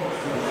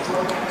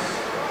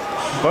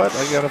 But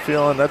I got a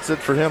feeling that's it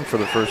for him for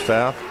the first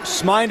half.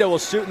 Smindo will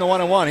shoot in the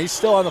 1-on-1. He's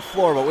still on the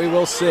floor, but we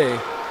will see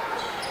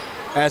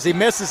as he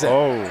misses it.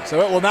 Oh.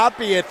 So it will not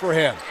be it for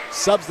him.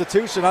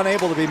 Substitution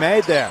unable to be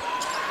made there.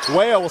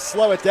 Weah will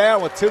slow it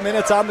down with 2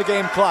 minutes on the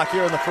game clock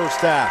here in the first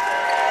half.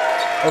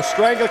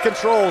 Ostrenga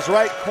controls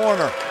right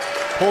corner.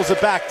 Pulls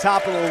it back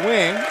top of the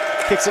wing.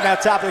 Kicks it now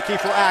top of the key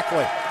for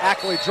Ackley.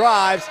 Ackley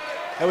drives,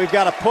 and we've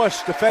got a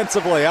push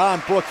defensively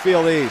on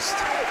Brookfield East.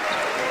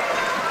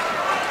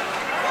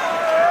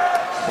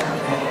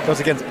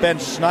 Goes against Ben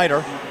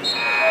Schneider.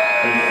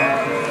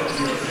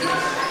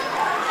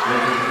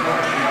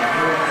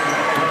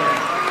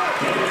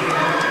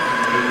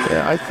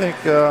 Yeah, I think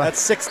that's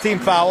 16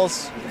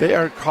 fouls. They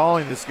are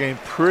calling this game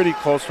pretty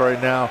close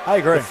right now. I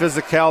agree. The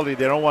physicality,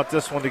 they don't want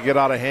this one to get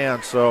out of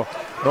hand, so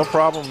no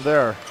problem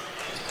there.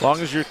 As long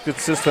as you're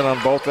consistent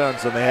on both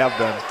ends, and they have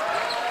been.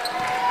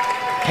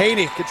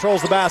 Haney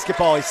controls the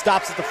basketball. He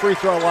stops at the free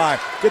throw line.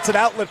 Gets an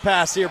outlet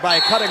pass here by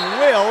Cutting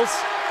Wills.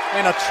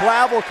 And a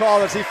travel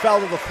call as he fell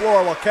to the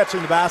floor while catching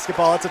the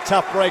basketball. That's a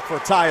tough break for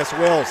Tyus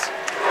Wills.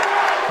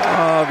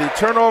 The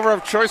turnover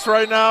of choice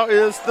right now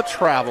is the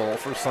travel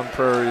for Sun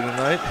Prairie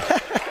tonight.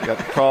 Got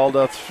called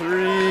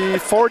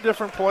 4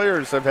 different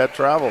players have had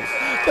travels.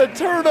 The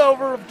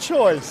turnover of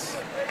choice.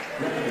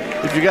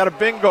 If you got a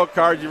bingo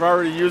card, you've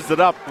already used it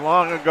up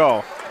long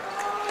ago.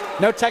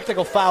 No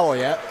technical foul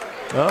yet.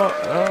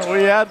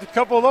 We had a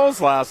couple of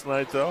those last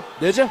night, though.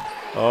 Did you?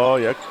 Oh,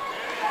 yeah.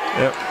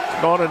 Yep.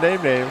 Don't want to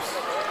name names.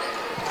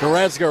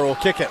 Goresger will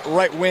kick it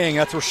right wing.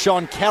 That's where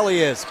Sean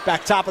Kelly is.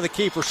 Back top of the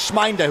key for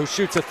Schminda, who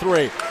shoots a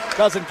 3.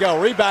 Doesn't go.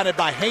 Rebounded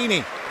by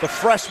Haney, the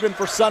freshman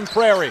for Sun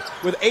Prairie,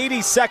 with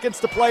 80 seconds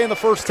to play in the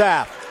first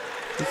half.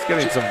 He's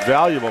getting some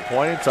valuable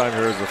playing time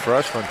here as a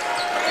freshman.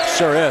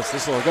 Sure is.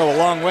 This will go a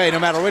long way no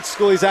matter which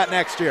school he's at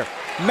next year.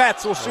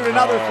 Metz will shoot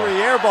another 3.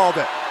 Airballed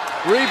it.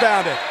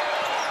 Rebounded.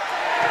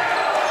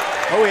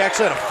 Oh, he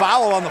actually had a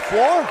foul on the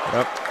floor?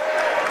 Yep.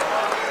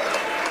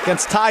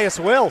 Against Tyus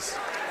Wills.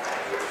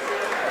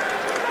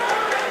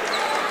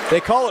 They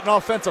call it an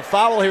offensive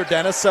foul here,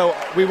 Dennis, so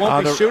we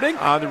won't be shooting?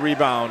 On the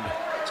rebound.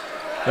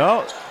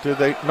 No,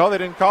 they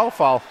didn't call a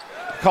foul.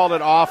 Called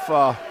it off.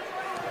 I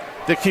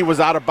think he was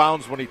out of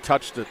bounds when he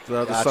touched it,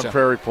 the Sun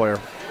Prairie player.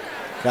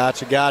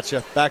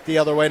 Gotcha. Back the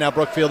other way now,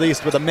 Brookfield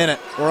East with a minute.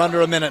 We're under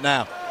a minute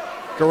now.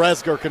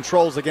 Goresger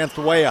controls against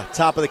Weah,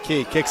 top of the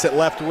key. Kicks it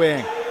left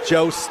wing.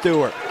 Joe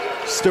Stewart.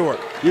 Stewart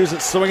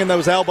uses swinging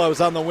those elbows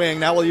on the wing.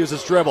 Now we'll use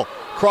his dribble.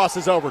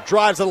 Crosses over,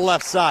 drives to the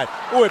left side.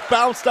 Oh, it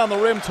bounced on the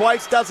rim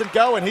twice, doesn't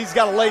go, and he's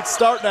got a late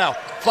start now.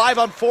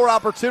 5-on-4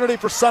 opportunity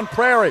for Sun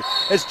Prairie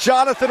as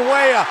Jonathan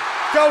Weah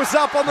goes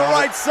up on the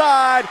right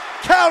side.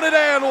 Counted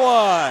and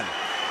one.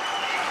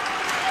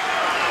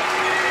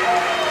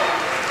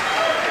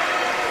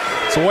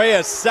 It's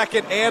Weah's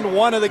second and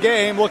 1 of the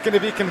game, looking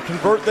if he can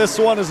convert this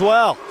one as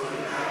well.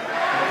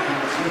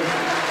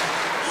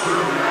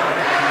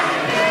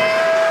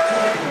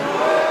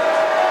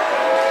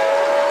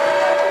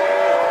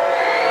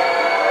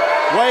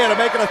 Weah to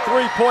make it a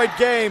 3-point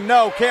game.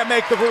 No, can't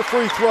make the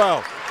free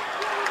throw.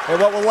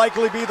 And what will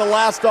likely be the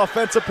last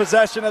offensive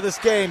possession of this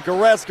game.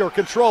 Goresger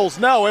controls.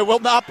 No, it will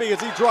not be as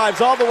he drives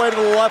all the way to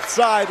the left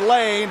side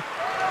lane.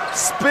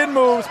 Spin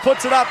moves,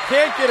 puts it up,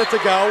 can't get it to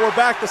go. We're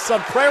back to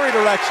Sun Prairie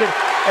direction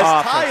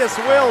as Tyus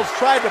Wills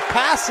tried to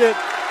pass it,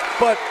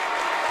 but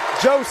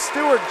Joe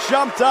Stewart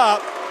jumped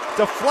up,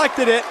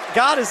 deflected it,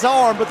 got his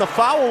arm, but the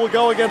foul will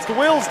go against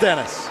Wills,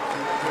 Dennis.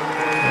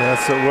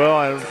 Yes, it will,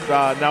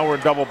 and now we're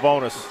in double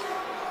bonus.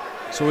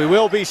 So we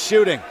will be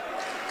shooting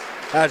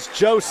as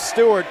Joe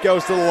Stewart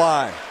goes to the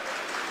line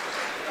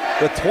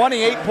with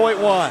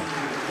 28.1.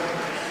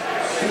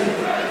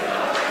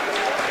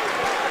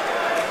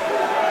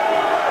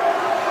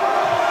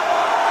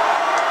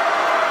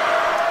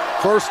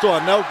 First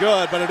one, no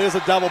good, but it is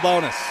a double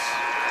bonus.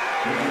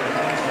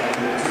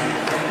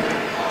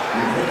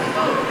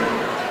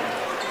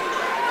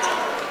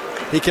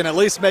 He can at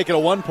least make it a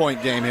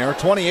 1-point game here.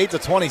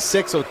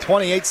 28-26 with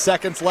 28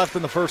 seconds left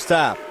in the first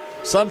half.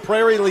 Sun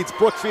Prairie leads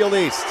Brookfield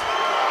East.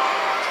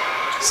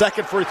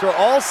 Second free throw,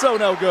 also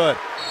no good.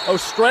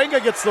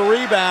 Ostrenga gets the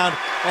rebound,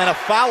 and a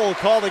foul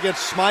called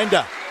against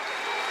Schminda.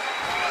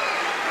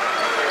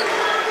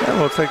 And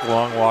we'll take a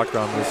long walk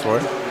down this way.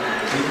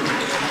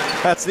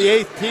 That's the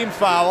 8th team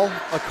foul,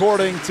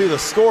 according to the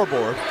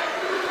scoreboard.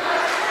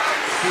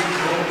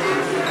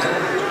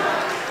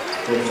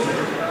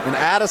 And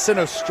Addison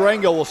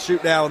Ostrenga will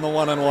shoot now in the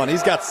one-on-one.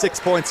 He's got 6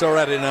 points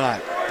already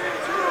tonight.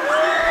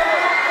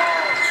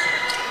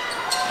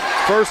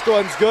 First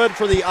one's good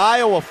for the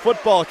Iowa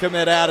football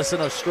commit, Addison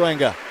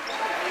Ostrenga.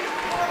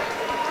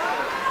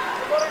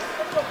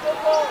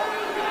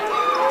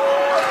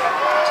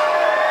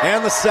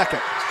 And the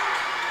second,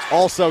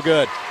 also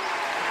good.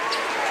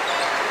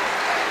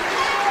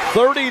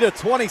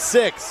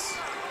 30-26.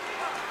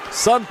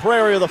 Sun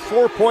Prairie with a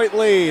 4-point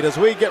lead as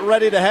we get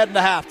ready to head into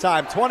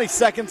halftime. 20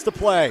 seconds to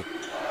play.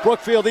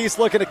 Brookfield East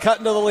looking to cut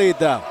into the lead,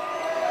 though.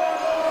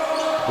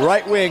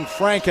 Right wing,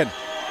 Franken.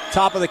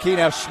 Top of the key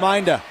now,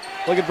 Schminda.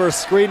 Looking for a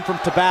screen from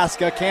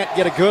Tabasca. Can't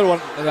get a good one,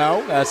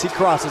 no, as he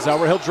crosses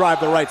over. He'll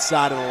drive the right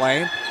side of the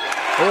lane.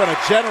 Oh, and a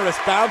generous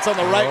bounce on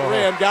the right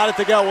rim. Got it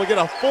to go. We'll get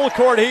a full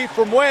court heat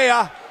from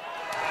Weah.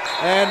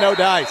 And no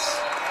dice.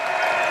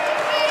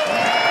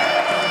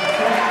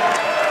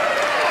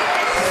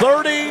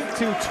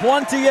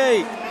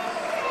 30-28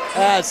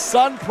 as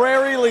Sun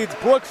Prairie leads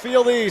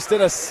Brookfield East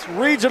in a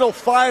regional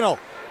final.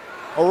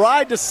 A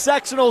ride to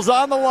sectionals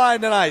on the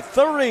line tonight,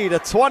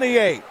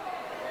 30-28.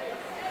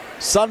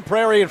 Sun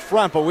Prairie in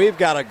front, but we've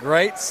got a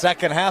great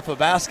second half of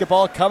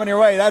basketball coming your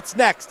way. That's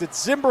next.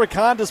 It's Zimbrick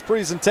Honda's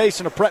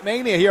presentation of Prep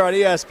Mania here on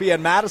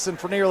ESPN Madison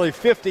for nearly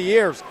 50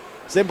 years.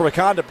 Zimbrick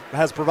Honda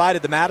has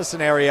provided the Madison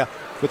area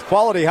with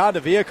quality Honda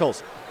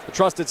vehicles. The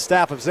trusted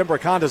staff of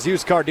Zimbrick Honda's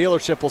used car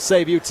dealership will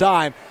save you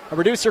time and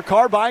reduce your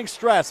car buying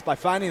stress by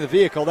finding the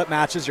vehicle that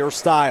matches your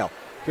style.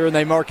 Here in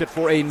the market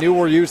for a new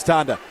or used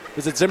Honda.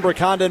 Visit Zimbrick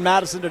Honda in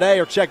Madison today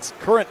or check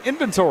current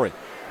inventory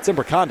at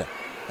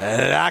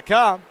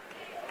ZimbrickHonda.com.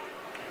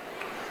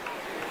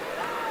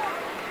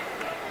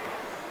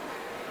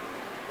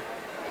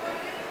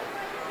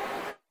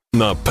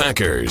 The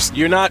Packers.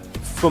 You're not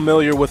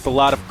familiar with a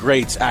lot of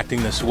greats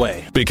acting this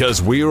way.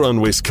 Because we're on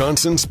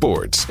Wisconsin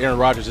Sports. Aaron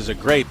Rodgers is a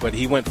great, but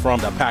he went from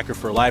the Packer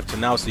for life to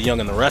now it's the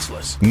young and the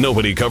restless.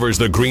 Nobody covers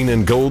the green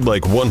and gold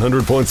like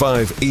 100.5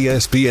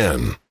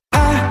 ESPN.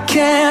 I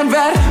can't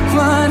write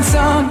one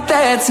song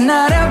that's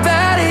not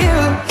about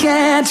you.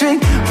 Can't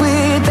drink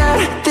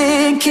without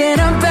thinking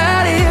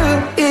about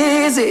you.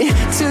 Is it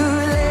too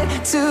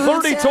late to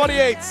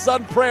 30-28,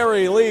 Sun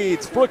Prairie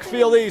leads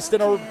Brookfield East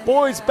in a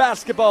boys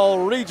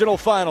basketball regional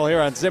final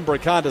here on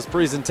Zimbrick Honda's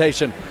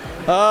presentation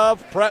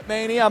of Prep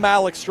Mania. I'm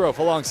Alex Strouf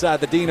alongside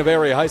the Dean of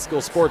Area High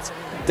School Sports,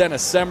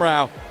 Dennis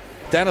Semrau.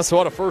 Dennis,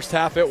 what a first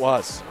half it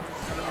was.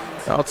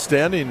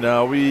 Outstanding.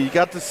 We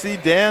got to see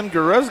Dan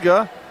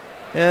Goretzka,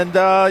 and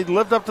he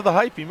lived up to the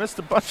hype. He missed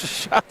a bunch of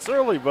shots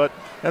early, but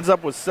ends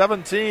up with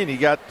 17. He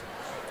got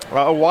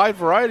a wide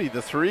variety.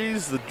 The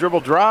threes, the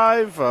dribble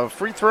drive,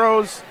 free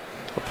throws,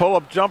 a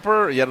pull-up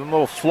jumper. He had a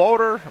little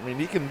floater. I mean,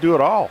 he can do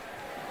it all.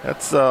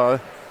 It's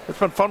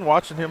been fun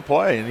watching him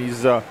play. And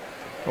he's, is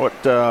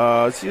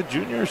he a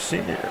junior or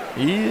senior?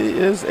 He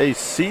is a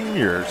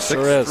senior,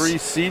 6'3"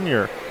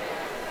 senior.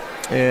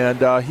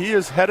 And he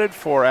is headed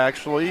for,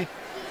 actually,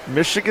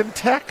 Michigan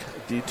Tech,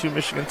 D2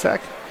 Michigan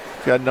Tech.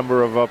 He's got a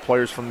number of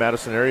players from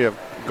Madison area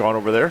have gone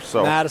over there.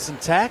 So Madison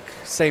Tech,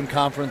 same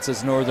conference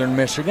as Northern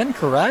Michigan,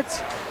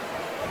 correct?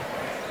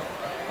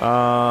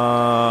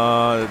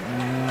 No,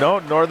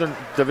 Northern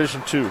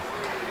Division II,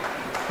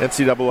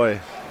 NCAA.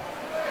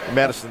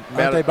 Madison.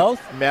 Aren't they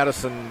both?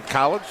 Madison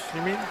College,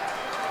 you mean?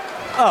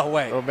 Oh,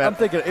 wait. I'm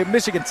thinking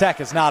Michigan Tech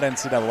is not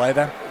NCAA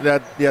then?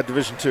 Yeah,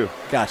 Division II.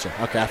 Gotcha.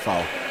 Okay, I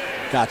follow.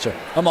 Gotcha.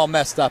 I'm all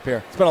messed up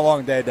here. It's been a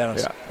long day,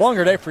 Dennis. Yeah.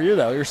 Longer day for you,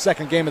 though. Your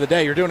second game of the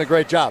day. You're doing a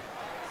great job.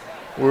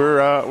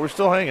 We're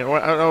still hanging.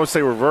 I don't want to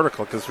say we're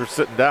vertical because we're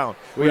sitting down.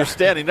 We were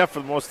standing up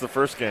for most of the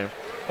first game.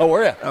 Oh,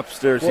 were you?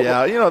 Upstairs,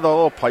 yeah. You know, the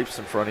little pipes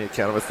in front of you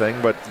kind of a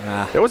thing. But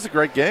it was a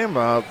great game.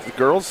 The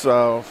girls,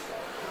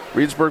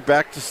 Reedsburg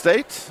back to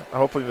state.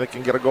 Hopefully they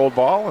can get a gold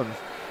ball. And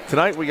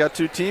tonight we got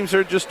two teams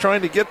here just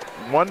trying to get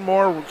one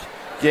more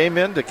game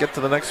in to get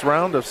to the next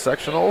round of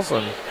sectionals.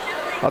 And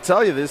I'll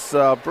tell you, this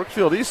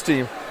Brookfield East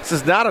team, this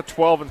is not a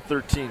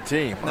 12-13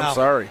 team. No. I'm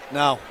sorry.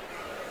 No.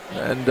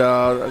 And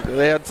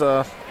they had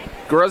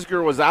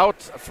Goretzka was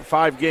out for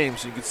 5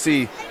 games. You could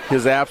see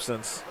his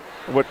absence,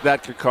 what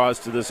that could cause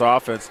to this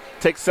offense.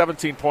 Take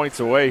 17 points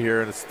away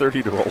here, and it's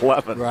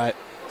 30-11. Right.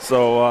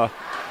 So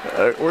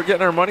we're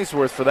getting our money's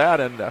worth for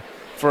that. And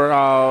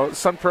for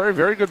Sun Prairie,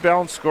 very good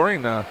balanced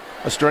scoring.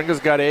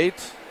 Ostrenga's got 8,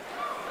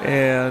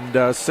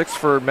 and 6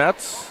 for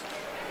Metz.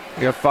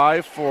 We got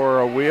 5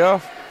 for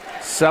Weah,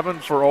 7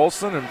 for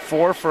Olson, and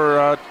 4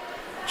 for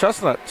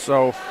Chestnut.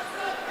 So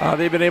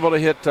They've been able to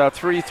hit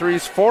 3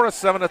 threes, 4 of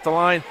 7 at the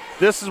line.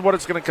 This is what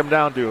it's going to come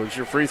down to is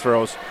your free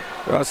throws.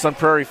 Sun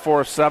Prairie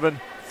 4 of 7,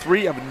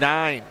 3 of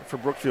 9 for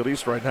Brookfield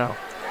East right now.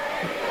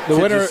 The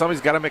winner.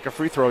 Somebody's got to make a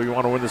free throw. You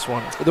want to win this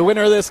one. The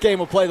winner of this game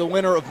will play the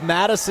winner of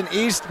Madison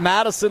East,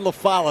 Madison La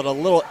Follette. A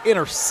little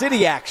inner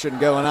city action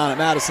going on at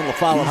Madison La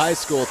Follette High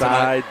School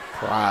tonight.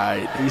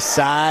 East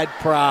Side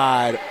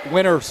Pride.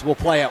 Winners will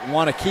play at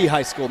Wanakee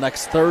High School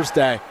next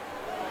Thursday.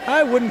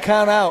 I wouldn't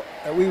count out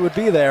that we would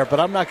be there, but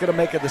I'm not going to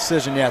make a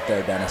decision yet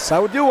there, Dennis.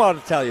 I do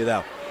want to tell you,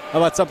 though,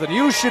 about something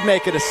you should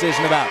make a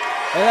decision about,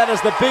 and that is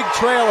the big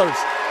trailers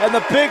and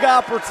the big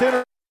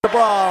opportunity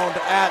abound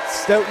at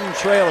Stoughton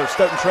Trailers.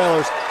 Stoughton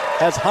Trailers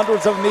has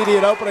hundreds of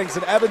immediate openings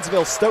in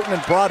Evansville, Stoughton,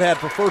 and Broadhead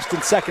for first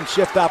and second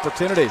shift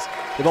opportunities.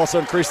 They've also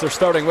increased their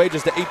starting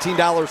wages to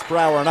 $18 per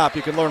hour and up.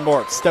 You can learn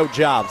more at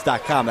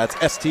stojobs.com. That's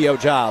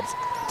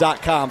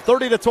STOjobs.com.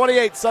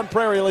 30-28, Sun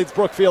Prairie leads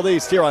Brookfield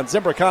East here on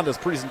Zimbrick Honda's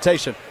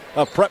presentation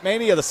of Prep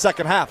Mania. The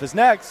second half is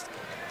next.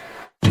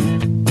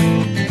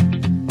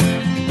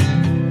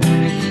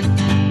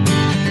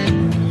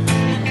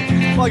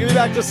 Welcome you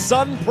back to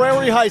Sun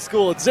Prairie High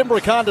School. It's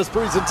Zimbrick Honda's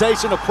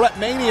presentation of Prep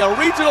Mania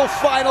regional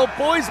final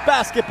boys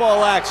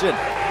basketball action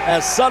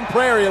as Sun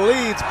Prairie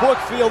leads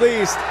Brookfield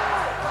East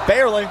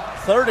barely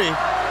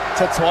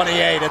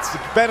 30-28. It's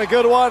been a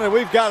good one, and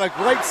we've got a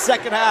great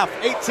second half.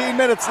 18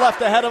 minutes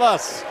left ahead of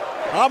us.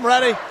 I'm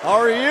ready.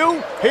 Are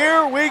you?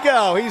 Here we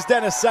go. He's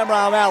Dennis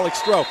Semrau. I'm Alex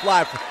Strouf,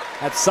 live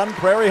at Sun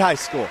Prairie High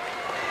School.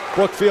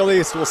 Brookfield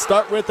East will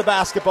start with the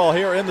basketball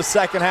here in the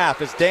second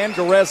half as Dan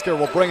Goretzka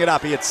will bring it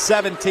up. He had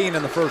 17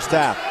 in the first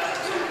half.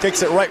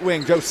 Kicks it right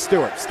wing, Joe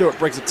Stewart. Stewart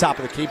brings it top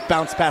of the key.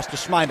 Bounce pass to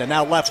Schminda.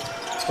 Now left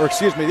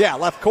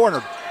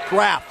corner.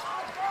 Graf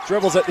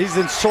dribbles it. He's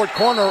in short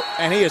corner,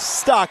 and he is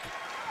stuck.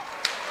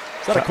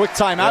 Is that a quick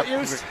timeout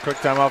used? Quick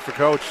timeout for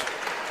Coach.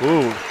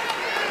 Ooh.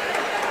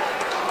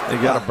 You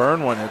got to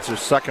burn one. It's your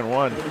second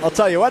one. I'll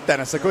tell you what,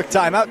 Dennis. A quick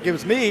timeout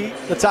gives me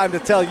the time to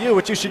tell you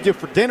what you should do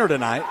for dinner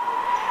tonight.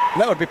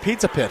 And that would be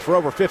Pizza Pit. For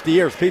over 50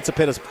 years, Pizza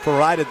Pit has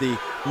provided the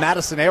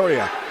Madison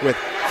area with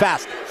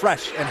fast,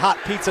 fresh, and hot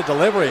pizza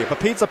delivery.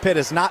 But Pizza Pit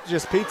is not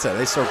just pizza.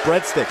 They serve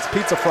breadsticks,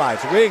 pizza fries,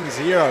 wings,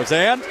 gyros,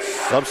 and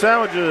sub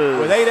sandwiches.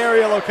 With 8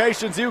 area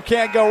locations, you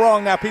can't go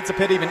wrong. Now Pizza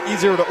Pit even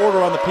easier to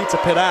order on the Pizza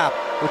Pit app,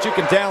 which you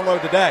can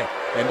download today.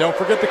 And don't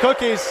forget the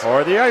cookies.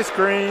 Or the ice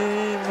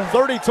cream.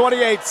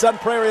 30-28, Sun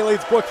Prairie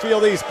leads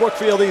Brookfield East.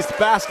 Brookfield East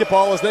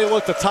basketball as they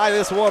look to tie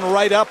this one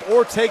right up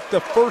or take the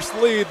first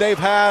lead they've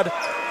had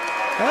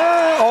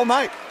all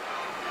night.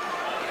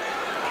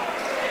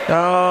 It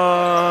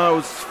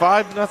was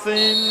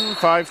 5-0,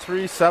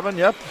 5-3, 7,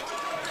 yep.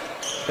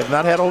 Have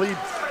not had a lead.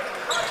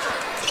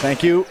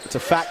 Thank you. It's a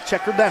fact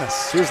checker,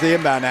 Dennis. Here's the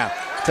inbound now.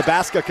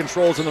 Tabasco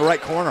controls in the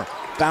right corner.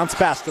 Bounce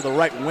pass to the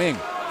right wing.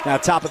 Now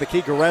top of the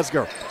key,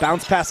 Goretzka.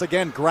 Bounce pass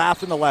again,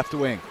 Graf in the left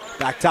wing.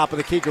 Back top of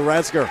the key,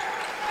 Goretzka.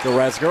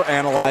 Goretzka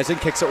analyzing,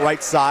 kicks it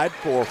right side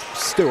for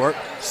Stewart.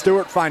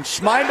 Stewart finds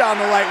Schminda on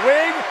the right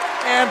wing,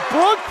 and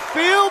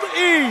Brookfield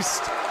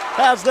East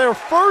has their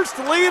first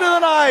lead of the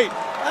night.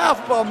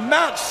 Half a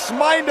match,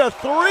 Schminda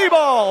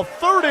 3-ball,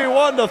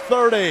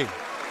 31-30.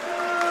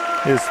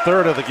 His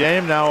third of the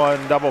game, now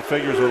in double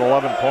figures with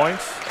 11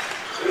 points.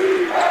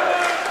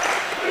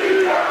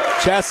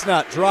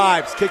 Chestnut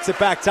drives, kicks it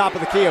back top of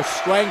the key of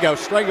Strango.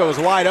 Strango is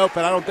wide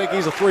open. I don't think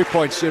he's a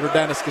three-point shooter,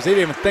 Dennis, because he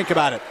didn't even think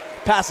about it.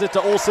 Passes it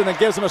to Olsen and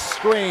gives him a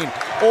screen.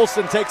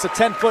 Olsen takes a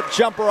 10-foot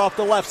jumper off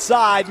the left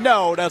side.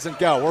 No, doesn't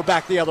go. We're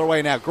back the other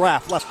way now.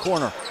 Graf, left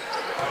corner.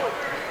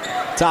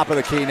 Top of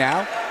the key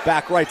now.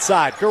 Back right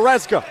side.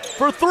 Goretzka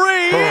for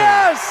three. Boom.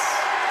 Yes!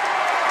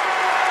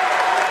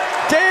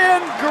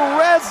 Dan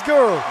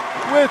Goretzka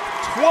with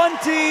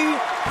 20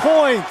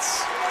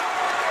 points.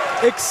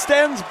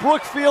 Extends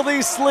Brookfield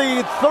East's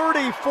lead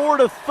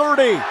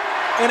 34-30.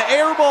 An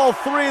airball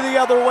three the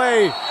other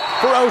way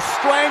for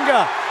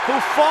Ostranga, who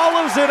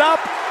follows it up.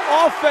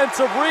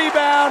 Offensive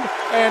rebound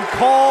and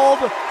called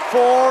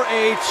for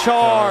a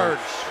charge.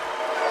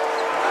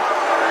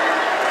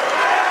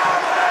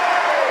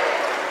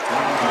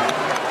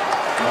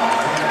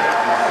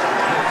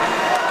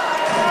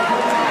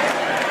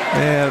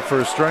 And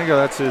for Ostranga,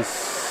 that's his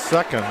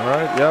second,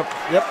 right?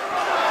 Yep.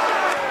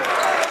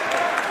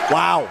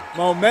 Wow,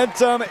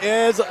 momentum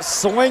is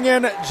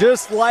swinging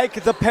just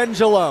like the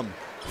pendulum.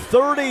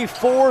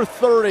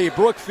 34-30,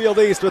 Brookfield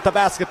East with the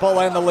basketball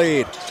and the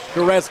lead.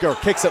 Goretzka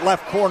kicks it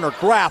left corner.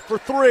 Graf for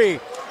three.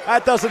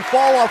 That doesn't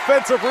fall.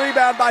 Offensive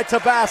rebound by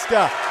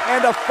Tabasco.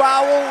 And a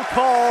foul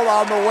call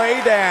on the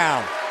way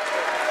down.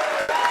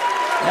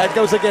 That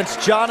goes against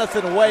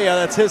Jonathan Weah.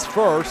 That's his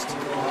first.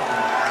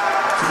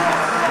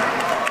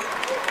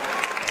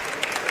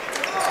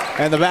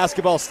 And the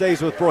basketball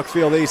stays with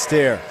Brookfield East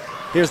here.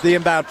 Here's the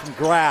inbound from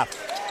Graf.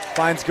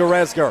 Finds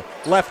Goretzka.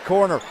 Left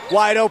corner.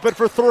 Wide open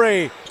for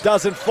three.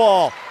 Doesn't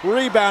fall.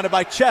 Rebounded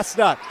by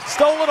Chestnut.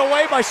 Stolen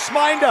away by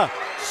Schminda.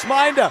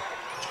 Schminda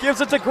gives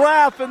it to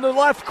Graf in the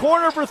left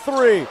corner for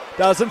three.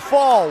 Doesn't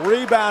fall.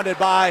 Rebounded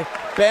by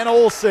Ben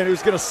Olsen,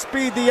 who's going to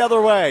speed the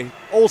other way.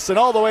 Olsen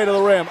all the way to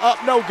the rim. Up,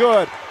 no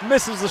good.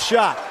 Misses the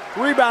shot.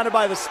 Rebounded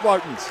by the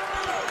Spartans.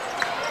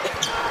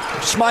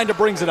 Schminda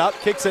brings it up,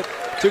 kicks it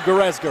to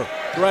Goresger.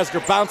 Goresger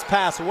bounce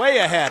pass way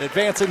ahead,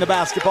 advancing the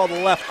basketball to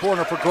the left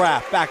corner for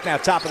Graf. Back now,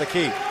 top of the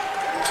key.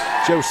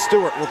 Joe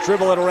Stewart will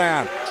dribble it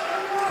around.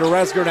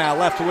 Goresger now,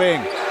 left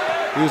wing.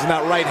 Using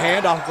that right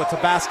hand off of a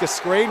Tabasca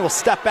screen. Will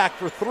step back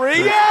for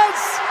three.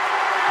 Yes!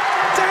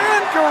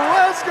 Dan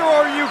Goresger,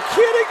 are you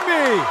kidding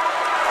me?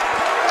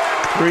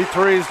 3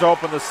 threes to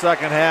open the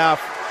second half.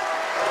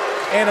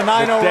 And a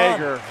 9-0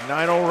 run.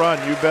 9-0 run,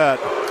 you bet.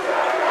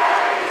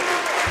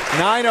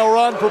 9-0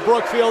 run for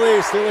Brookfield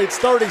East. He leads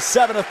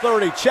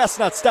 37-30.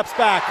 Chestnut steps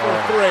back for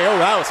a three. Oh,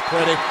 that was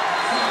pretty.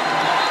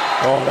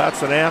 Oh,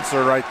 that's an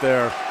answer right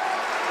there.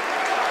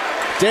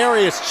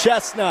 Darius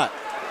Chestnut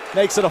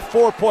makes it a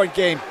 4-point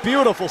game.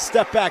 Beautiful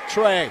step-back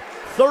tray.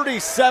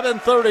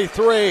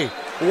 37-33.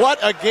 What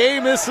a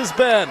game this has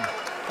been.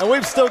 And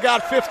we've still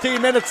got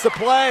 15 minutes to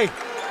play.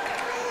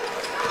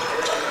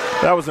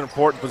 That was an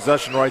important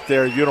possession right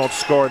there. You don't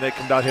score and they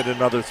come down, hit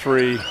another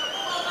three.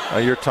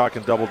 You're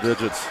talking double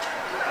digits.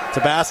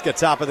 Tabasca,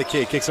 top of the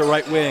key. Kicks it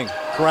right wing.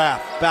 Graf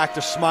back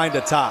to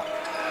Schminda, top.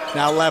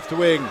 Now left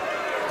wing.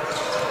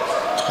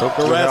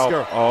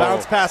 Goresger,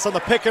 bounce pass on the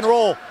pick and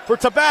roll for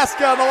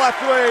Tabasca on the left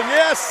wing.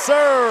 Yes,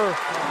 sir.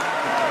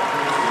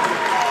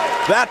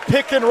 That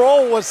pick and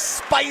roll was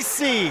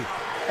spicy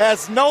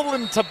as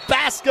Nolan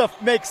Tabasca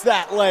makes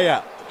that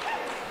layup.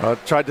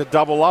 Tried to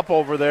double up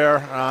over there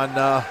on,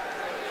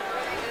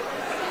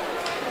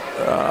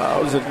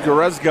 was it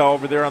Goresga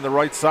over there on the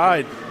right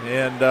side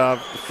and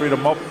freed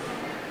him up.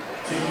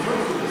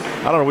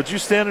 I don't know, would you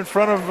stand in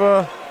front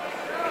of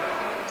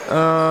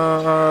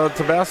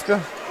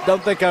Tabasca?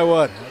 Don't think I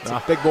would.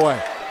 That's a big boy.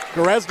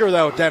 Goresger,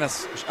 though,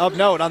 Dennis, of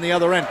note on the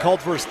other end,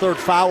 called for his third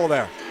foul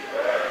there.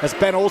 As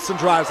Ben Olsen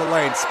drives the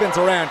lane, spins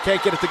around,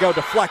 can't get it to go,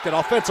 deflected.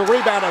 Offensive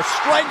rebound,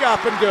 Ostrenga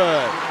up and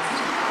good.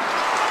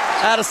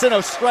 Addison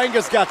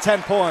Ostrenga's got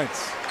 10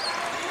 points.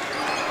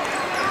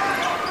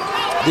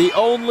 The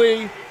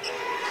only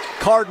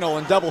Cardinal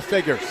in double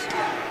figures.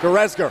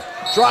 Goresger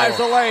drives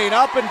the lane,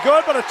 up and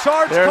good, but a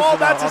charge called.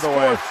 That's his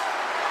fourth.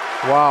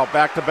 Wow,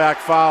 back-to-back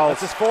fouls.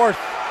 That's his fourth.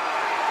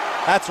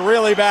 That's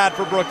really bad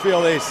for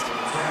Brookfield East.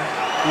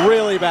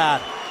 Really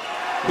bad.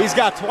 He's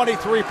got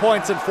 23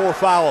 points and 4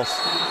 fouls.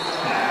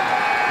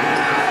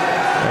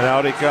 And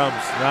out he comes,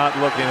 not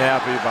looking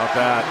happy about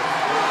that.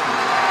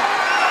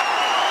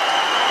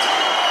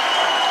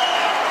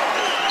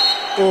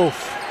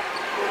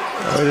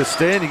 Oof. Way to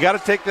stand, you got to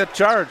take that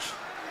charge.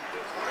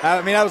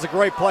 I mean, that was a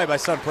great play by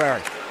Sun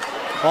Prairie.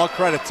 All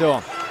credit to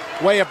him.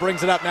 Weah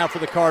brings it up now for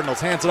the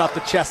Cardinals. Hands it off to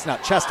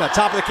Chestnut. Chestnut,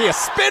 top of the key, a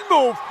spin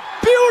move.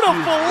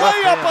 Beautiful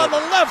layup on the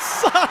left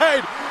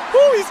side.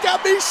 Ooh, he's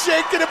got me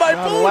shaking in my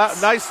boots.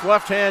 Nice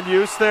left hand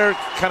use there.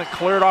 Kind of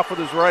cleared off with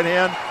his right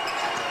hand.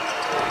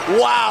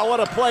 Wow, what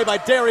a play by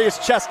Darius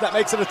Chestnut.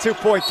 Makes it a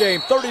 2-point game,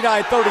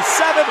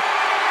 39-37.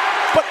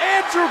 But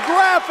Andrew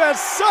Graf has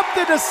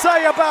something to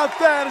say about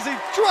that as he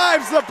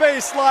drives the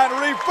baseline.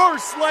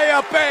 Reverse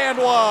layup and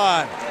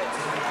one.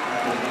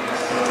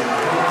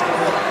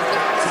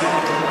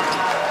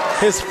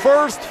 His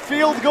first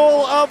field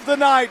goal of the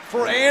night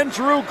for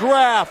Andrew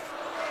Graf.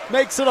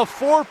 Makes it a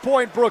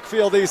 4-point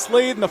Brookfield East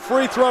lead, and the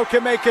free throw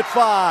can make it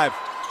 5.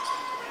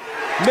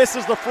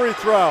 Misses the free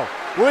throw.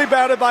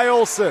 Rebounded by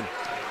Olsen.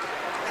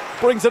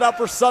 Brings it up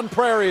for Sun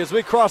Prairie as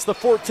we cross the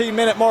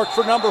 14-minute mark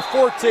for number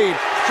 14.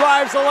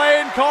 Drives the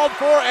lane, called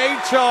for a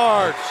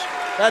charge.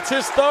 That's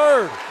his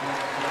third.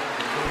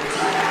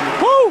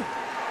 Woo!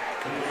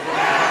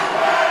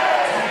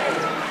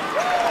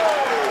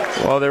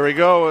 Well, there we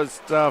go. It's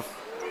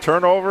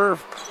turnover.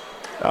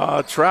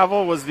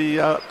 Travel was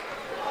the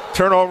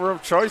turnover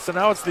of choice, and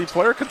now it's the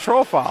player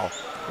control foul.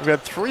 We've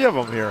had 3 of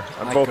them here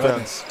on both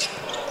ends.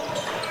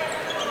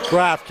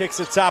 Graf kicks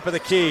it top of the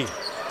key.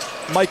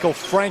 Michael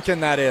Franken,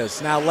 that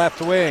is. Now left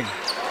wing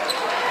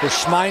for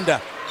Schminda.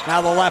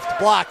 Now the left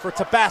block for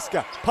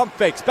Tabasca. Pump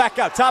fakes, back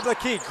out, top of the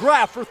key.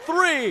 Graf for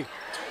 3.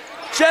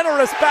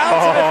 Generous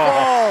bounce and it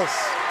falls.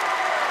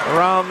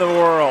 Around the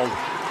world.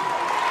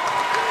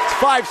 It's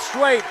 5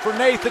 straight for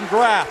Andrew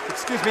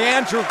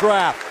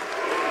Graf.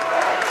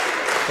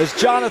 As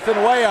Jonathan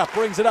Weah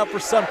brings it up for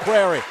Sun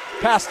Prairie.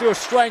 Pass to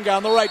Ostrenga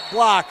on the right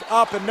block.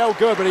 Up and no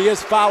good, but he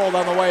is fouled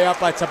on the way up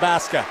by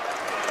Tabasca.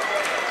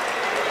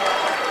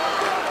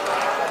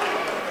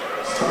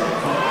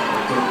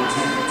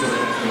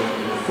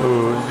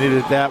 Ooh,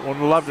 needed that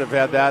one. Loved to have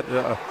had that,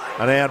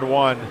 an and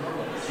one.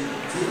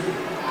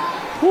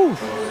 Whew.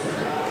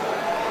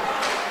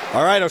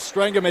 All right,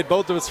 Ostrenga made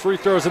both of his free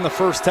throws in the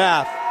first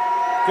half.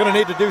 Going to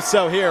need to do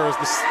so here as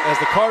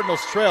the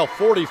Cardinals trail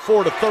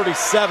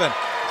 44-37.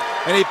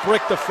 And he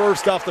bricked the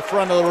first off the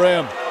front of the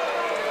rim.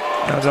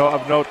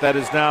 Of note, that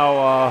is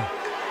now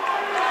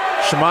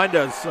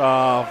Schminda's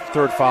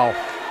third foul.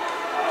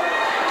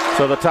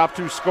 So the top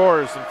 2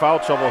 scorers in foul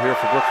trouble here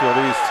for Brookfield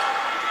East.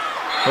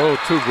 Oh,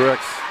 2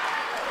 bricks.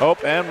 Oh,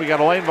 and we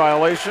got a lane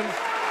violation.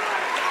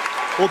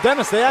 Well,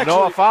 Dennis,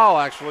 a foul,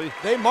 actually.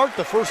 They marked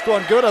the first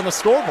one good on the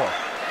scoreboard.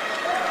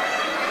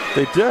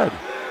 They did.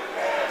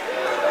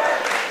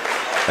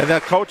 And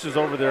that coach is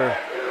over there.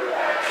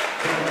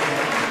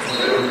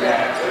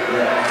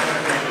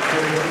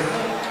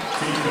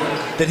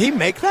 Did he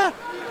make that?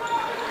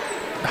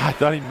 I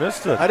thought he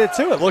missed it. I did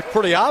too. It looked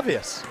pretty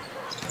obvious.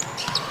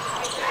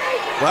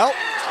 Well,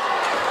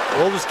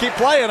 we'll just keep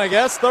playing, I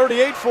guess.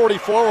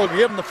 38-44. We'll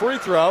give him the free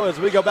throw as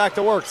we go back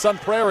to work. Sun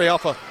Prairie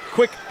off a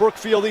quick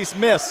Brookfield East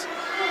miss.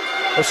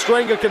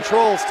 Ostrenga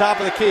controls top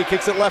of the key,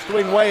 kicks it left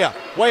wing Weah.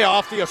 Weah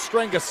off the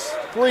Ostrenga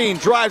screen,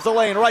 drives the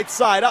lane, right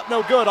side, up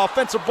no good.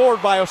 Offensive board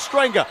by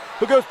Ostrenga,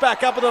 who goes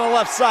back up and on the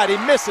left side. He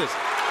misses.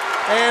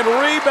 And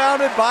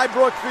rebounded by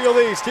Brookfield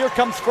East. Here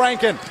comes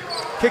Franken.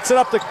 Kicks it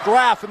up to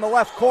Graff in the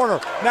left corner.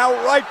 Now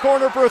right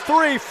corner for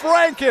three.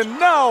 Franken,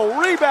 no.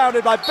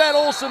 Rebounded by Ben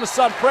Olsen to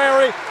Sun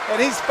Prairie,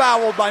 and he's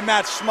fouled by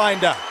Matt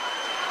Schminda.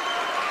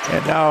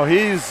 And now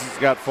he's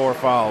got 4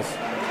 fouls.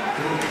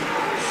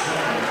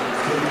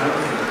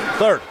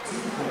 Third.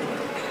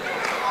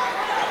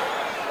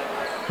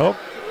 Oh,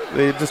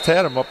 they just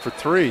had him up for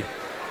 3.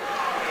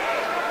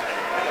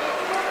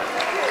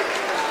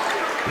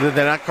 Did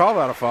they not call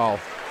that a foul?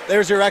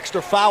 There's your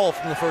extra foul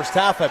from the first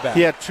half, I bet.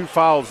 He had 2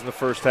 fouls in the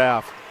first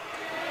half.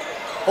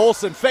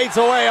 Olsen fades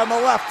away on the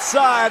left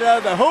side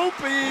of the hoop.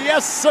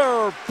 Yes,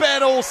 sir.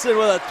 Ben Olsen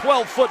with a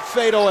 12-foot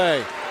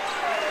fadeaway.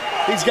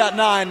 He's got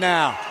 9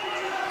 now.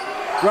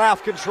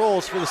 Graff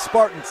controls for the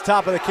Spartans,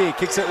 top of the key.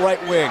 Kicks it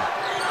right wing.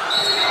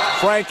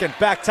 Franken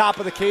back top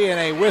of the key and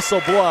a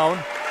whistle blown.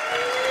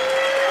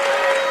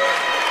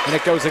 And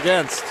it goes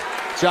against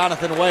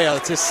Jonathan Weah.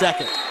 That's his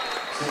second.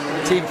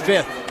 Team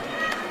 5th.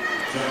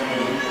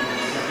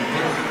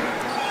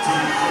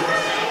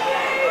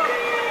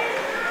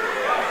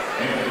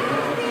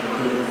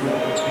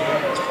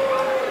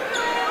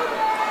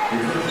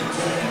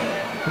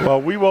 Well,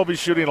 we will be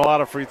shooting a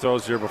lot of free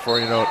throws here before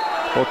you know it.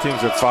 Both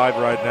teams at 5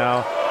 right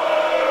now.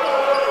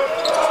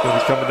 It's going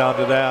to be coming down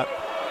to that.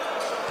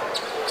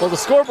 Well, the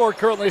scoreboard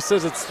currently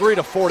says it's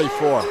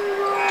 3-44.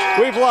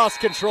 We've lost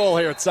control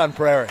here at Sun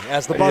Prairie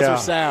as the buzzer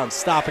sounds,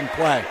 stopping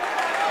play.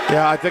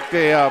 Yeah, I think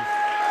they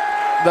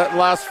that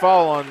last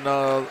foul on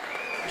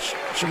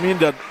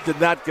Shaminda did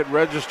not get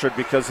registered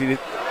because he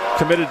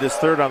committed his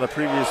 3rd on the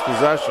previous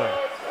possession.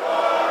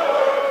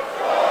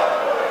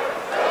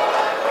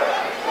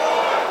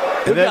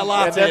 And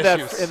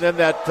then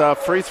that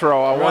free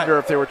throw, I wonder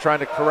if they were trying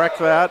to correct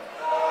that.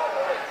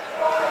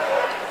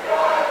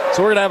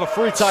 So we're going to have a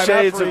free timeout.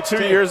 Shades of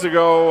 2 years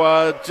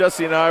ago,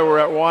 Jesse and I were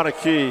at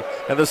Wanakee,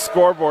 and the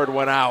scoreboard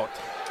went out.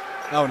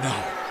 Oh, no.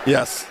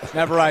 Yes.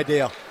 Never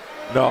ideal.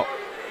 No.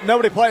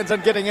 Nobody plans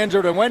on getting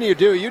injured, and when you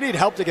do, you need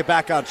help to get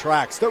back on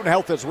track. Stoughton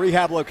Health has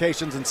rehab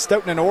locations in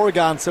Stoughton and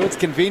Oregon, so it's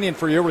convenient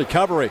for your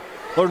recovery.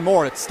 Learn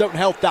more at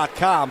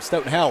stoughtonhealth.com.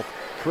 Stoughton Health,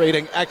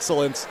 creating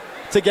excellence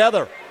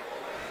together.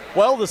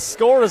 Well, the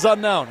score is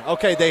unknown.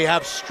 Okay, they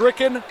have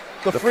stricken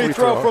the free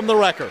throw from the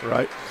record.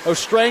 Right.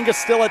 Ostrenga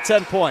still at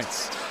 10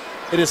 points.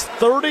 It is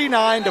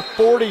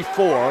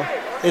 39-44.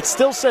 It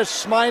still says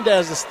Schminda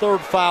has his 3rd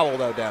foul,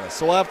 though, Dennis.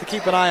 So we'll have to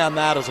keep an eye on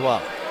that as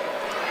well.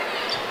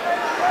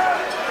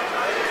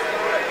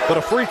 But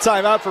a free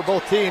timeout for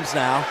both teams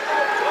now.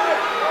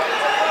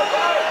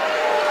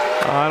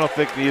 I don't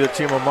think either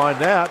team will mind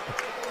that.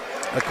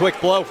 A quick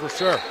blow for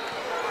sure.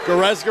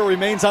 Goretzka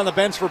remains on the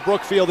bench for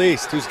Brookfield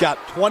East, who's got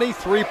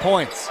 23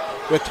 points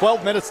with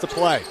 12 minutes to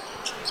play.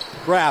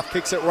 Graff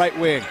kicks it right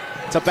wing.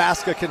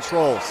 Tabasca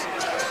controls.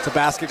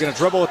 Tabasca going to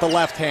dribble with the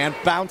left hand.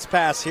 Bounce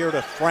pass here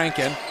to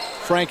Franken.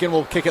 Franken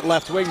will kick it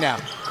left wing now.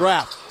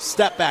 Graff,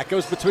 step back,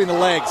 goes between the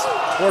legs.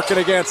 Working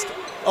against,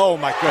 oh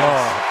my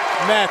goodness.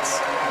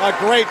 Metz, a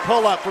great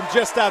pull-up from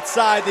just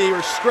outside the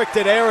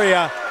restricted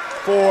area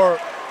for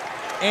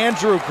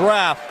Andrew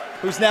Graff,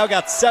 who's now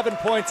got 7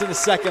 points in the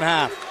second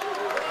half.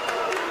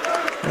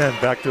 And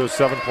back to a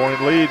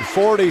 7-point lead.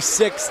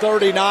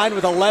 46-39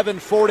 with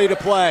 11:40 to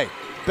play.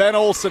 Ben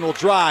Olsen will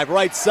drive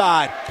right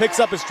side, picks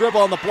up his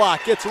dribble on the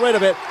block, gets rid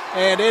of it,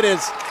 and it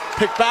is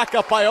picked back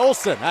up by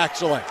Olsen,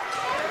 actually.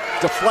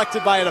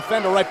 Deflected by a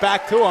defender right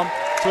back to him,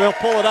 so he'll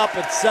pull it up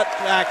and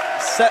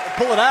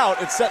pull it out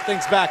and set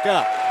things back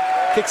up.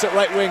 Kicks it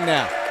right wing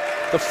now.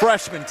 The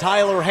freshman,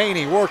 Tyler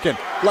Haney, working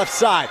left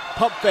side,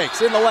 pump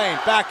fakes in the lane,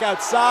 back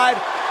outside,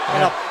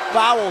 and a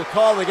foul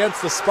called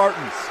against the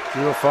Spartans.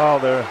 Drew a foul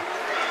there.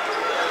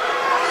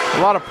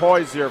 A lot of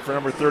poise here for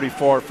number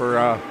 34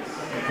 for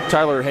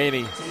Tyler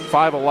Haney,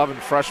 5'11"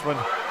 freshman.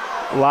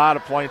 A lot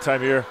of playing time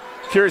here.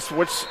 Curious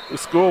which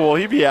school will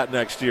he be at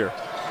next year.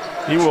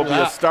 He will be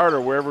a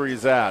starter wherever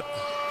he's at.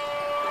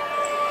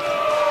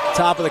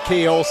 Top of the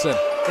key, Olsen.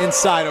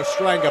 Inside,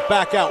 Ostrenga.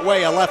 Back out,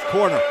 Weah, left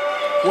corner.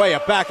 Weah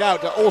back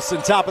out to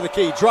Olsen, top of the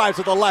key. Drives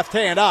with the left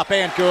hand, up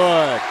and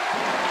good.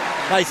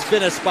 Nice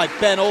finish by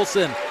Ben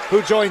Olsen,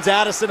 who joins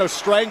Addison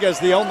Ostrenga as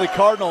the only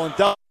Cardinal in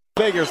double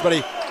figures, but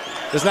he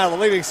is now the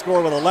leading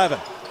scorer with 11.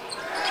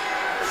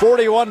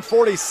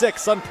 41-46,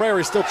 Sun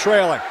Prairie still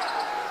trailing.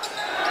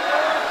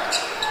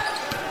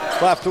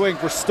 Left wing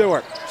for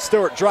Stewart.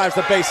 Stewart drives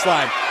the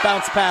baseline.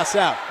 Bounce pass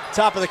out.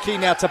 Top of the key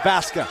now,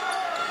 Tabasca.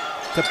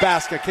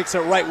 Tabasca kicks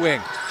it right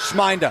wing.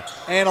 Schminda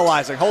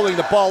analyzing, holding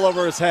the ball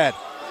over his head.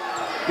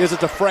 Gives it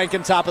to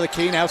Franken, top of the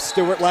key. Now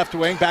Stewart, left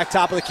wing, back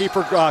top of the key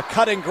for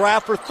cutting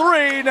Graff for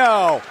three.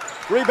 No.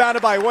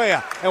 Rebounded by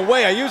Weah. And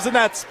Weah using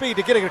that speed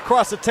to getting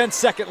across the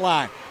 10-second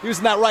line.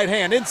 Using that right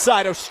hand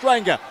inside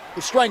Ostrenga.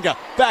 Ostrenga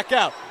back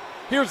out.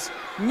 Here's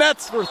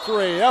Metz for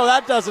three. Oh,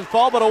 that doesn't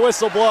fall, but a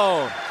whistle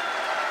blown.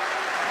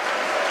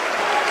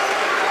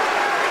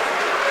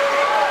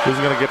 Who's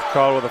going to get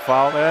called with a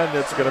foul? And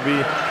it's going to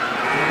be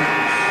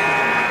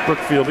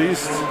Brookfield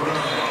East.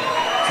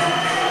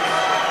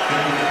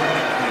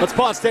 Let's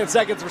pause 10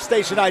 seconds for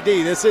station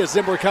ID. This is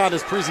Zimbrick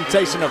Honda's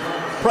presentation of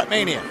Prep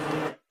Mania.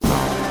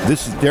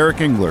 This is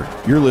Derek Engler.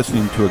 You're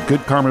listening to a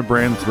Good Karma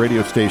Brands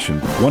radio station,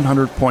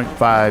 100.5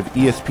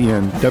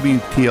 ESPN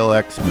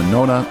WTLX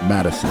Monona,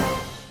 Madison.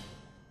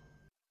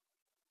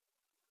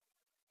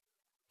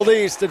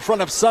 East in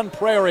front of Sun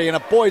Prairie in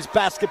a boys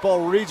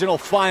basketball regional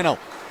final.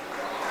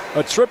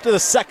 A trip to the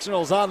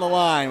sectionals on the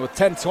line with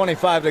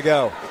 10:25 to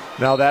go.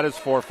 Now that is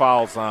 4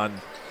 fouls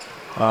on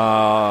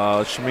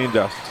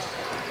Shaminda.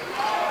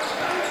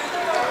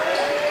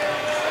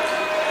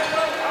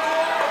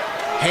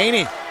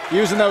 Haney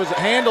using those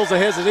handles of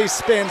his as he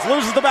spins,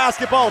 loses the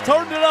basketball,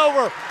 turned it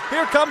over.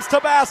 Here comes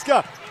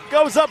Tabasca,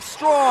 goes up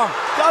strong,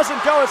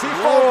 doesn't go as he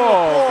falls to the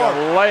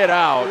floor. Lay it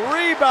out.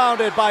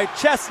 Rebounded by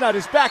Chestnut,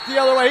 who's back the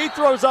other way. He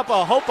throws up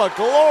a hope of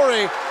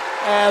glory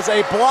as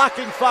a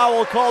blocking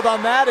foul called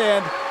on that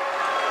end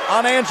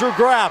on Andrew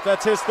Graff.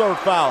 That's his 3rd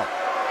foul.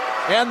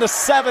 And the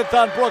 7th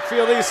on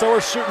Brookfield East, so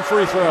we're shooting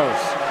free throws.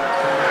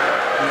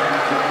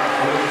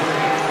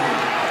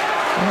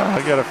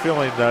 I got a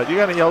feeling that you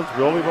got any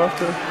eligibility left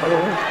here, by the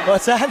way?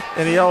 What's that?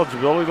 Any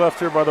eligibility left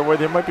here, by the way?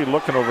 They might be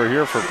looking over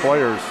here for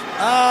players.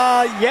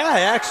 Yeah, I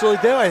actually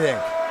do, I think.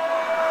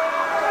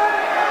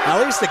 At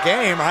least a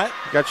game, right?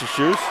 Got your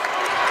shoes?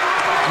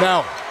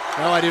 No,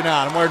 I do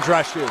not. I'm wearing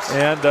dress shoes.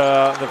 And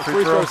the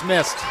free throw's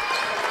missed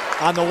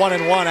on the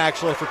 1-and-1,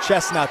 actually, for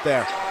Chestnut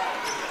there.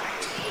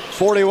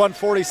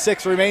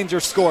 41-46 remains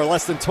your score.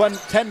 Less than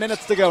 10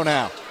 minutes to go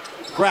now.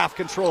 Graff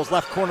controls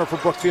left corner for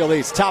Brookfield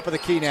East. Top of the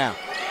key now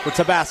for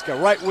Tabasca.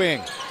 Right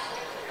wing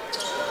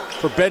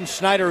for Ben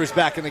Schneider, who's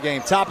back in the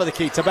game. Top of the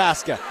key,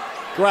 Tabasca.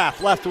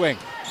 Graff, left wing.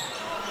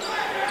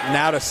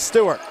 Now to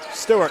Stewart.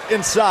 Stewart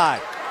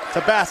inside.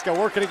 Tabasca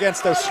working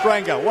against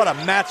Ostrenga. What a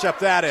matchup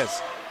that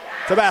is.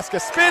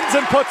 Tabasca spins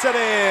and puts it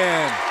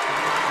in.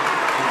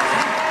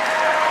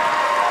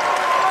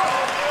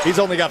 He's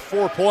only got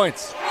 4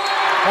 points.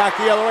 Back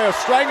the other way.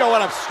 Ostrenga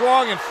went up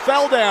strong and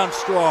fell down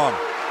strong.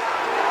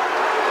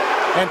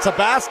 And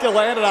Tabasca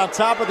landed on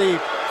top of the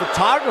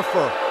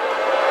photographer.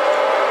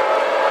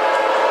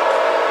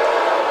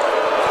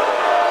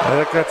 I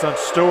think that's on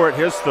Stewart,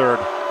 his 3rd.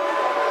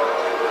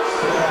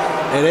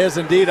 It is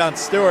indeed on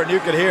Stewart, and you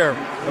could hear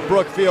the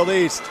Brookfield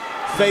East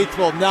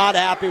faithful not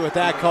happy with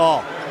that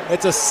call.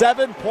 It's a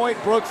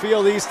 7-point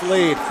Brookfield East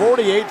lead,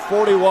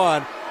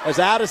 48-41, as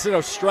Addison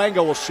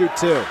Ostrenga will shoot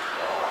 2.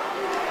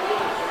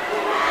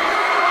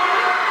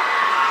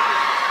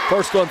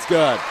 First one's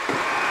good.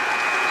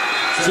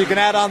 So you can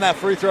add on that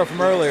free throw from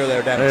earlier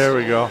there, Dennis. There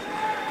we go.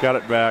 Got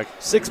it back.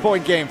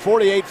 6-point game,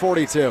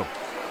 48-42.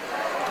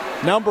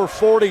 Number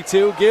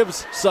 42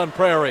 gives Sun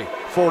Prairie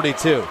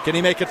 42. Can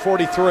he make it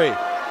 43?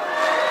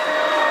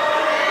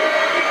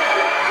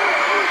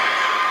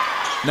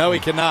 No, he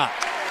cannot.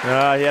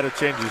 He had to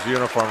change his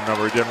uniform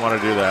number. He didn't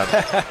want to do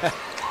that.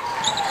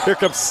 Here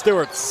comes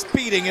Stewart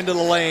speeding into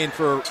the lane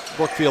for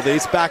Brookfield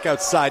East. Back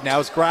outside now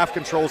as Graff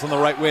controls on the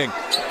right wing.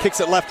 Kicks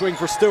it left wing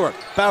for Stewart.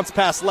 Bounce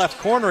pass left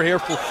corner here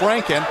for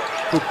Franken,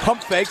 who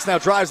pump fakes, now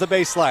drives the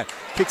baseline.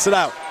 Kicks it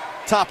out.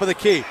 Top of the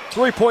key.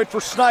 3-point for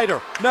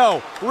Schneider.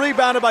 No.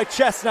 Rebounded by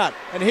Chestnut.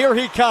 And here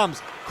he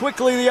comes.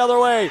 Quickly the other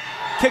way.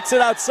 Kicks it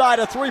outside.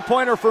 A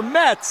 3-pointer for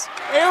Metz.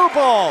 Air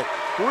ball.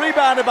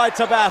 Rebounded by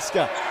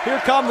Tabasca. Here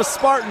come the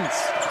Spartans.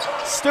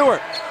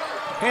 Stewart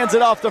hands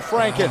it off to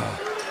Franken.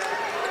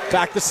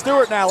 Back to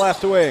Stewart now,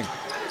 left wing.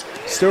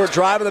 Stewart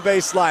driving the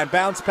baseline.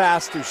 Bounce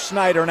pass to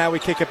Schneider. Now we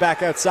kick it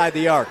back outside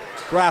the arc.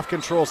 Graff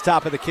controls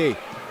top of the key.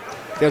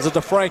 Gives it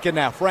to Franken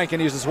now. Franken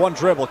uses one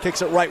dribble.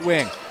 Kicks it right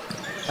wing.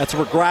 That's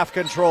where Graff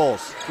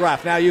controls.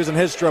 Graff now using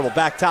his dribble.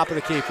 Back top of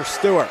the key for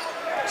Stewart.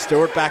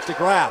 Stewart back to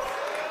Graff.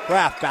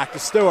 Graff back to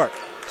Stewart.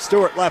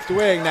 Stewart left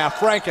wing now.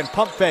 Franken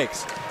pump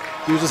fakes.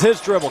 Uses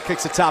his dribble.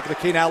 Kicks it top of the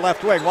key now,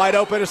 left wing. Wide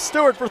open is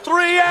Stewart for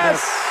 3.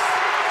 Yes!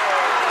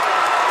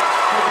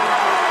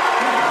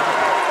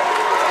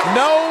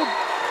 No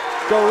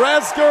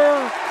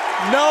Goretzker,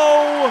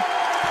 no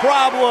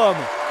problem.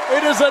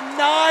 It is a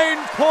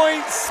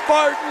 9-point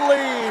Spartan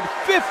lead,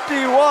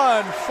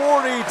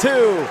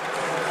 51-42.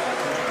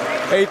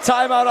 A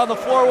timeout on the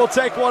floor. We'll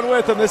take one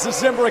with him. This is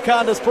Zimbrick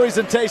Honda's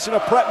presentation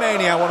of Prep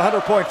Mania,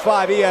 100.5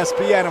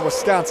 ESPN and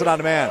Wisconsin On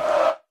Demand.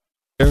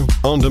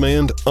 On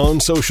demand, on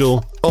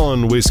social,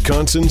 on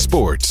Wisconsin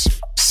Sports.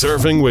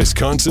 Serving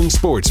Wisconsin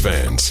sports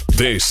fans.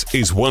 This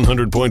is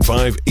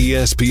 100.5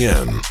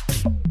 ESPN.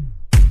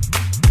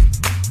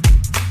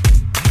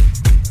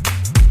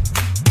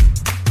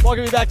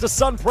 Welcome you back to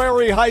Sun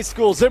Prairie High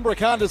School. Zimbrick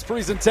Honda's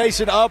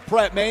presentation of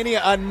Prep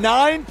Mania. A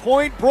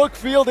 9-point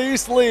Brookfield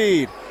East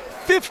lead.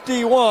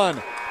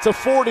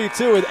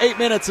 51-42 with 8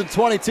 minutes and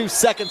 22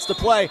 seconds to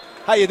play.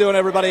 How you doing,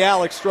 everybody?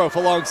 Alex Strouf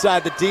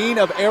alongside the Dean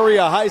of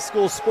Area High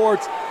School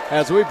Sports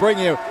as we bring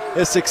you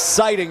this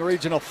exciting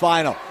regional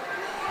final.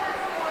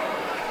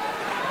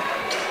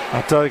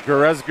 I'll tell you,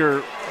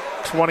 Goresger,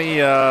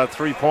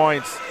 23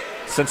 points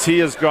since he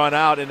has gone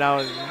out, and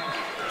now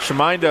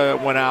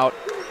Sheminda went out.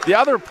 The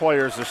other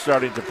players are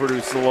starting to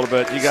produce a little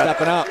bit. You got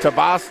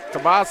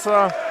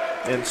Tabasa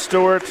and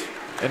Stewart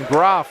and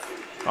Groff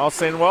all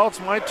saying, well, it's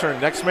my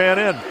turn. Next man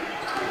in.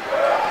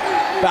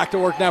 Back to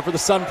work now for the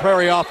Sun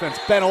Prairie offense.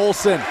 Ben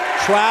Olson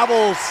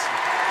travels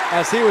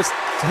as he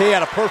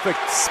had a perfect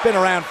spin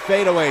around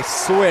fadeaway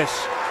swish.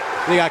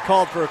 He got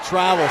called for a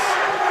travels.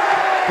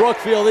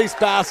 Brookfield East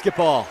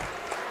basketball.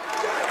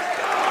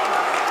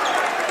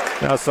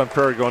 Now Sun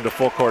Prairie going to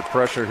full court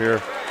pressure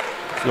here.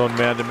 It's going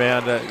man to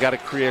man. Got to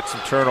create some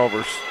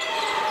turnovers.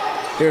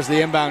 Here's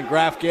the inbound.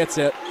 Graff gets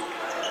it.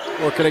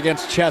 Working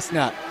against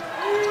Chestnut.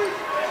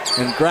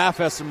 And Graff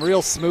has some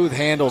real smooth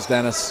handles,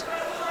 Dennis.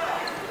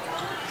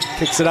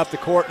 Kicks it up the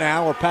court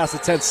now. We're past the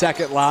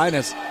 10-second line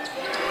as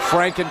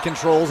Franken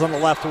controls on the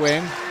left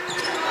wing.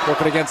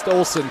 Working against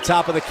Olson.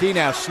 Top of the key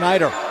now.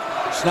 Schneider.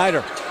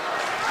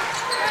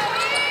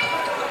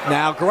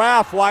 Now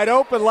Graff wide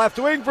open. Left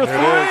wing for three.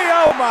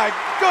 Oh, my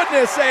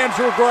goodness.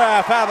 Andrew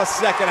Graff. Have a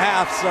second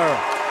half, sir.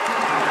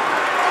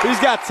 He's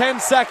got 10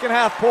 second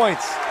half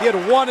points. He had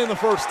 1 in the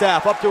first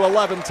half, up to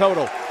 11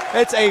 total.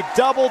 It's a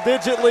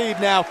double-digit lead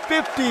now,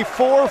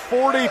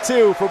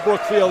 54-42 for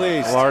Brookfield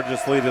East.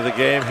 Largest lead of the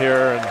game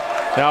here, and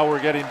now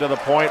we're getting to the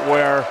point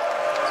where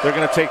they're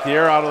going to take the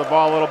air out of the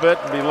ball a little bit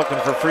and be looking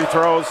for free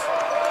throws.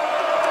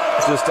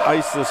 Just to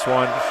ice this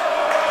one.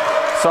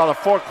 Saw the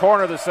fourth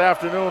corner this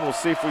afternoon. We'll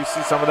see if we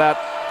see some of that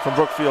from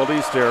Brookfield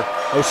East here.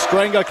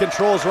 Ostrenga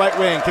controls right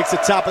wing, kicks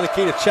it top of the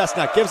key to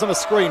Chestnut, gives him a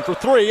screen for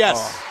 3,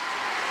 yes.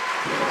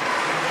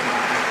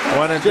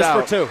 One in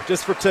doubt.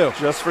 Just for two.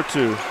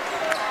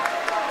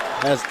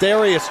 As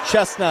Darius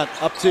Chestnut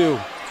up to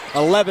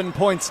 11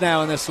 points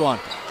now in this one.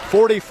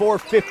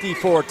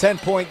 44-54,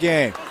 10-point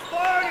game.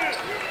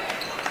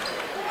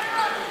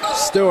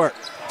 Stewart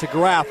to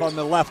Graff on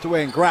the left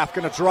wing. Graff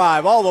going to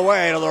drive all the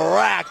way to the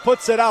rack.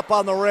 Puts it up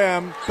on the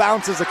rim.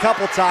 Bounces a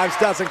couple times.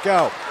 Doesn't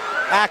go.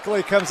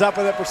 Ackley comes up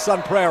with it for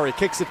Sun Prairie.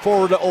 Kicks it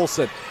forward to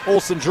Olson.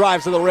 Olson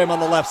drives to the rim on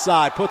the left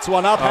side. Puts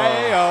one up.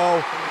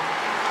 Hey-oh.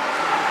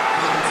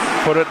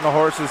 Put it in the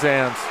horse's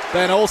hands.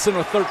 Ben Olson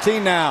with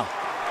 13 now.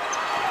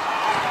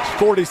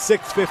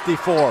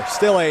 46-54.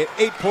 Still a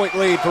 8-point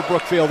lead for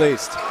Brookfield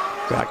East.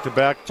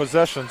 Back-to-back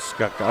possessions.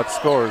 Got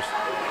scores.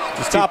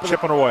 Just keep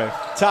chipping away.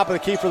 Top of the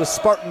key for the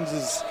Spartans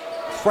is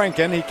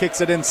Franken. He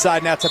kicks it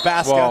inside now to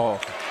Basca. Whoa.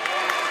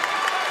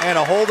 And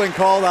a holding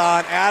called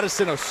on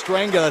Addison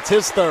Ostrenga. That's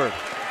his third.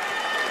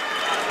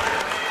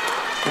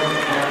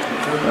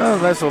 Well,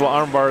 nice little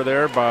armbar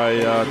there by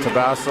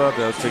Tabasa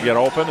to get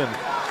open, and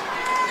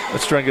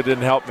Ostrenga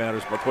didn't help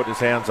matters but put his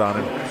hands on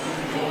him.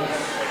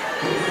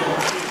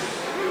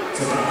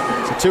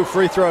 So 2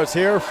 free throws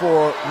here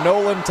for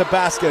Nolan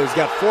Tabasco, who's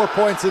got 4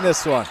 points in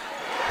this one.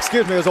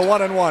 Excuse me, it was a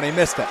 1-and-1. He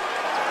missed it.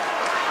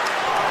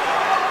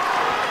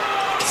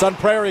 Sun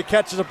Prairie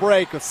catches a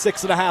break with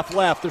 6.5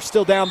 left. They're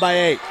still down by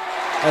 8.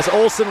 As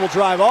Olson will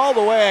drive all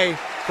the way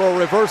for a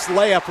reverse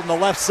layup from the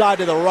left side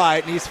to the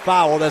right, and he's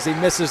fouled as he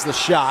misses the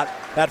shot.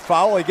 That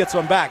foul, he gets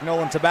one back.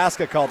 Nolan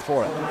Tabasco called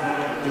for it.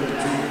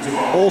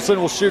 Olson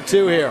will shoot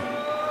 2 here.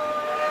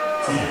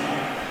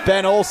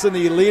 Ben Olson,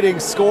 the leading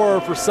scorer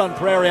for Sun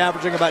Prairie,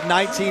 averaging about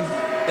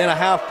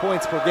 19.5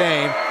 points per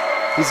game.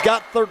 He's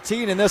got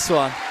 13 in this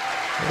one.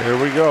 Here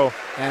we go.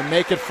 And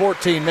make it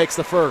 14, makes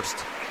the first.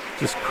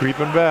 Just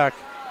creeping back.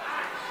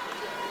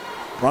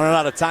 Running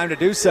out of time to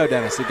do so,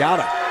 Dennis. You got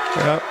it.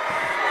 Yep.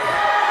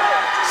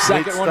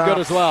 Second one good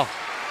as well.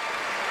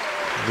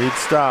 Lead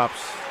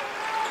stops.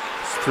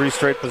 It's 3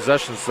 straight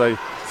possessions Sun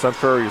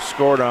Prairie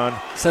scored on.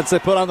 Since they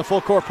put on the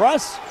full court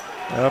press.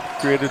 Yep,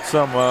 created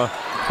some.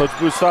 Coach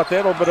Booth thought they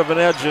had a little bit of an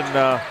edge in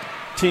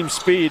team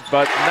speed,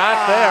 but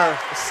not there.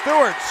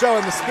 Stewart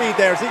showing the speed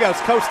there as he goes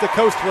coast to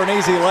coast for an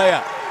easy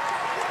layup.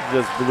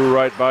 Just blew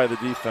right by the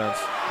defense.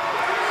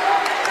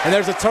 And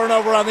there's a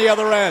turnover on the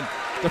other end.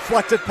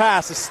 Deflected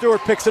pass as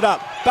Stewart picks it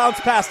up. Bounce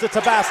pass to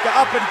Tabasco.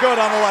 Up and good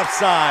on the left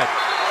side.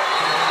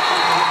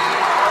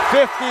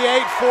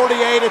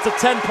 58-48. It's a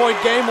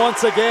 10-point game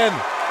once again.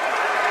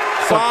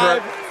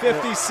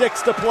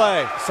 5:56 to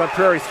play. Sun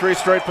Prairie 3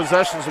 straight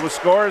possessions with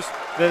scores.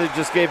 Then they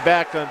just gave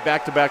back on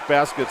back-to-back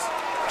baskets.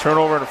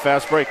 Turnover and a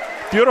fast break.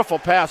 Beautiful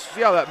pass.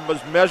 See how that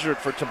was measured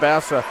for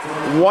Tabasa.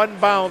 1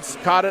 bounce,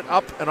 caught it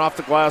up and off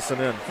the glass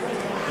and in.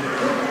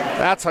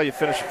 That's how you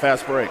finish a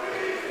fast break.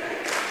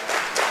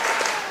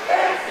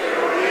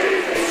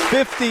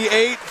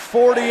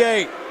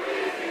 58-48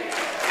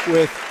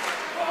 with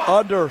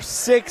under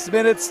 6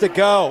 minutes to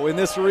go in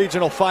this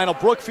regional final.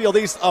 Brookfield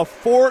East, a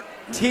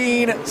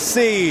 14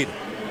 seed,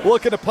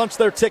 looking to punch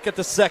their ticket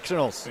to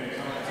sectionals.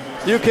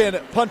 You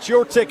can punch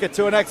your ticket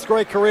to an next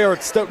great career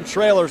at Stoughton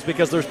Trailers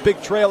because there's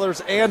big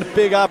trailers and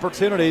big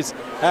opportunities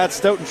at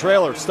Stoughton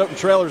Trailers. Stoughton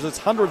Trailers has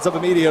hundreds of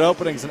immediate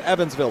openings in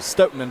Evansville,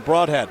 Stoughton, and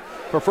Broadhead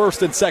for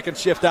first and second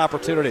shift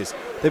opportunities.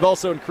 They've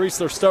also increased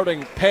their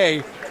starting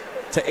pay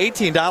to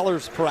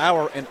 $18 per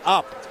hour and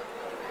up.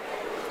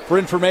 For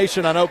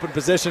information on open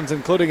positions,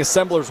 including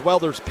assemblers,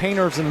 welders,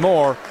 painters, and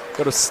more,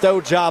 go to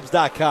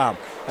stojobs.com.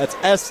 That's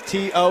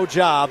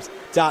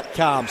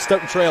STOjobs.com.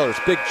 Stoughton Trailers,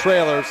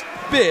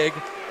 big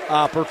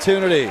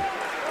opportunity.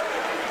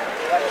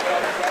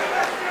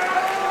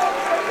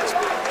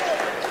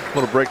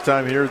 Little break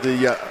time here.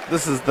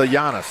 This is the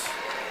Giannis.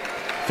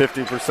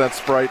 50%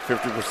 Sprite,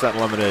 50%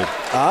 lemonade.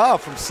 Oh,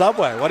 from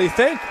Subway. What do you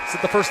think? Is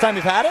it the first time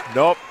you've had it?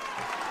 Nope.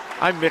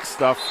 I mix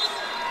stuff.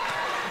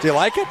 Do you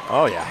like it?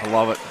 Oh, yeah. I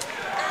love it.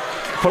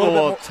 Put a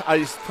little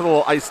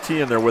iced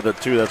tea in there with it,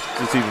 too. That's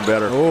just even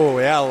better. Oh,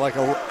 yeah, like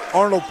a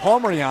Arnold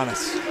Palmer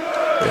Giannis.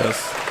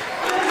 Yes.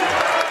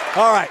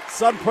 All right,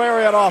 Sun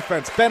Prairie on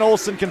offense. Ben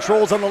Olsen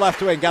controls on the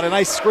left wing. Got a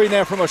nice screen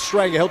there from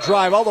Ostrenga. He'll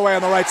drive all the way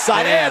on the right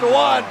side. And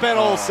one, Ben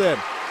Olsen.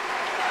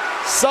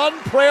 Sun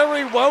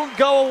Prairie won't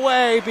go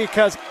away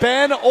because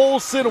Ben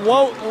Olsen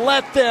won't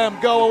let them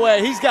go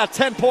away. He's got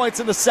 10 points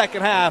in the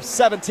second half,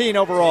 17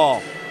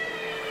 overall.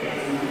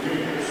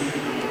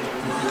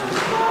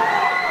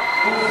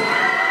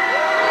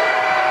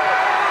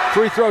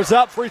 Free throws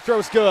up, free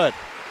throws good.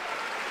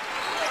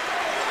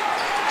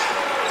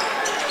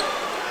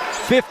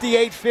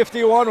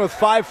 58-51 with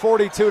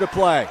 5:42 to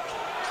play.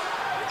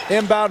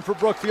 Inbound for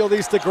Brookfield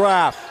East to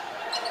Graff.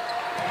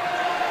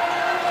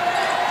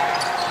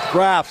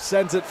 Graff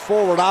sends it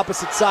forward,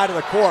 opposite side of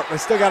the court. They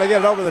still got to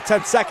get it over the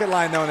 10-second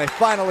line, though, and they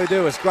finally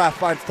do as Graff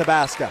finds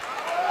Tabasca.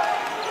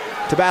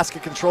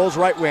 Tabasca controls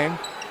right wing.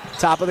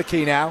 Top of the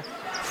key now.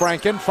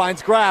 Franken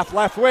finds Graff,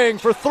 left wing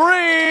for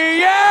three.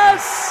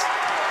 Yes!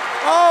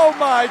 Oh,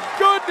 my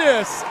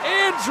goodness.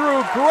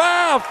 Andrew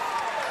Graff.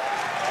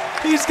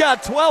 He's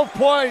got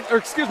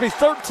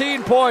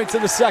 13 points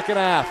in the second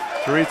half.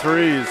 3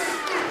 threes.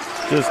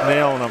 Just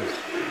nailing them.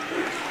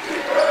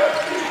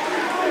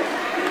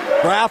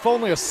 Graff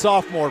only a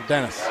sophomore,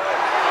 Dennis.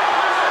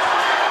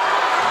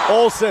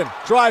 Olsen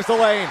drives the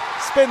lane,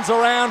 spins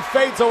around,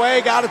 fades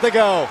away, got it to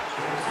go.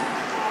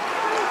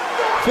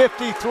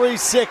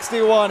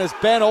 53-61 as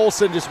Ben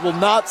Olsen just will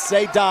not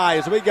say die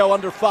as we go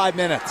under 5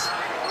 minutes.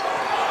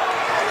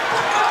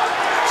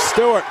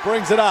 Stewart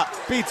brings it up,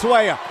 beats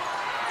Weah.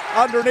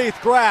 Underneath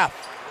Graff.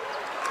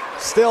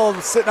 Still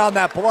sitting on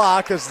that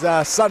block as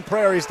Sun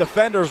Prairie's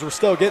defenders were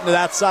still getting to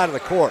that side of the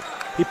court.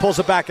 He pulls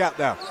it back out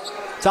now.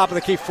 Top of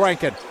the key,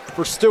 Franken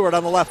for Stewart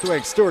on the left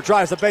wing. Stewart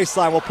drives the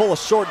baseline, will pull a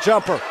short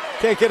jumper.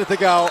 Can't get it to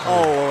go.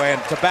 Oh,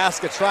 and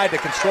Tabasca tried to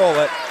control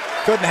it.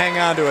 Couldn't hang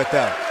on to it,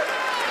 though.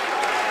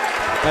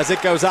 As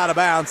it goes out of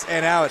bounds,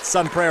 and now it's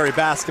Sun Prairie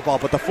basketball.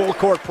 But the full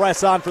court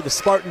press on for the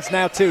Spartans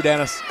now, too,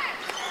 Dennis.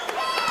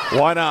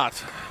 Why not?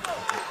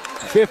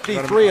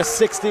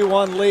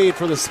 53-61 lead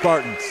for the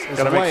Spartans.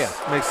 Got to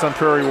make Sun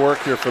Prairie work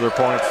here for their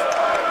points.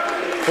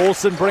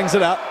 Olsen brings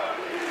it up.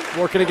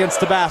 Working against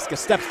Tabasca.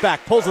 Steps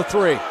back. Pulls a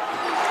three.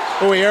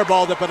 Oh, he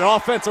airballed it, but an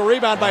offensive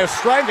rebound by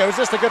Ostrenga. It was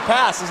just a good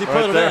pass as he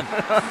put it in.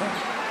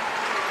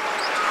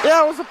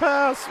 Yeah, it was a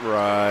pass.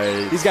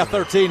 Right. He's got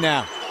 13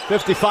 now.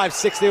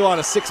 55-61,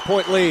 a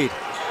 6-point lead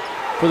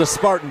for the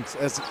Spartans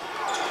as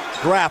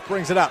Graff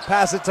brings it up.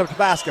 Pass it to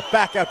Tabasca.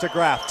 Back out to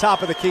Graff.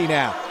 Top of the key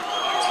now.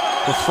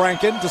 To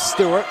Franken, to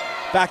Stewart.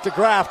 Back to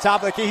Graff.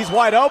 Top of the key. He's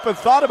wide open.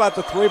 Thought about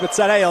the three, but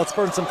said, hey, let's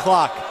burn some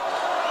clock.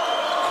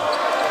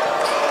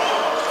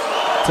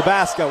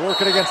 Tabasca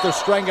working against their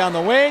Ostrenga on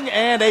the wing,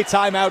 and a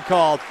timeout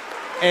called.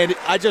 And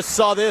I just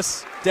saw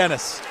this,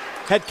 Dennis.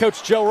 Head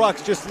coach Joe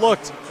Rux just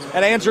looked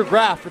at Andrew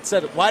Graff and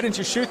said, why didn't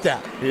you shoot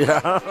that?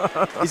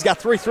 Yeah. He's got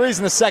 3 threes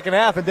in the second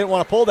half and didn't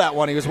want to pull that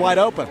one. He was wide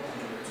open.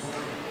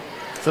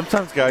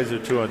 Sometimes guys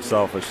are too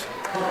unselfish.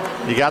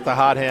 You got the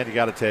hot hand, you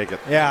got to take it.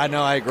 Yeah, I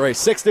know, I agree.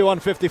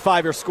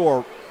 61-55 your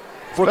score.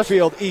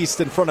 Brookfield East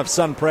in front of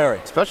Sun Prairie.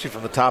 Especially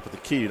from the top of the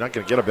key. You're not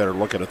going to get a better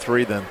look at a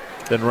three than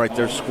right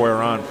there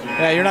square on.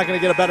 Yeah, you're not going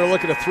to get a better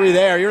look at a three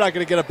there. You're not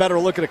going to get a better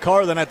look at a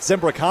car than at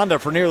Zimbrick Honda.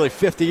 For nearly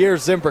 50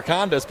 years, Zimbrick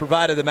Honda has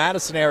provided the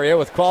Madison area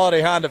with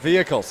quality Honda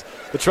vehicles.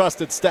 The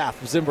trusted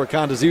staff of Zimbrick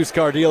Honda's used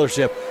car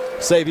dealership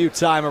save you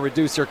time and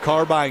reduce your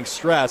car buying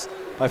stress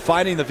by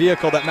finding the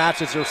vehicle that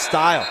matches your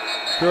style.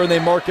 If you're in the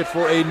market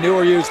for a new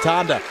or used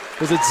Honda,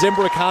 visit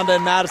Zimbrick Honda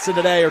in Madison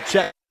today or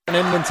check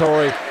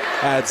inventory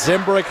at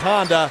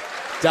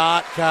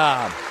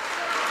ZimbrickHonda.com.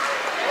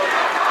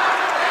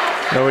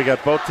 Now we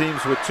got both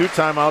teams with 2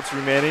 timeouts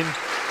remaining,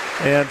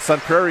 and Sun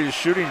Prairie is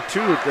shooting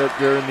 2.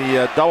 They're in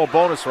the double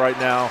bonus right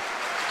now.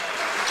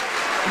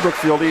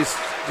 Brookfield East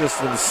just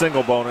in the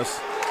single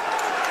bonus.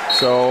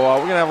 So we're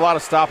going to have a lot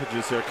of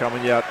stoppages here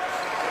coming yet.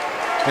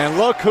 And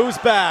look who's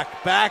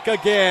back. Back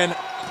again.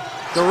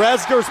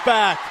 DeResger's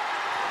back.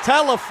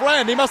 Tell a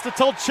friend. He must have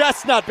told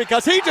Chestnut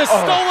because he just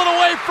stole it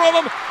away from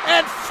him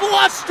and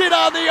flushed it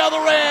on the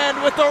other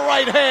end with the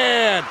right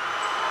hand.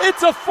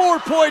 It's a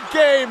 4-point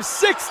game,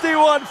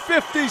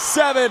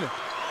 61-57,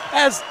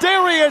 as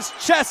Darius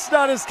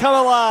Chestnut has come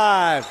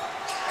alive.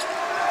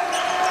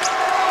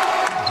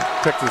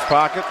 Picked his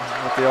pocket,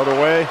 went the other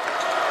way.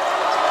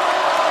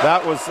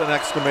 That was an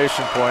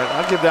exclamation point.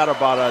 I'd give that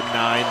about a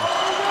 9.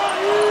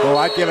 Well,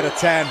 I'd give it a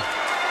 10.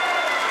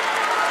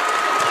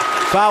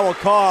 Foul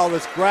call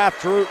as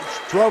Graff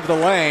drove the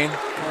lane.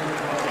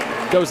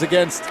 Goes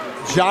against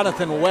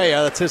Jonathan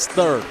Weah. That's his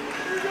third.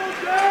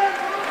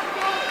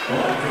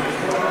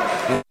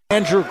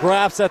 Andrew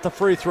Graff's at the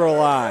free throw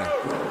line.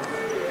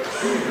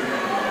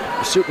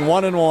 Shooting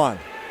 1 and 1.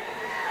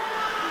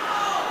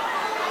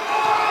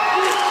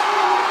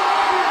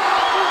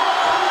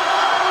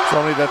 It's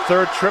only the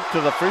third trip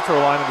to the free throw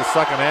line in the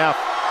second half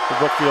for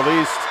Brookfield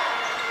East.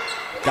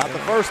 Got the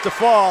first to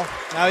fall.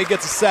 Now he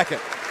gets a second.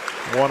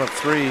 1 of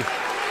 3.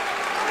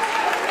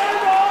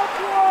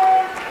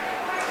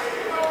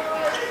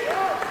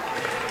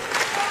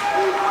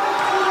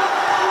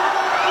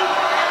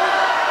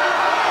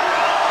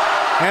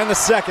 And the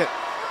second.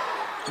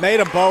 Made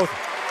them both.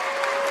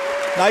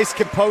 Nice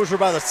composure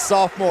by the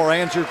sophomore,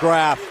 Andrew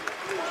Graff.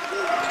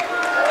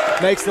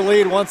 Makes the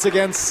lead once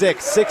again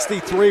 6.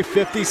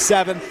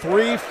 63-57,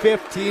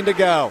 3:15 to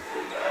go.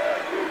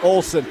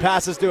 Olsen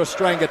passes to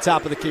Ostrenga,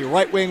 top of the key.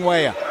 Right wing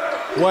Weah.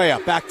 Weah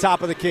back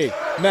top of the key.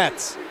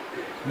 Metz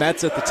at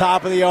the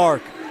top of the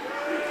arc.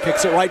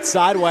 Kicks it right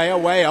side.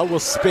 Weah will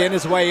spin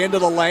his way into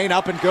the lane.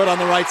 Up and good on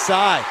the right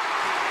side.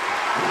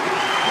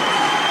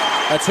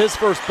 That's his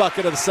first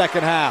bucket of the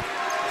second half.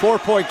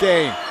 4-point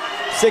game.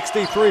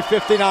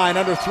 63-59,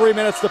 under 3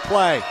 minutes to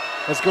play.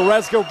 As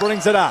Goretzko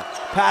brings it up.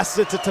 Passes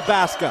it to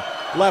Tabasca.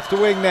 Left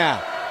wing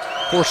now.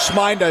 For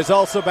Schminda is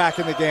also back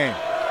in the game.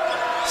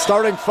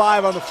 Starting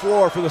 5 on the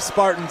floor for the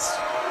Spartans.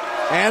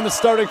 And the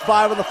starting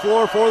 5 on the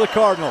floor for the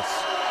Cardinals.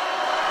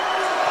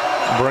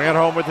 Bring it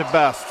home with the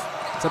best.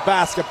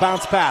 Tabasca,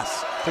 bounce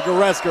pass to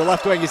Goretzko.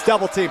 Left wing, he's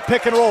double teamed.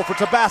 Pick and roll for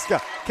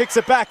Tabasca. Kicks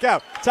it back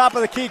out. Top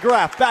of the key,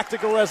 Graff. Back to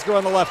Goretzko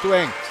on the left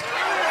wing.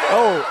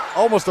 Oh,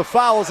 almost a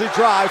foul as he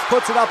drives.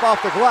 Puts it up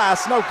off the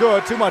glass. No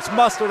good. Too much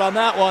mustard on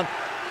that one.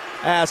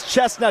 As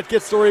Chestnut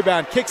gets the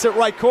rebound. Kicks it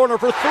right corner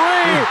for 3.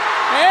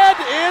 And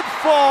it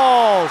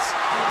falls.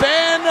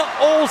 Ben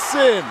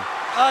Olsen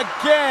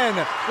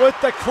again with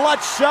the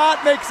clutch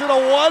shot. Makes it a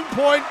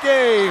 1-point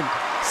game.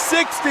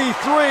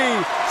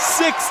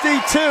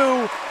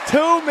 63-62.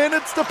 2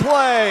 minutes to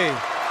play.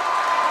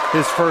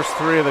 His first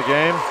 3 of the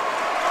game.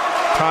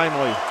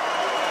 Timely.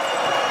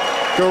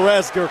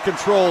 Goretzko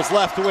controls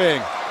left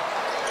wing.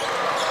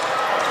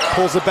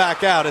 Pulls it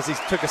back out as he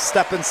took a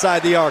step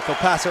inside the arc. He'll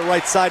pass it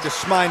right side to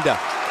Schminda.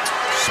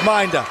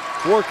 Schminda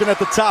working at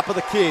the top of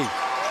the key.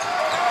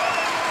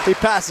 He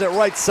passes it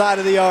right side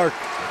of the arc.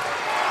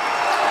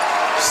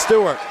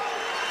 Stewart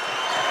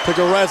to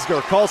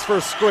Goretzko. Calls for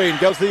a screen.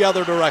 Goes the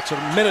other direction.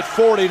 Minute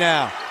 40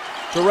 now.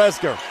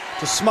 Goretzko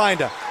to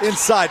Schminda.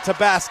 Inside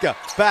Tabasca.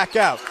 Back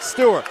out.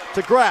 Stewart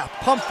to Graff.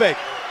 Pump fake.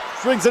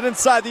 Brings it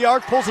inside the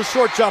arc. Pulls a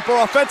short jumper.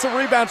 Offensive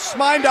rebound.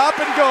 Schminda up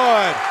and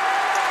good.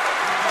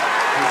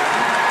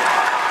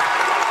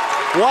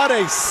 What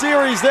a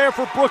series there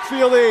for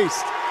Brookfield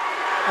East.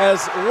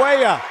 As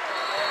Weah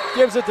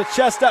gives it to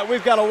Chestnut.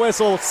 We've got a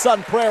whistle.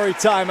 Sun Prairie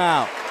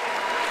timeout.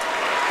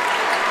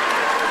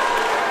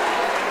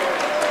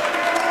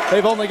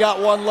 They've only got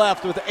one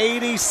left with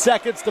 80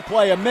 seconds to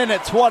play.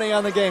 1:20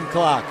 on the game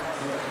clock.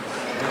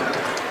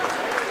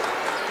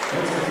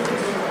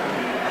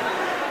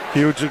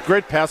 Huge,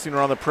 great passing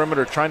around the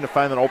perimeter, trying to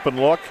find an open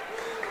look.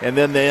 And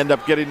then they end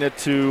up getting it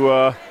to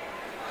a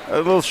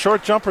little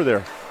short jumper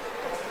there.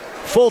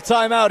 Full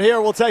timeout here.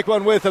 We'll take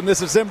one with him.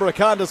 This is Zimbrick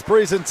Honda's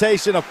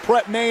presentation of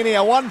Prep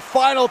Mania. One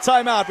final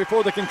timeout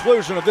before the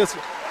conclusion of this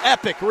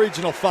epic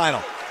regional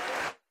final.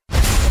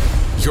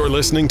 You're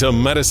listening to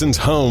Madison's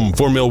home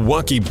for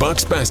Milwaukee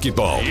Bucks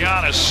basketball.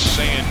 Giannis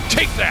saying,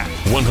 take that.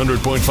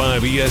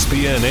 100.5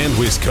 ESPN and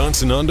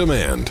Wisconsin On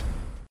Demand.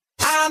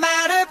 I'm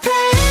out of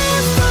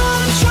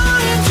payphone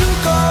trying to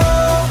go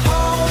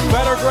home.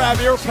 Better grab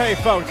your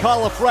payphone.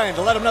 Call a friend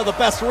to let them know the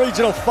best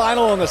regional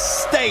final in the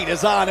state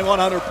is on at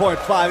 100.5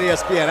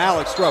 ESPN.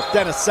 Alex Strouf,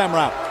 Dennis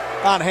Semrau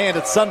on hand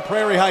at Sun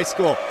Prairie High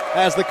School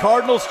as the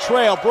Cardinals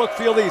trail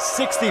Brookfield East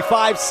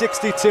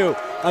 65-62.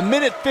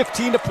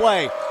 1:15 to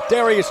play.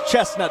 Darius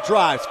Chestnut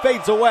drives,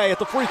 fades away at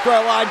the free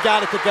throw line,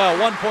 got it to go.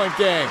 1-point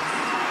game.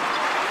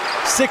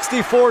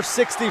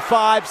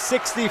 64-65,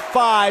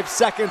 65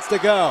 seconds to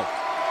go.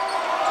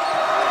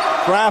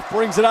 Graff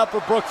brings it up for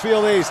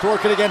Brookfield East,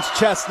 working against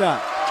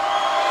Chestnut.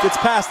 Gets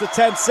past the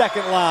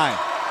 10-second line.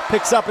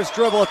 Picks up his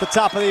dribble at the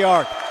top of the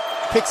arc.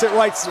 Kicks it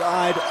right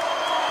side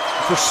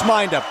for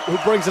Schminda, who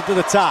brings it to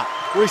the top.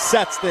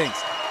 Resets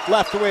things.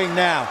 Left wing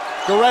now.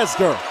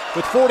 Goretzko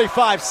with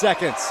 45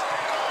 seconds.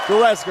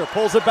 Goretzko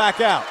pulls it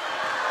back out.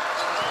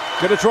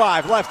 Gonna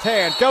drive, left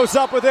hand, goes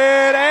up with it,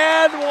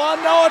 and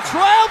a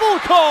travel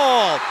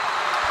call!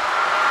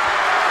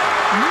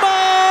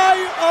 My,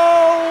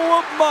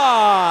 oh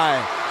my!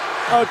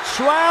 A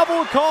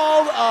travel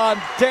called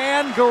on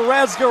Dan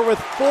Goretzko with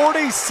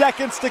 40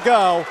 seconds to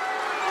go,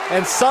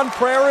 and Sun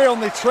Prairie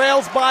only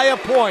trails by a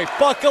point.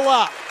 Buckle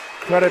up.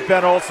 Credit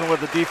Ben Olsen with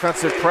the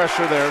defensive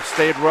pressure there,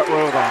 stayed with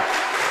them.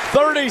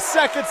 30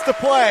 seconds to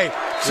play.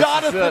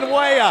 Jonathan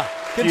Weah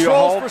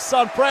controls for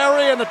Sun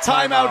Prairie, and the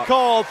timeout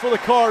called for the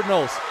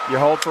Cardinals. You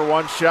hold for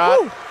one shot.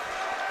 Woo.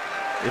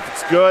 If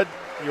it's good,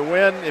 you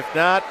win. If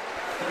not,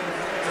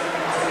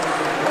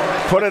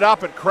 put it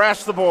up and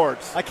crash the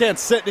boards. I can't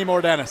sit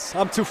anymore, Dennis.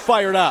 I'm too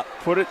fired up.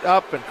 Put it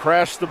up and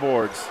crash the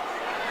boards.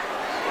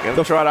 You're going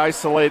to try to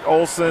isolate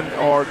Olson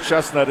or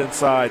Chestnut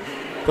inside.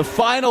 The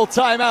final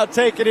timeout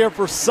taken here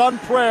for Sun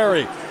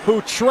Prairie,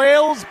 who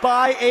trails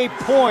by a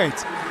point.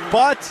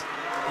 But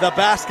the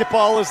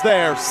basketball is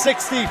there,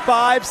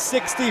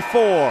 65-64.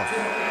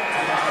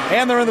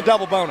 And they're in the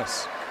double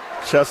bonus.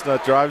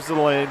 Chestnut drives the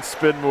lane,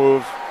 spin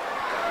move,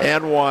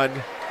 and one.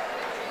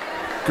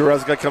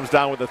 Goretzka comes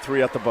down with a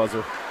 3 at the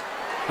buzzer.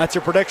 That's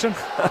your prediction?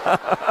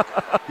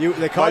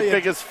 They call My you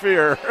biggest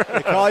fear.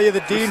 They call you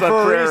the dean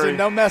for a reason.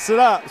 Don't mess it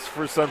up. It's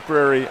for Sun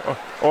Prairie.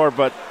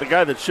 But the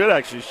guy that should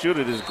actually shoot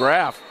it is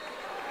Graff.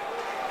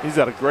 He's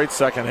had a great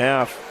second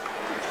half.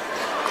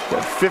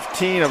 Got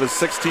 15 of his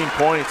 16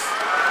 points.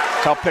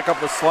 He'll pick up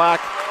the slack.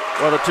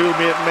 Well, the two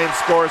main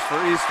scorers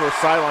for East were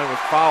sidelined with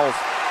fouls.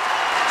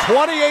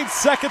 28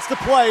 seconds to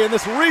play in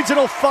this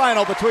regional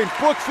final between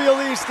Brookfield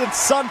East and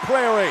Sun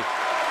Prairie.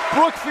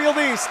 Brookfield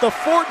East, the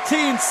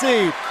 14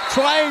 seed,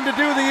 trying to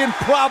do the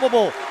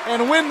improbable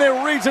and win their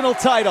regional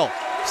title.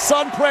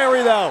 Sun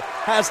Prairie, though,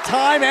 has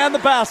time and the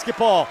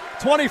basketball.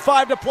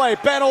 25 to play.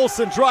 Ben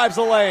Olson drives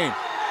the lane.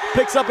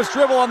 Picks up his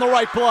dribble on the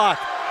right block.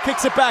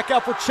 Kicks it back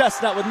out for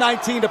Chestnut with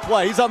 19 to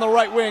play. He's on the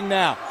right wing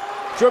now.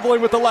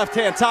 Dribbling with the left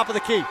hand, top of the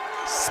key.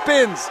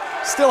 Spins,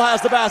 still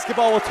has the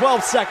basketball with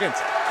 12 seconds.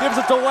 Gives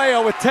it to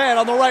Leo with 10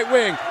 on the right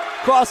wing.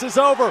 Crosses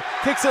over,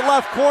 kicks it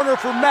left corner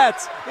for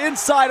Metz.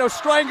 Inside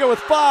Ostrenga with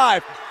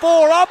 5.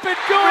 4 up and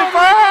good.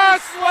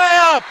 Reverse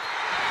layup.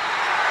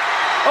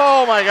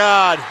 Oh my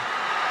God.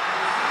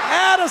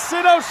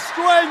 Addison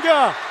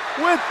Ostrenga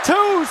with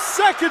 2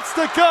 seconds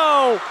to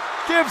go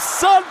gives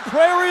Sun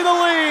Prairie the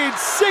lead,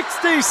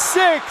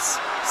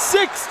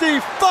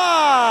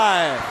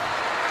 66-65.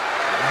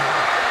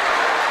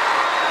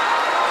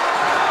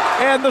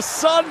 And the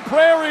Sun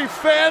Prairie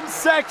fan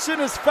section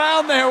has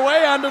found their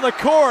way onto the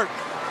court.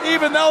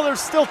 Even though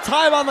there's still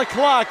time on the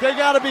clock, they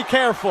got to be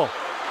careful.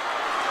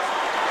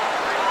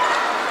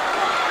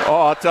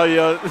 Oh, I'll tell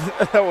you,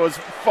 that was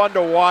fun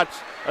to watch.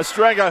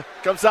 Ostrenga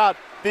comes out.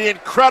 The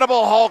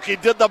Incredible Hulk. He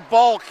did the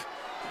bulk.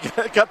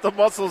 Got the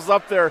muscles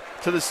up there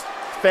to the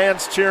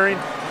fans cheering.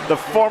 The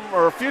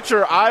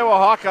future Iowa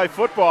Hawkeye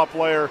football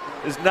player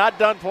is not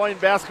done playing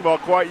basketball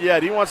quite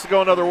yet. He wants to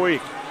go another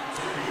week.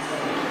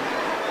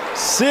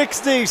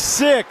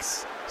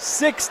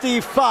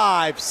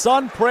 66-65.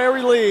 Sun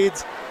Prairie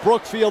leads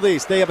Brookfield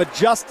East. They have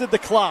adjusted the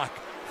clock.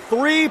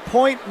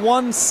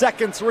 3.1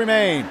 seconds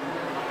remain.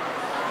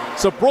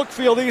 So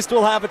Brookfield East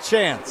will have a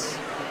chance.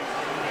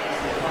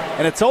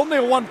 And it's only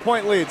a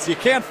 1-point lead, so you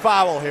can't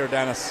foul here,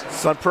 Dennis.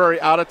 Sun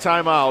Prairie out of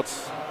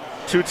timeouts.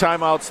 2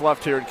 timeouts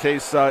left here in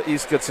case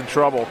East gets in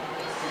trouble.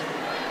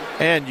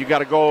 And you got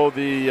to go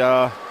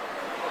the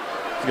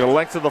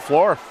length of the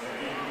floor.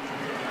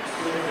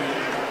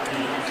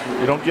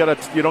 You don't get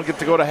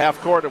to go to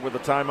half court with a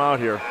timeout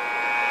here.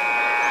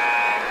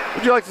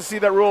 Would you like to see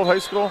that rule in high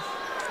school?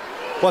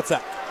 What's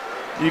that?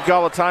 You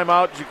call a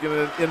timeout, you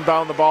can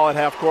inbound the ball at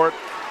half court.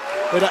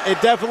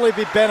 It'd definitely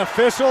be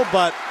beneficial,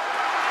 but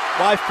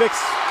why fix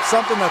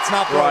something that's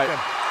not broken?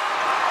 Right.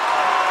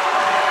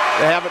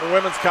 They have it in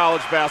women's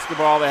college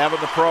basketball. They have it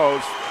in the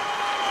pros.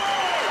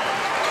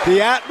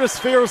 The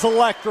atmosphere is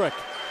electric.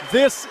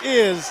 This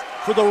is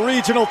for the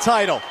regional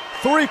title.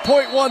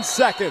 3.1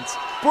 seconds.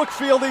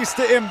 Brookfield East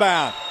to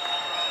inbound.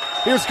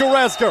 Here's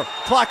Goretzka.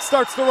 Clock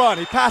starts to run.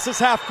 He passes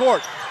half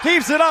court.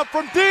 Heaves it up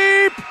from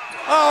deep.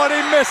 Oh, and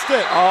he missed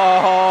it.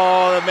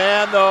 Oh, the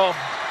man, though.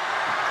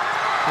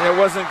 It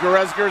wasn't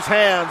Goretzka's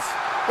hands.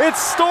 It's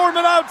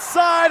storming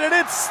outside, and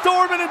it's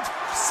storming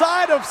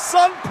inside of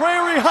Sun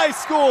Prairie High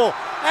School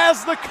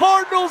as the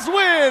Cardinals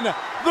win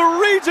the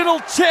regional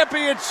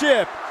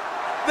championship.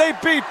 They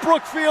beat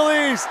Brookfield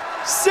East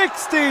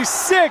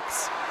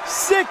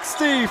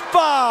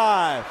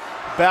 66-65.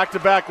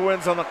 Back-to-back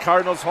wins on the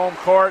Cardinals' home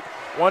court.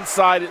 One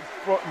side,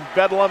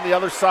 Bedlam, the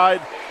other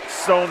side,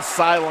 stone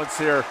silence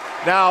here.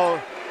 Now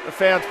the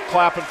fans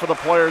clapping for the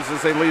players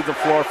as they leave the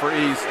floor for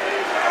East.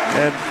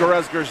 And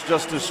Goretzka's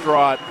just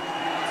distraught.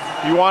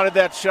 He wanted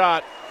that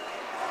shot.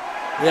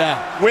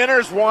 Yeah.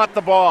 Winners want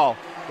the ball.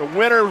 The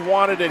winner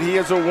wanted it. He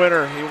is a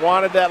winner. He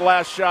wanted that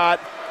last shot.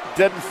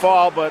 Didn't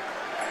fall, but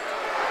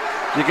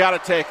you got to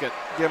take it.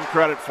 Give him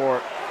credit for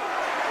it.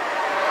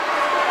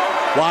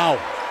 Wow.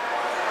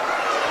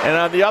 And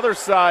on the other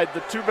side, the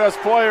 2 best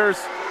players,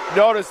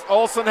 notice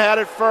Olson had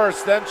it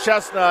first, then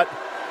Chestnut,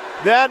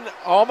 then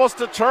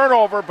almost a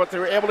turnover, but they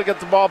were able to get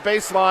the ball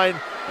baseline.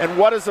 And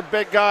what does a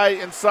big guy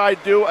inside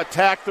do?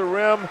 Attack the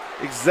rim.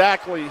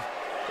 Exactly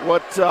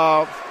what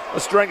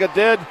Ostrenga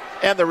did.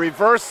 And the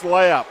reverse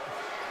layup.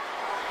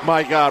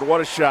 My God,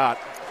 what a shot.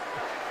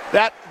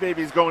 That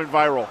baby's going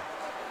viral.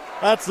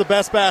 That's the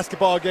best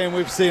basketball game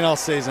we've seen all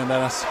season,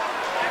 Dennis.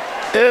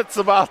 It's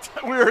about,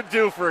 we were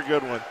due for a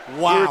good one.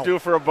 Wow. We were due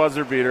for a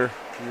buzzer beater.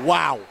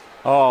 Wow.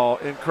 Oh,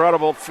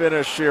 incredible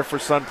finish here for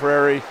Sun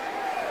Prairie.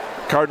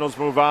 Cardinals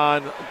move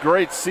on.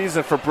 Great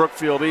season for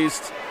Brookfield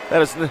East.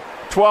 That is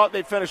 12.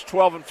 They finished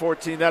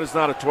 12-14. That is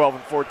not a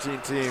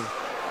 12-14 team.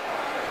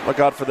 Look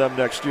out for them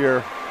next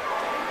year.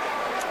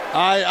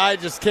 I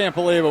just can't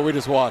believe what we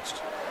just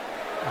watched.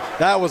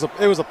 It was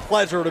a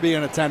pleasure to be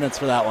in attendance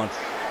for that one.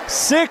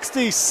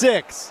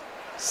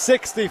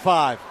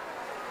 66-65.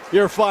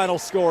 Your final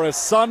score is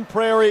Sun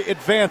Prairie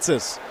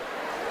advances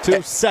to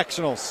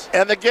sectionals.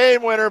 And the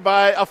game winner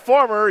by a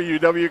former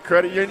UW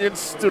Credit Union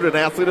Student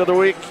Athlete of the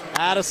Week.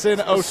 Addison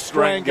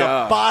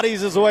Ostrenga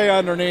bodies his way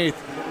underneath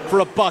for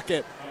a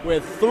bucket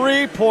with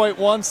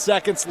 3.1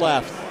 seconds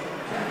left.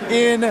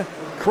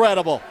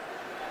 Incredible.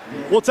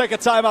 We'll take a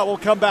timeout. We'll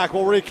come back.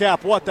 We'll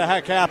recap what the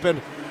heck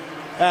happened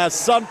as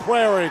Sun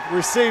Prairie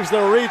receives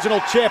their regional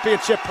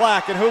championship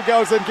plaque. And who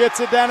goes and gets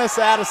it, Dennis?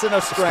 Addison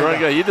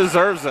Ostrenga. He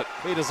deserves it.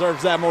 He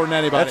deserves that more than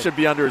anybody. That should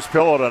be under his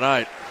pillow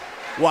tonight.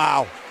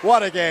 Wow,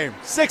 what a game.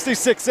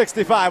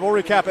 66-65. We'll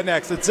recap it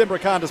next. It's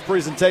Zimbrick Honda's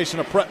presentation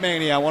of Prep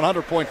Mania on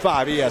 100.5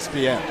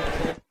 ESPN.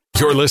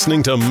 You're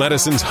listening to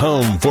Madison's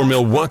home for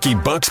Milwaukee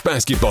Bucks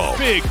basketball.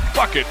 Big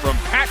bucket from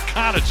Pat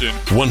Connaughton.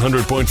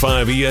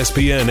 100.5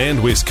 ESPN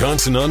and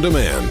Wisconsin On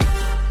Demand.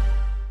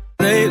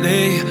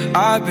 Lately,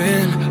 I've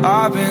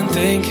been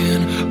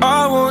thinking,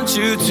 I want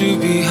you to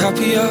be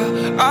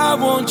happier. I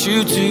want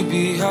you to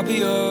be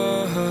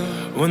happier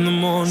when the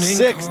morning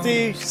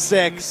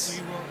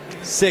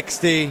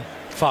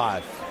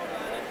 66-65.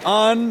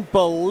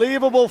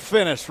 Unbelievable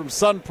finish from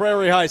Sun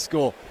Prairie High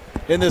School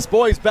in this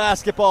boys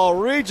basketball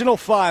regional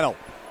final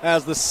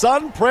as the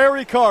Sun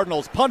Prairie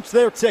Cardinals punch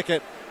their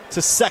ticket to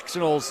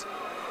sectionals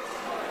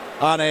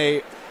on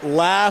a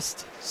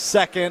last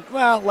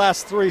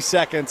 3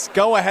 seconds,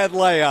 go-ahead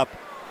layup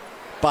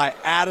by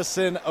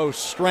Addison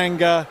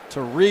Ostrenga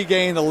to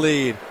regain the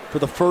lead for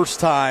the first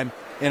time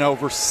in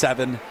over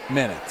 7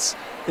 minutes.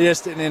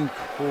 Just an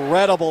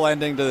incredible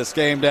ending to this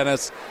game,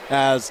 Dennis,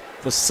 as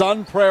the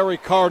Sun Prairie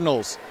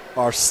Cardinals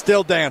are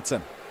still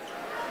dancing.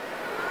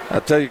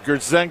 I'll tell you,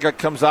 Gerzenga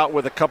comes out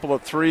with a couple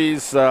of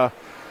threes. That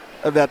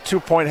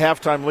 2-point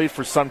halftime lead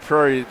for Sun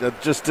Prairie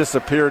that just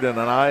disappeared in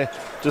a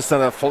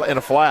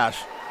flash.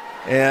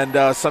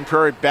 And Sun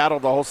Prairie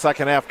battled the whole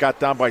second half, got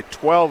down by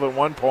 12 at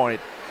one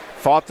point,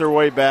 fought their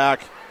way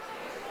back.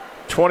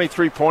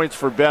 23 points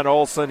for Ben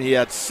Olson. He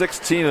had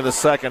 16 in the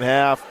second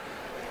half.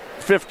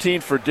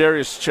 15 for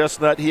Darius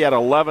Chestnut. He had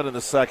 11 in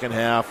the second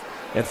half.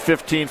 And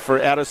 15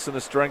 for Addison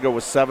Ostrenga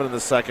with 7 in the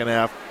second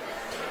half.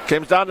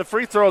 Comes down to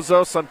free throws,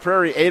 though. Sun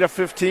Prairie, 8 of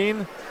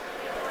 15.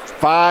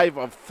 5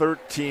 of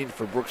 13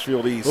 for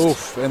Brookfield East.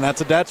 Oof, and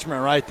that's a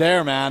detriment right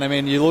there, man. I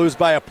mean, you lose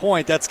by a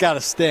point, that's got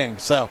to sting.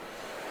 So,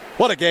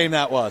 what a game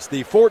that was.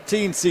 The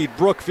 14 seed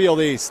Brookfield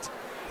East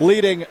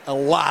leading a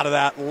lot of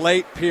that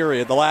late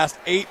period. The last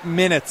 8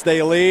 minutes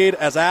they lead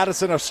as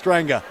Addison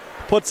Ostrenga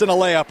puts in a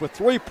layup with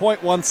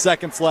 3.1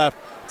 seconds left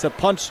to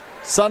punch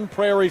Sun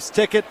Prairie's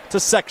ticket to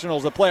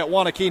sectionals. They play at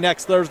Wanakee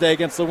next Thursday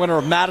against the winner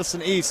of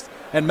Madison East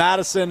and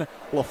Madison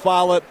La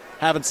Follette.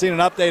 Haven't seen an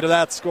update of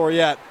that score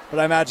yet, but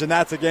I imagine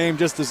that's a game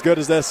just as good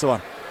as this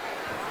one.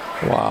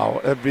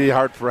 Wow, it'd be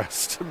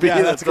hard-pressed to beat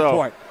it. That's a good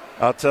point.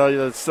 I'll tell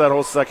you, it's that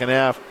whole second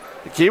half.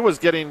 He was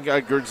getting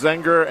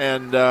Gerzenger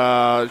and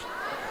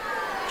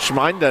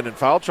Schmeinden in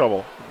foul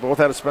trouble. Both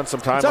had to spend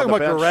some time on the bench.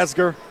 Talking about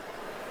Gerezger.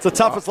 It's the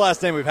toughest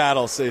last name we've had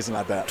all season,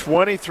 I bet.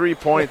 23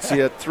 points. He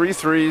had 3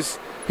 threes.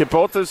 Hit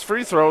both his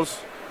free throws.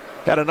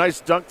 Had a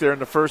nice dunk there in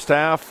the first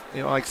half.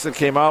 Like I said,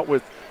 came out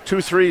with 2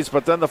 threes,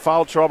 but then the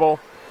foul trouble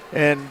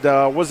and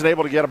wasn't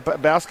able to get a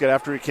basket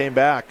after he came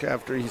back,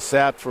 after he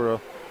sat for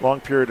a long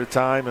period of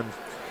time. And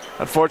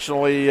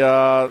unfortunately,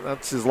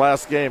 that's his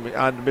last game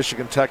on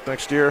Michigan Tech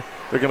next year.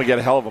 They're going to get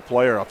a hell of a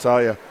player, I'll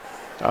tell you.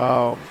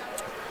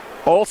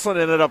 Olson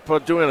ended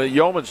up doing a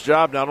yeoman's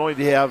job. Not only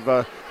did he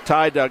have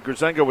tied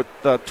Gerzenga with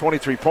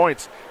 23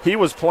 points, he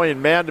was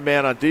playing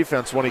man-to-man on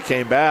defense when he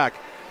came back.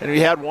 And he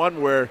had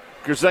one where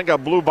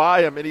Gerzenga blew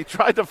by him, and he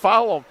tried to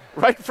foul him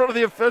right in front of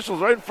the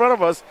officials, right in front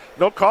of us.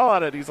 No call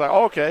on it. He's like,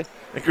 oh, okay.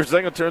 And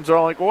Gerzenga turns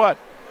around like, what?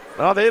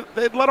 No,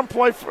 they'd let him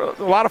play for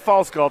a lot of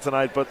fouls called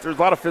tonight, but there's a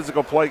lot of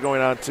physical play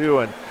going on, too.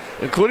 And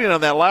including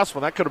on that last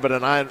one, that could have been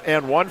an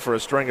and one for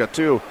Ostrenga,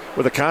 too,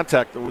 with a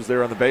contact that was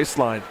there on the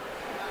baseline.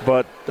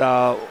 But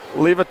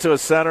leave it to a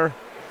center.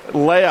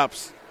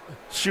 Layups.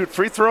 Shoot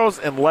free throws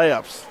and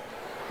layups.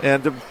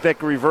 And to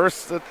make a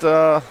reverse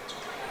that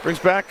brings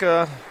back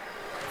a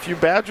few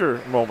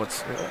Badger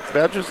moments.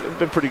 Badgers have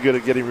been pretty good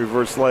at getting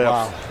reverse layups.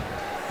 Wow.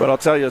 But I'll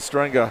tell you,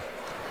 Ostrenga,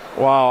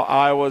 wow,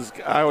 I always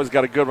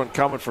got a good one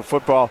coming for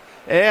football.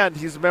 And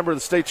he's a member of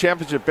the state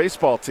championship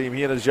baseball team,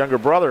 he and his younger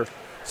brother.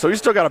 So he's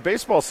still got a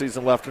baseball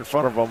season left in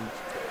front of him.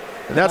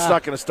 And that's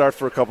not going to start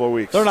for a couple of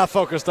weeks. They're not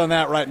focused on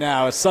that right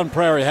now. As Sun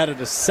Prairie headed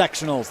to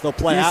sectionals, they'll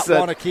play at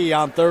Wanakee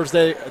on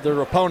Thursday.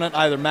 Their opponent,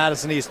 either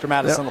Madison East or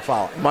Madison La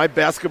Follette. My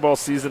basketball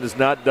season is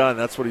not done.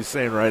 That's what he's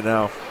saying right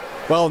now.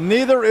 Well,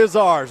 neither is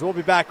ours. We'll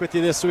be back with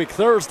you this week,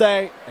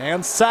 Thursday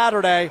and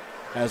Saturday,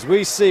 as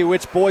we see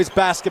which boys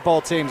basketball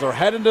teams are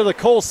heading to the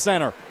Kohl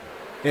Center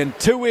in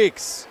 2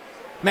 weeks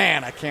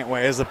Man, I can't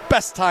wait. It's the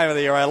best time of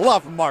the year. I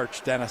love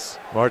March, Dennis.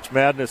 March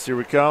Madness, here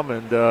we come.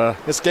 And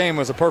this game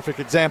was a perfect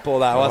example of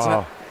that, wasn't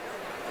it?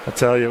 I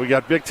tell you, we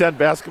got Big Ten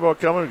basketball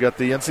coming. We got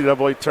the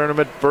NCAA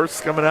tournament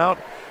bursts coming out.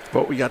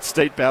 But we got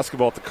state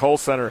basketball at the Kohl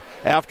Center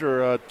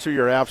after a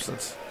 2-year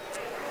absence.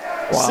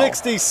 Wow.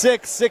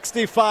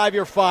 66-65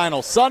 your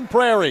final. Sun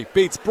Prairie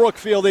beats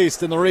Brookfield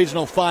East in the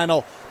regional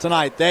final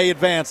tonight. They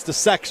advance to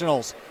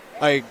sectionals.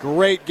 A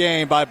great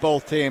game by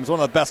both teams. One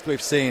of the best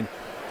we've seen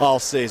all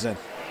season.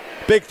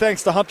 Big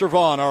thanks to Hunter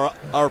Vaughn,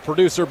 our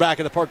producer back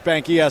at the Park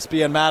Bank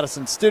ESPN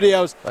Madison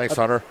studios. Thanks,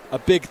 Hunter. A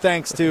big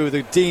thanks to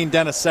the Dean,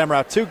 Dennis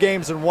Semrau. 2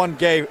 games in one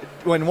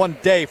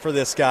day for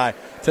this guy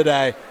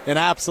today. An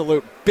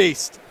absolute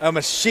beast. A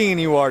machine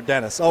you are,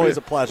 Dennis. Always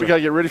a pleasure. We got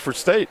to get ready for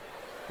state.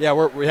 Yeah,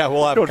 we'll have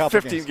a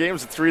couple 15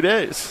 games in 3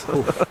 days.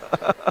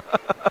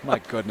 My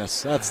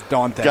goodness, that's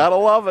daunting. Gotta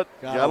love it.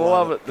 Gotta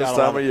love it this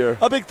time of year.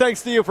 A big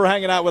thanks to you for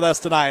hanging out with us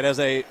tonight as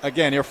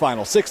your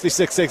final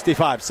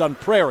 66-65. Sun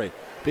Prairie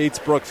beats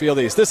Brookfield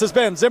East. This has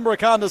been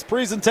Zimbrick Honda's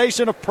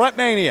presentation of Prep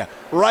Mania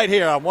right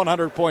here on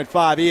 100.5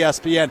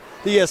 ESPN,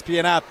 the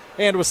ESPN app,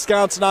 and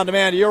Wisconsin On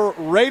Demand, your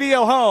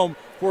radio home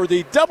for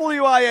the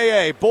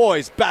WIAA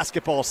Boys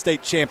Basketball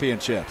State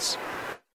Championships.